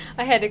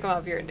 I had to come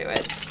up here and do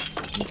it.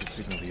 I need to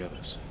signal the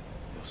others.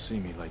 They'll see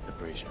me light the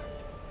brazier.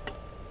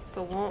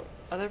 But won't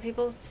other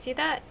people see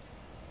that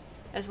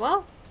as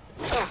well?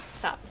 Oh,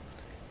 stop.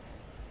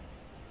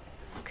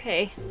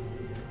 Okay.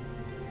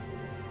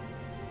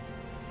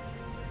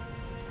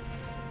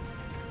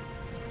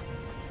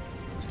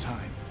 It's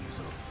time,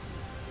 Ryuzo.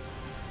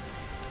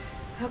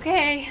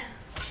 Okay.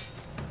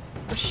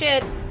 Oh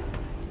shit.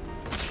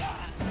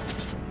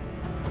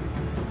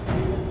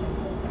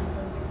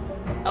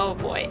 Oh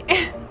boy.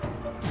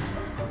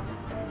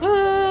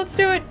 Let's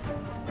do it.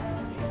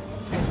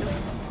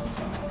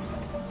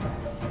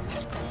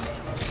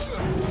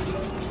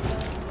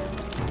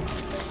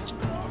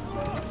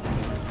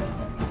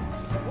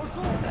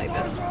 I feel like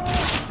that's...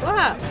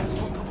 Wow.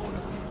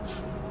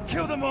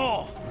 Kill them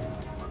all!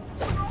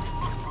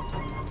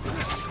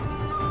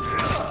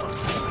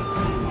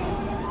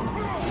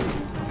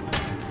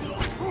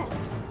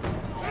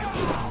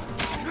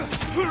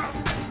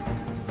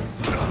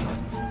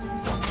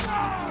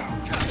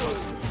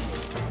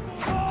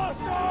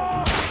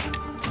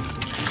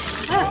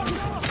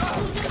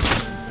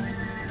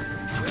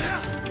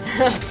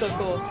 That's so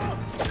cool.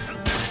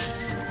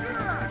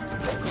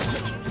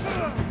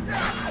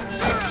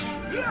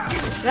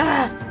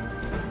 Ah!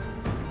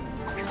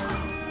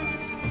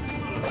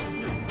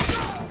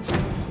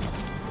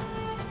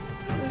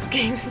 This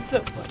game is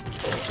so fun.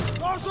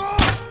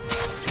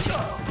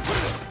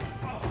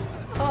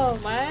 Oh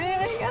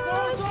my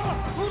god!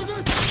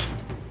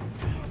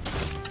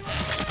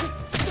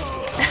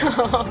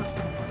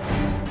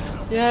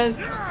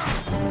 Yes!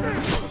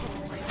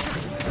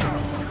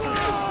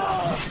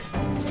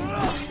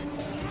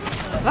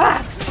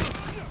 Ah!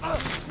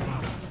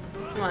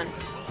 Come on.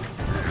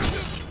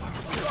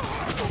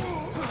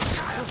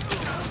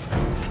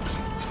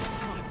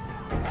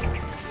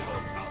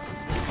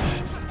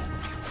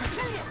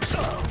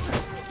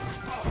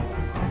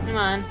 Come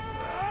on.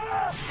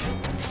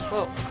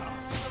 Whoa.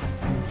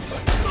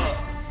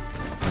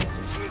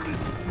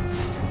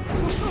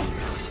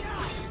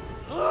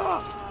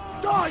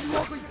 Die, you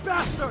ugly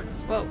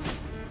bastards! Whoa.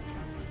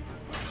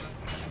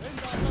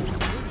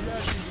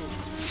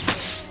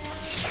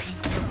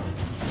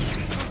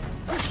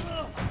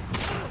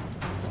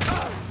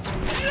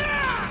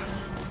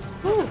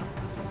 Whew.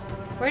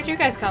 Where'd you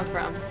guys come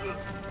from?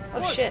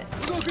 Oh shit.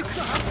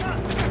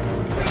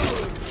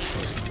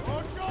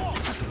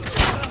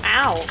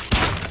 Ow.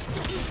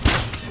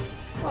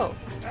 Whoa.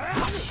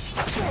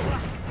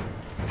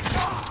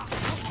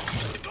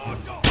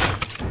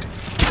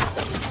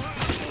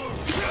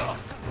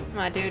 Come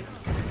on, dude.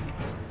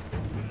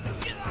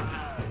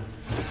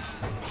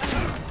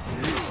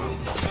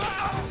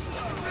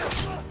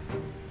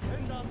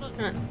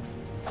 Come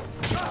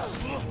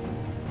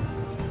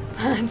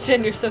on.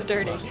 Jin, you're so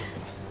dirty.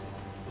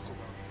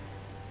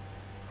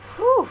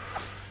 Whew.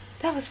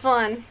 That was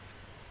fun.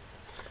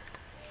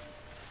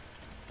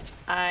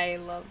 I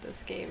love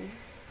this game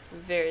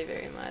very,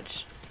 very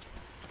much.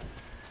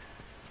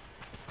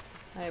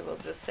 I will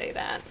just say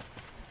that.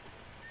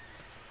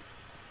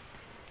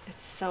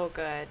 It's so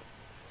good.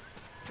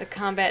 The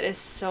combat is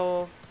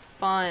so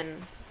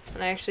fun.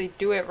 When I actually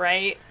do it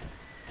right,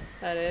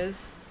 that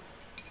is.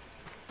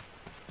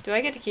 Do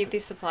I get to keep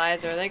these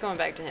supplies, or are they going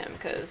back to him?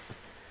 Because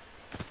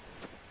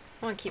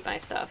I want to keep my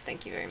stuff.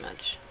 Thank you very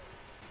much.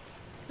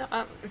 No,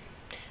 I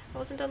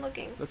wasn't done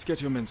looking. Let's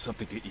get your men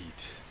something to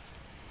eat.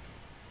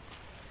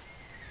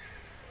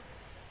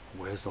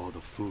 Where's all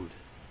the food?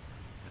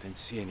 I didn't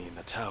see any in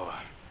the tower.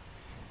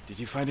 Did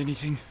you find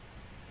anything?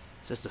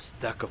 Just a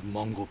stack of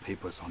Mongol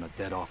papers on a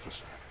dead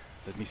officer.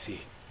 Let me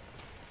see.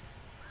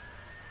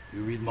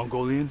 You read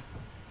Mongolian?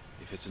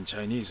 If it's in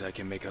Chinese, I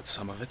can make out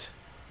some of it.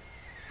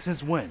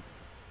 Since when?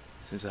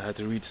 Since I had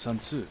to read Sun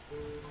Tzu.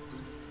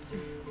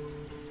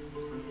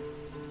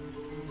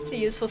 It's a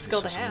useful skill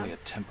to This is have. only a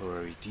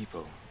temporary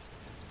depot.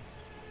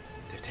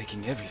 They're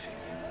taking everything.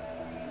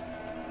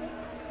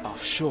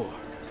 Offshore.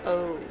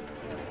 Oh.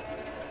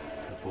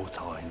 The boats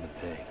are in the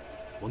bay.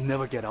 We'll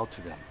never get out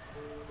to them.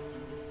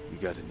 We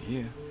got in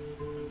here.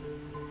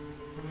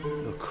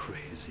 You're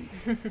crazy.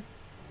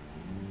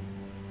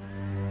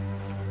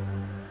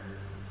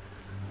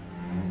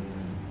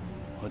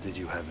 What did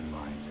you have in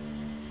mind?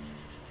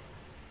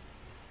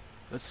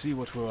 Let's see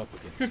what we're up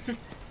against.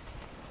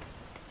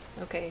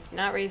 Okay,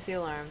 not raise the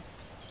alarm.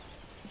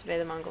 Survey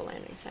the Mongol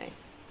landing site.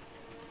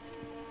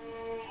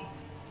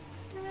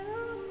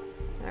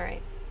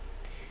 Alright.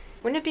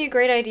 Wouldn't it be a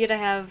great idea to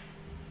have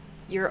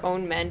your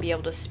own men be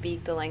able to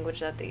speak the language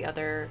that the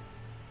other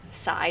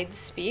side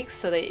speaks,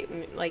 so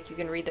that like you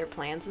can read their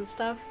plans and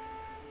stuff?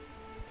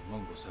 The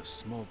Mongols have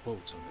small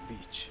boats on the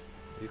beach.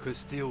 You could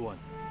steal one,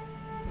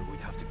 but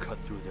we'd have to cut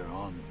through their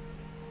army.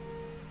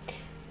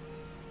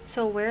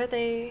 So where did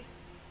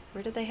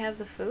they have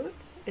the food?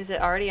 Is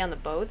it already on the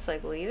boats,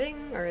 like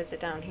leaving, or is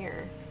it down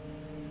here?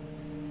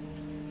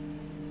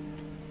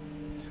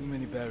 Too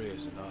many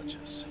barriers and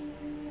archers.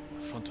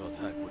 A frontal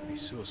attack would be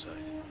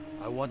suicide.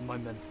 I want my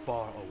men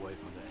far away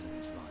from the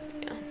enemy's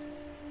line. Yeah.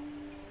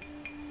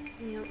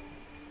 Yep.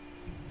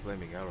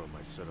 Flaming arrow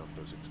might set off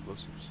those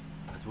explosives.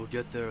 That will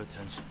get their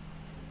attention.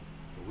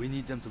 But we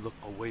need them to look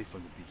away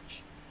from the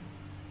beach.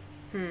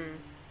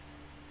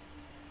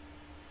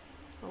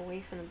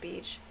 Away from the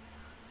beach.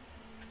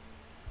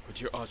 Put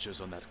your archers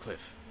on that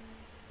cliff.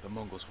 The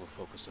Mongols will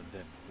focus on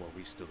them while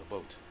we steal the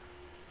boat.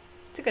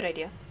 It's a good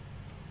idea.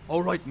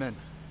 All right, men.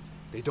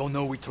 They don't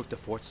know we took the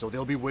fort, so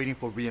they'll be waiting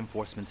for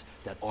reinforcements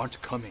that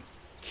aren't coming.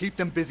 Keep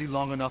them busy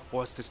long enough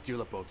for us to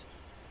steal a boat.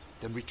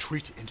 Then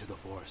retreat into the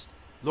forest.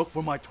 Look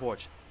for my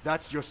torch.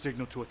 That's your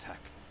signal to attack.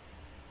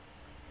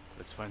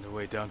 Let's find a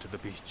way down to the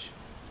beach.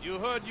 You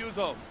heard,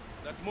 Ryuzo.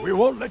 Let's move. We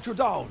won't let you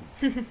down.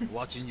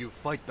 Watching you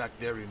fight back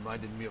there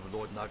reminded me of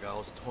Lord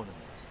Nagao's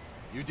tournaments.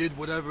 You did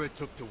whatever it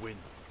took to win.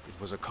 It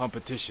was a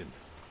competition.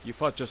 You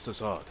fought just as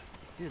hard.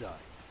 Did I?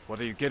 What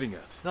are you getting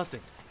at?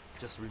 Nothing.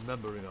 Just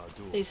remembering our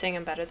duel. Are you saying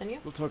I'm better than you?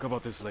 We'll talk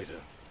about this later.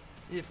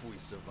 If we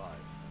survive.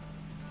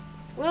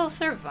 We'll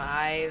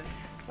survive.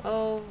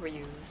 Oh,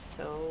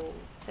 Ryuzo.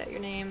 Is that your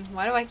name?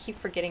 Why do I keep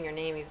forgetting your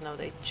name even though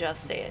they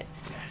just say it?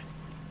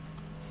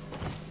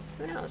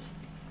 Who knows?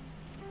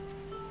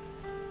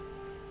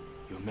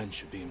 Your men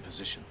should be in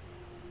position.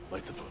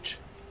 Light the torch.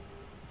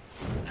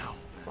 Now.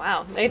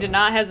 Wow, they did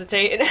not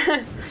hesitate.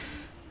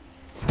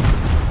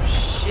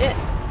 Shit.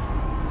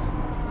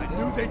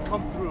 knew they'd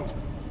come through.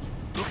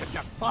 Look at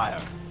that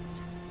fire.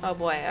 Oh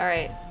boy,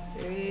 alright.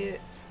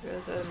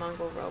 There's a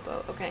Mongol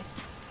rowboat. Okay.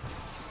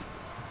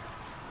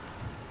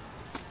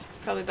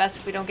 Probably best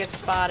if we don't get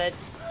spotted.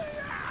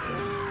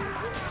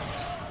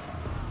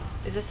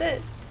 Is this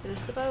it? Is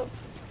this the boat?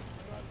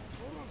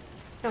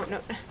 No,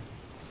 no.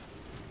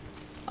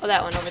 Oh,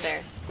 that one over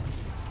there.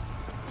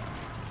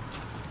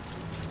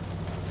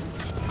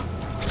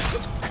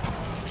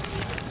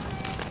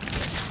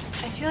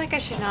 I feel like I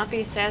should not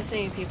be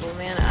assassinating people,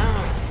 man. I don't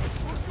know.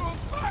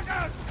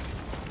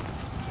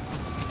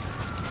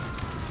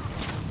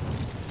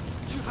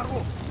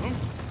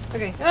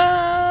 Okay.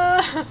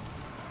 Ah!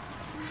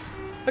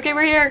 Okay,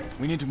 we're here.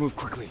 We need to move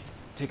quickly.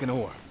 Take an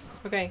oar.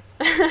 Okay.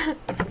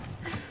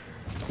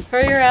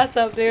 Hurry your ass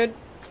up, dude.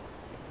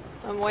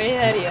 I'm way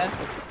ahead of you.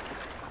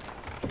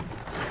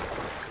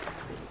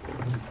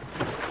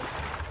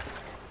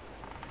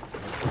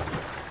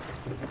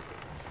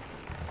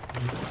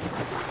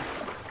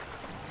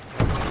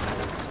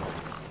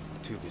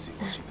 Too busy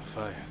watching the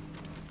fire.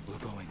 We'll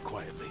go in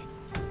quietly.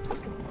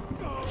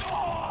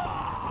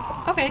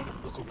 Okay.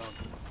 Look around.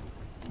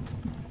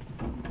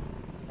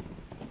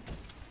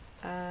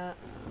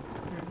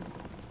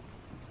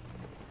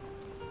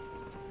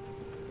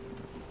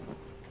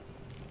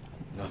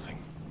 Nothing.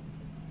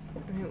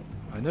 Mm.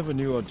 I never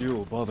knew our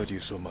duel bothered you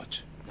so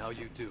much. Now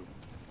you do.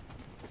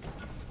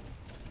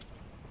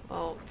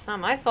 Well, it's not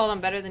my fault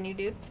I'm better than you,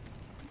 dude.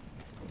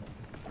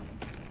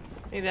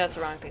 Maybe that's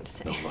the wrong thing to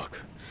say. No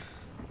luck.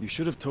 You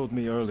should have told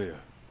me earlier.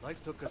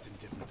 Life took us in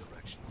different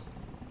directions.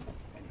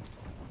 Anyway,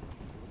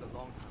 it was a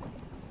long time.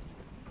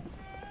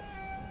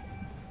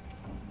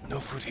 No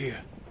food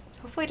here.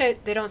 Hopefully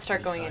they don't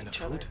start Any going sign at of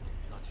each other. food?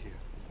 Not here.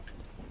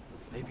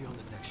 Maybe on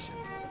the next ship.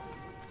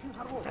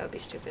 That would be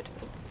stupid.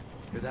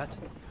 Hear that?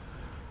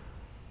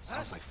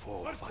 Sounds like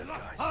 4 or 5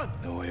 guys.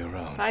 No way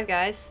around. 5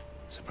 guys.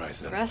 Surprise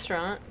them.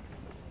 Restaurant.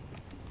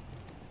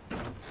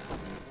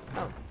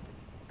 Oh.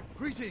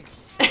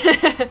 Greetings!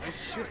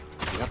 Nice ship.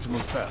 We have to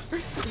move fast.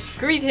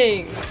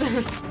 Greetings!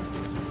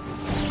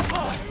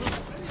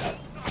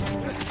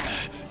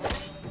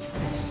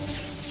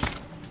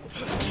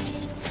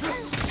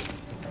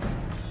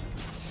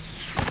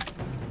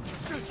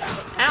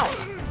 Ow!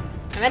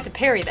 I meant to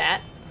parry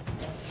that.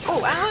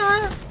 Oh,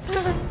 ah!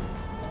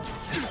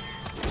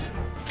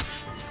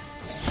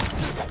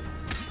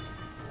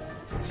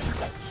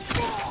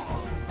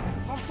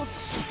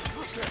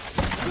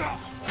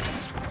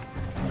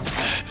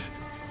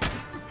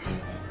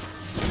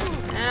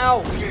 Ow!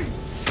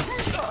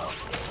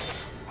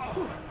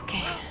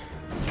 Okay.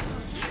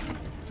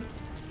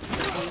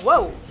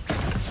 Whoa!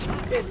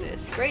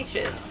 Goodness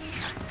gracious.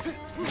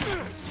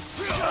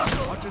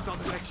 Watchers on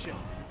the next ship.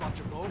 Watch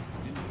your bow.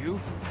 Didn't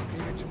you? I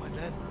gave it to my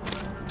men.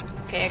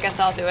 Okay, I guess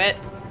I'll do it.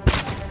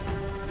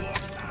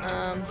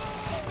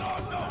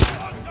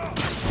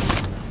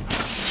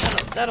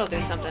 That'll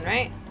do something,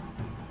 right?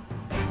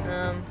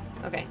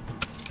 Okay.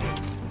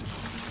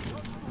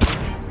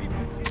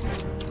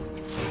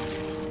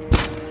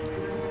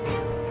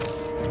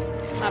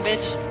 Come on,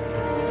 bitch.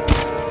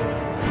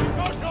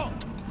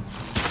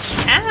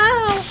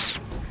 Ow!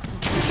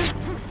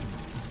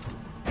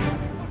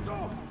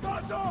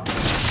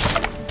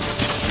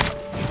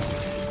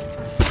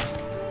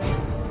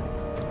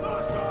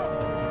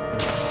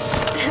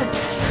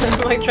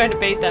 I'm like trying to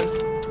bait them.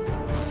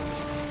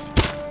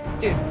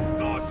 Dude.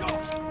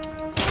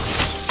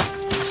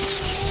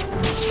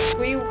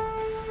 Will you...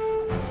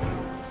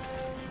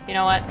 You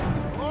know what?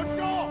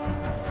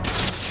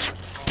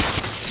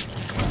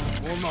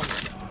 More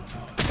Mongols.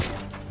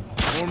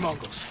 More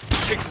Mongols.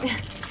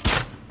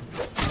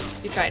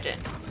 You tried it.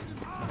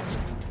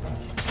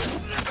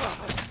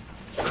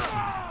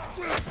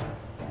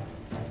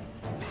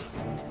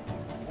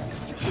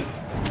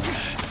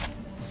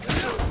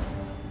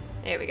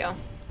 There we go.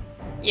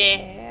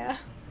 Yeah.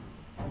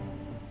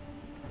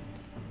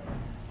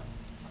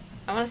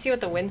 I want to see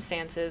what the wind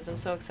stance is. I'm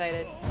so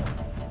excited.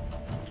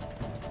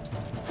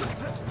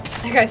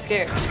 That guy's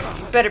scared.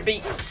 You better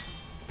be.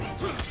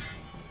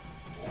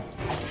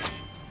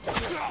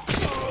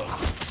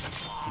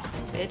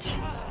 Bitch.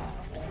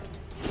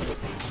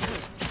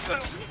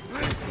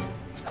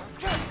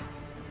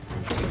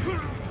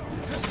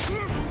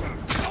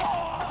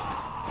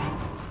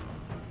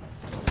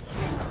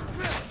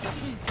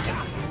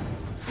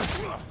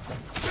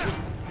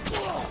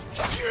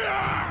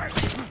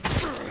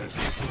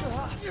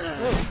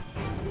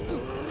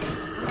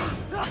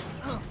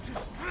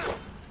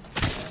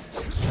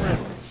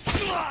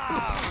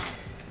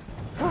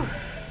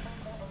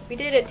 We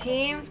did it,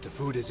 team. If the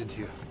food isn't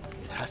here,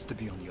 it has to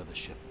be on the other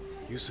ship.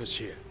 You search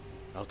here.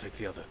 I'll take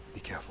the other. Be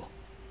careful.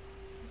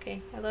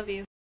 Okay, I love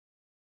you.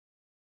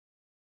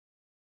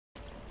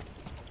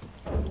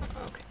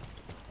 Okay.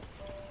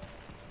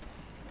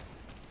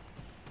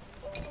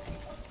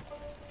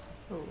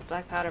 Ooh,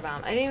 black powder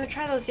bomb. I didn't even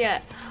try those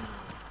yet.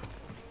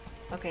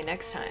 Okay,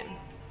 next time.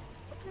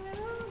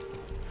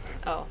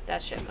 Oh,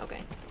 that ship.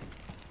 Okay.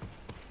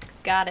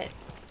 Got it.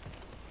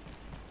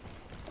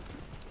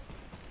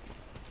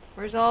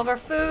 Where's all of our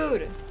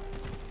food?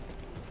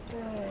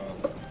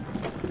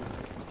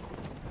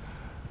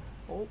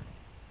 Oh.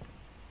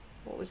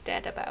 What was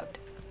that about?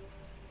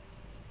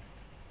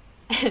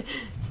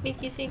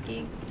 Sneaky,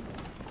 sneaky.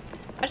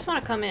 I just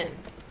want to come in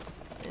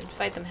and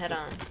fight them head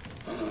on.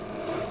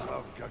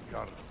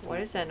 What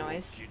is that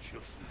noise?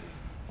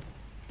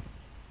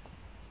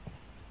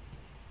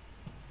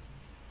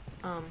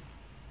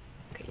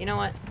 Okay, you know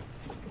what?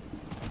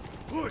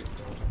 No.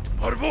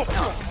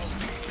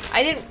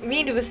 I didn't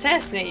mean to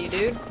assassinate you,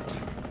 dude.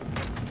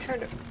 I'm trying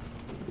to...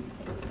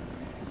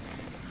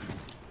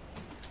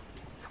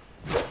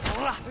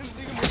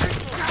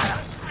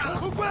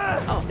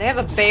 Oh, they have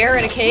a bear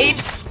in a cage?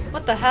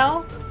 What the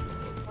hell?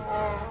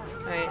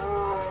 Alright.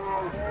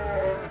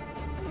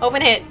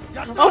 Open it!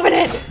 Open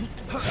it!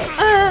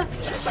 Ah!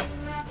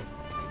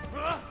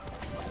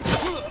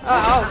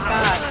 Oh,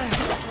 God.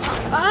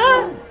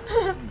 Ah!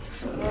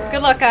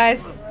 Good luck,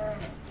 guys.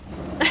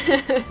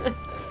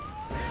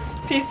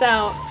 Peace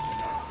out.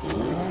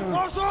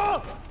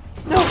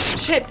 No,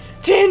 shit!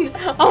 Jin!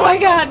 Oh my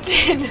God,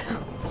 Jin!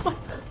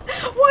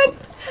 What?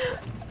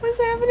 What's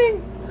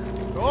happening?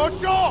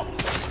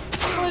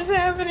 What's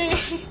happening?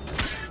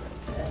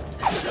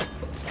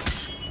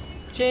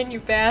 Jin, you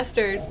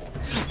bastard.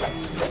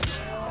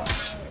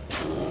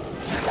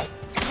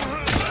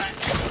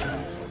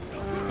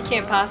 You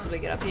can't possibly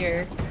get up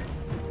here.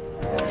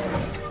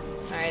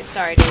 Alright,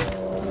 sorry dude.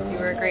 You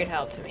were a great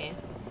help to me.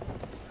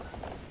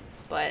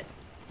 But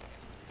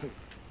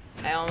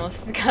I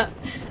almost got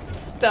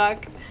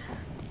stuck.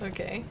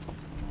 Okay.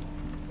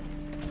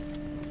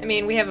 I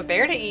mean, we have a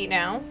bear to eat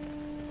now.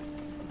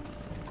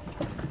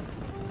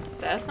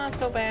 That's not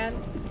so bad.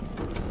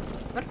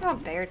 What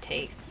about bear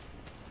tastes?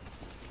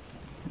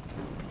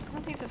 I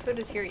don't think the food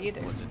is here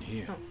either. What's in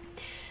here? Oh.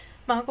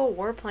 Mongol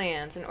war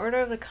plans. In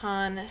order of the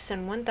Khan,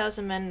 send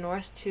 1,000 men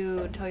north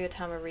to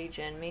Toyotama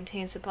region.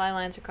 Maintain supply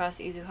lines across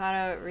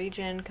Izuhara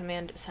region.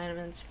 Command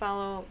assignments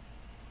follow.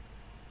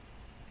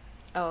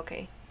 Oh,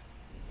 okay.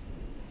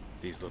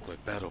 These look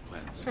like battle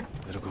plans.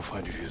 Better go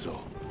find Ryuzo.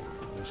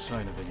 No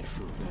sign of any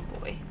food. Oh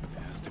boy.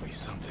 There has to be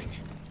something.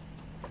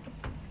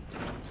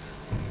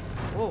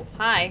 Whoa,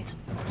 hi.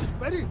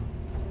 Ready?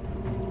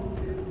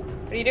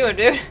 What are you doing,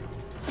 dude?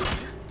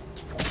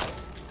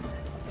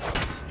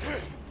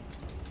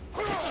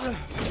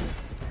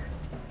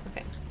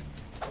 Okay.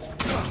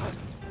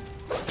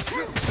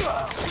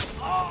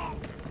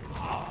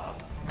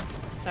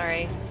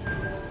 Sorry.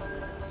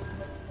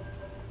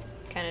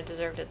 Kinda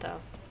deserved it, though.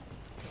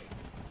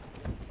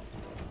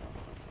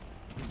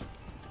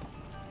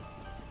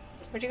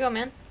 Where'd you go,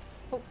 man?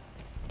 Oh,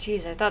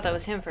 jeez, I thought that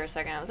was him for a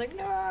second. I was like,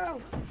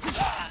 no!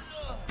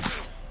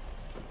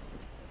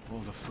 All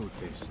the food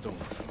they've stolen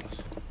from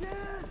us.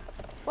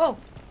 Whoa!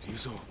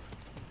 Ryuzo.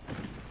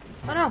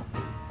 Oh no!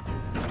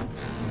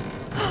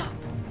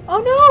 Oh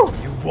no!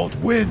 You won't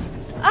win!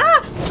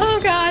 Ah! Oh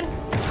god!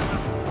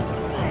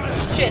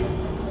 Shit.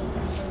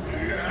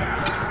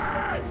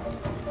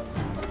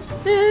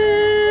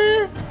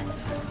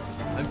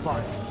 I'm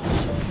fine.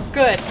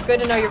 Good.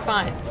 Good to know you're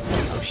fine.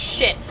 Oh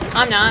shit.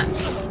 I'm not.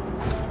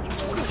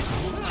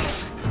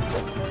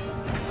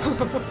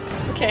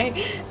 Okay.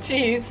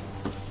 Jeez.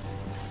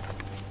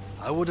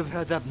 I would have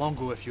had that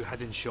Mongol if you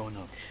hadn't shown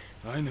up.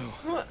 I know.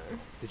 What?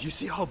 Did you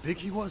see how big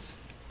he was?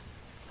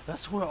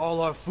 That's where all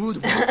our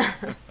food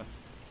was.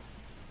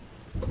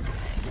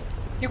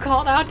 You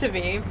called out to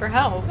me for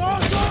help.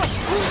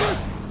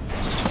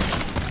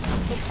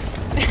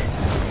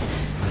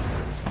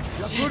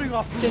 You're putting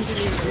off Jin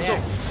didn't even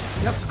react.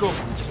 You have to go.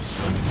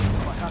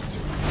 If I have to.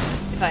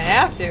 If I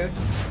have to.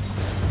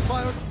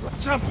 Fire,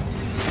 jump.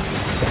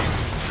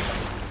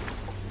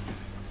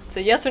 It's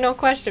a yes or no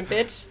question,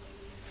 bitch.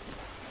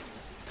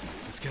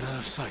 Let's get out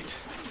of sight.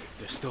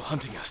 They're still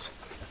hunting us.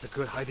 That's a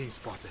good hiding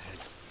spot ahead.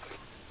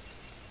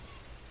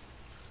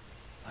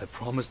 I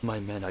promised my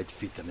men I'd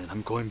feed them, and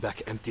I'm going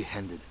back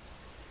empty-handed.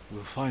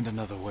 We'll find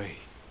another way.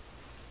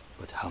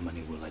 But how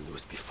many will I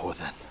lose before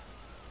then?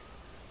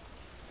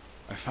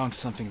 I found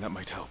something that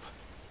might help.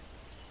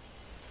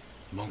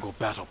 Mongol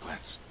battle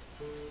plans.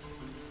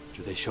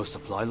 Do they show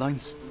supply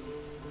lines?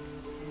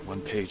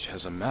 One page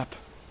has a map.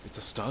 It's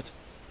a start.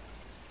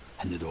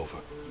 Hand it over.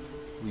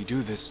 We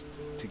do this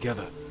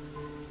together.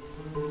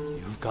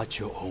 You've got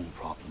your own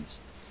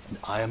problems, and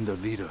I am the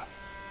leader.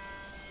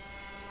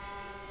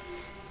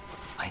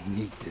 I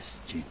need this,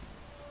 Jin.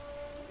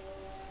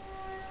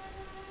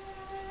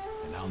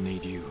 And I'll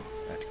need you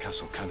at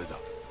Castle Canada.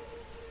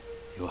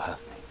 You'll have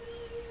me.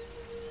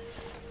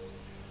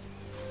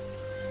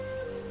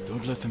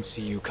 Don't let them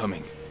see you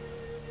coming.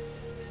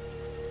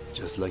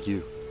 Just like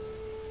you.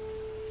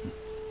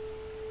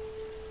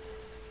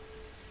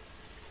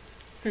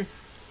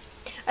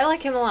 I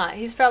like him a lot.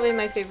 He's probably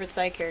my favorite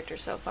side character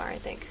so far, I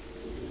think.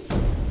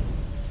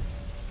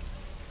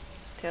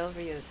 Tale of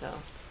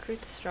Ryuzo.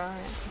 Recruit the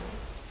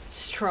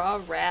Straw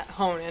Rat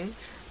Ronin.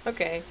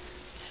 Okay.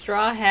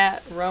 Straw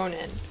Hat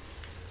Ronin.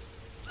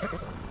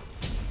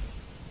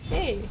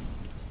 Hey!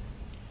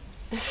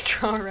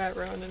 Straw Rat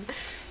Ronin.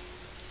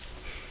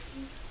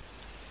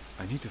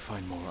 I need to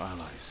find more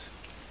allies.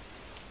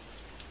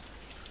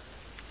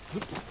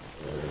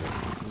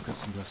 We'll get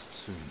some rest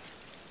soon.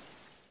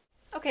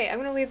 Okay, I'm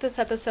gonna leave this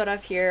episode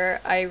up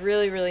here. I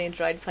really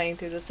enjoyed playing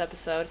through this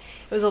episode.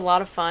 It was a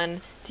lot of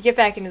fun to get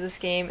back into this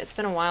game. It's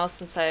been a while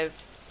since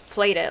I've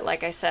played it,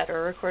 like I said,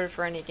 or recorded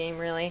for any game,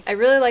 really. I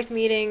really liked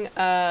meeting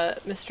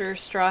Mr.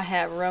 Straw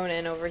Hat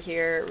Ronin over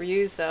here,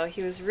 Ryuzo.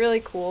 He was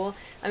really cool.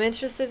 I'm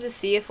interested to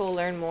see if we'll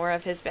learn more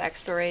of his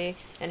backstory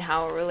and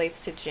how it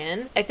relates to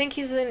Jin. I think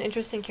he's an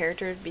interesting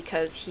character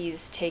because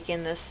he's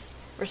taken this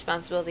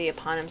responsibility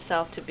upon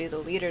himself to be the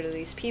leader to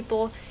these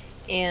people,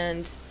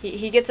 and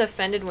he gets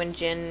offended when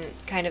Jin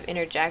kind of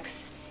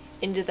interjects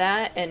into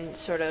that and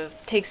sort of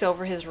takes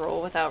over his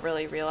role without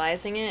really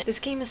realizing it. This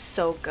game is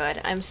so good.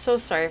 I'm so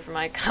sorry for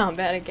my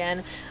combat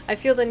again. I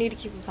feel the need to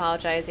keep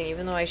apologizing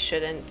even though I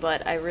shouldn't,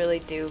 but I really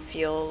do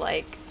feel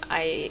like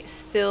I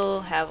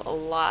still have a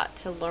lot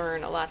to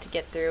learn, a lot to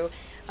get through.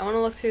 I want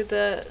to look through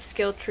the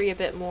skill tree a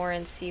bit more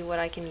and see what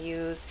I can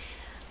use.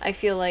 I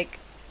feel like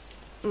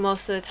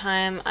most of the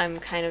time I'm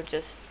kind of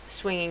just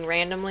swinging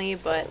randomly,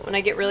 but when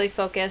I get really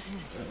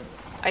focused,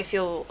 I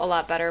feel a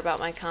lot better about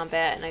my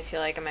combat, and I feel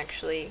like I'm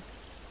actually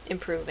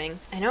improving.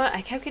 I know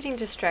I kept getting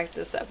distracted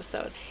this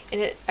episode,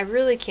 and I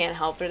really can't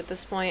help it at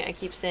this point. I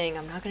keep saying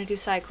I'm not going to do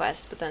side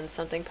quests, but then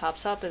something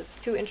pops up and it's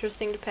too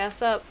interesting to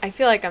pass up. I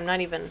feel like I'm not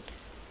even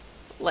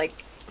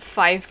like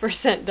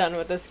 5% done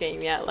with this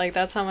game yet. Like,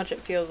 that's how much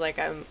it feels like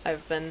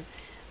I've been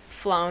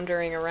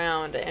floundering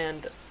around,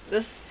 and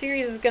this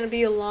series is going to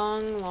be a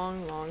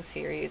long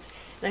series.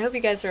 And I hope you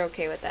guys are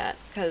okay with that,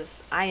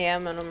 because I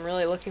am, and I'm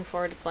really looking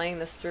forward to playing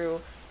this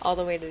through all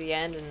the way to the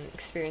end and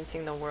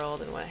experiencing the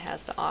world and what it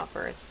has to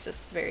offer. It's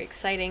just very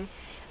exciting.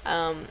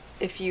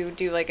 If you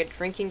do like a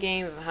drinking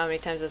game of how many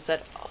times I've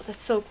said, oh,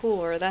 that's so cool,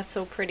 or that's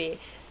so pretty,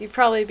 you'd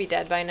probably be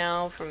dead by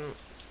now from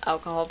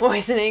alcohol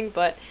poisoning,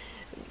 but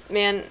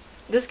man,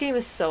 this game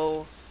is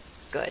so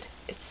good.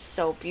 It's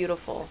so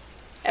beautiful.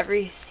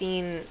 Every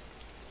scene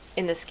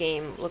in this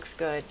game looks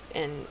good,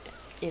 and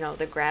you know,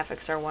 the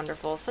graphics are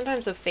wonderful.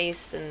 Sometimes the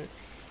face and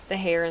the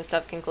hair and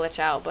stuff can glitch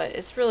out, but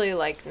it's really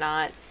like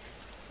not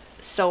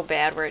so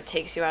bad where it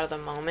takes you out of the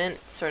moment.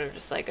 It's sort of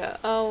just like a,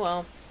 oh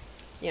well,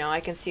 you know, I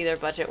can see their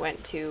budget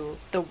went to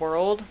the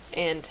world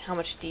and how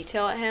much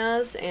detail it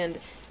has, and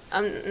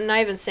I'm not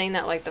even saying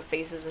that like the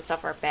faces and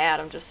stuff are bad.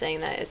 I'm just saying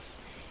that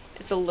it's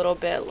a little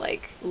bit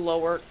like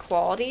lower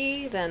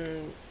quality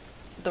than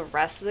the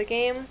rest of the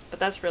game, but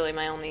that's really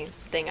my only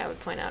thing I would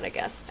point out, I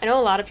guess. I know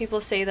a lot of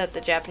people say that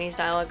the Japanese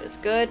dialogue is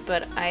good,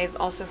 but I've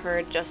also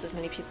heard just as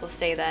many people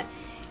say that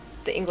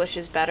the English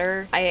is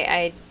better.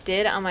 I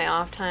did on my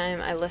off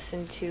time, I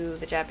listened to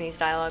the Japanese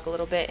dialogue a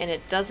little bit, and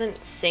it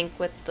doesn't sync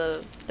with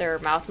their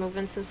mouth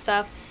movements and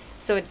stuff,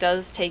 so it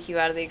does take you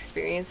out of the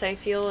experience, I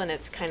feel, and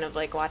it's kind of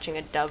like watching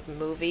a dubbed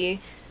movie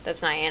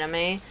that's not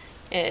anime.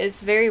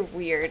 It's very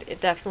weird. It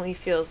definitely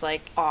feels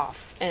like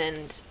off,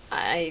 and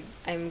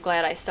I'm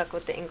glad I stuck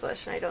with the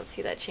English, and I don't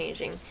see that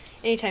changing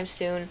anytime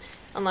soon,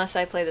 unless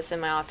I play this in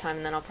my off time,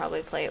 and then I'll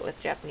probably play it with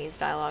Japanese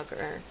dialogue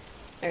or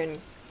in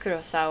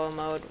Kurosawa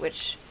mode,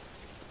 which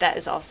that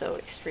is also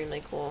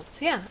extremely cool.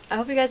 So yeah, I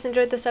hope you guys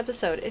enjoyed this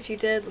episode. If you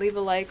did, leave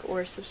a like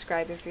or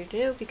subscribe if you're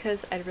new,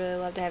 because I'd really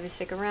love to have you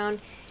stick around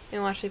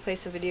and watch me play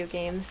some video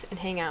games and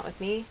hang out with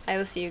me. I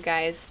will see you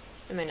guys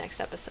in my next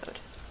episode.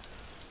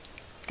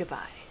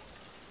 Goodbye.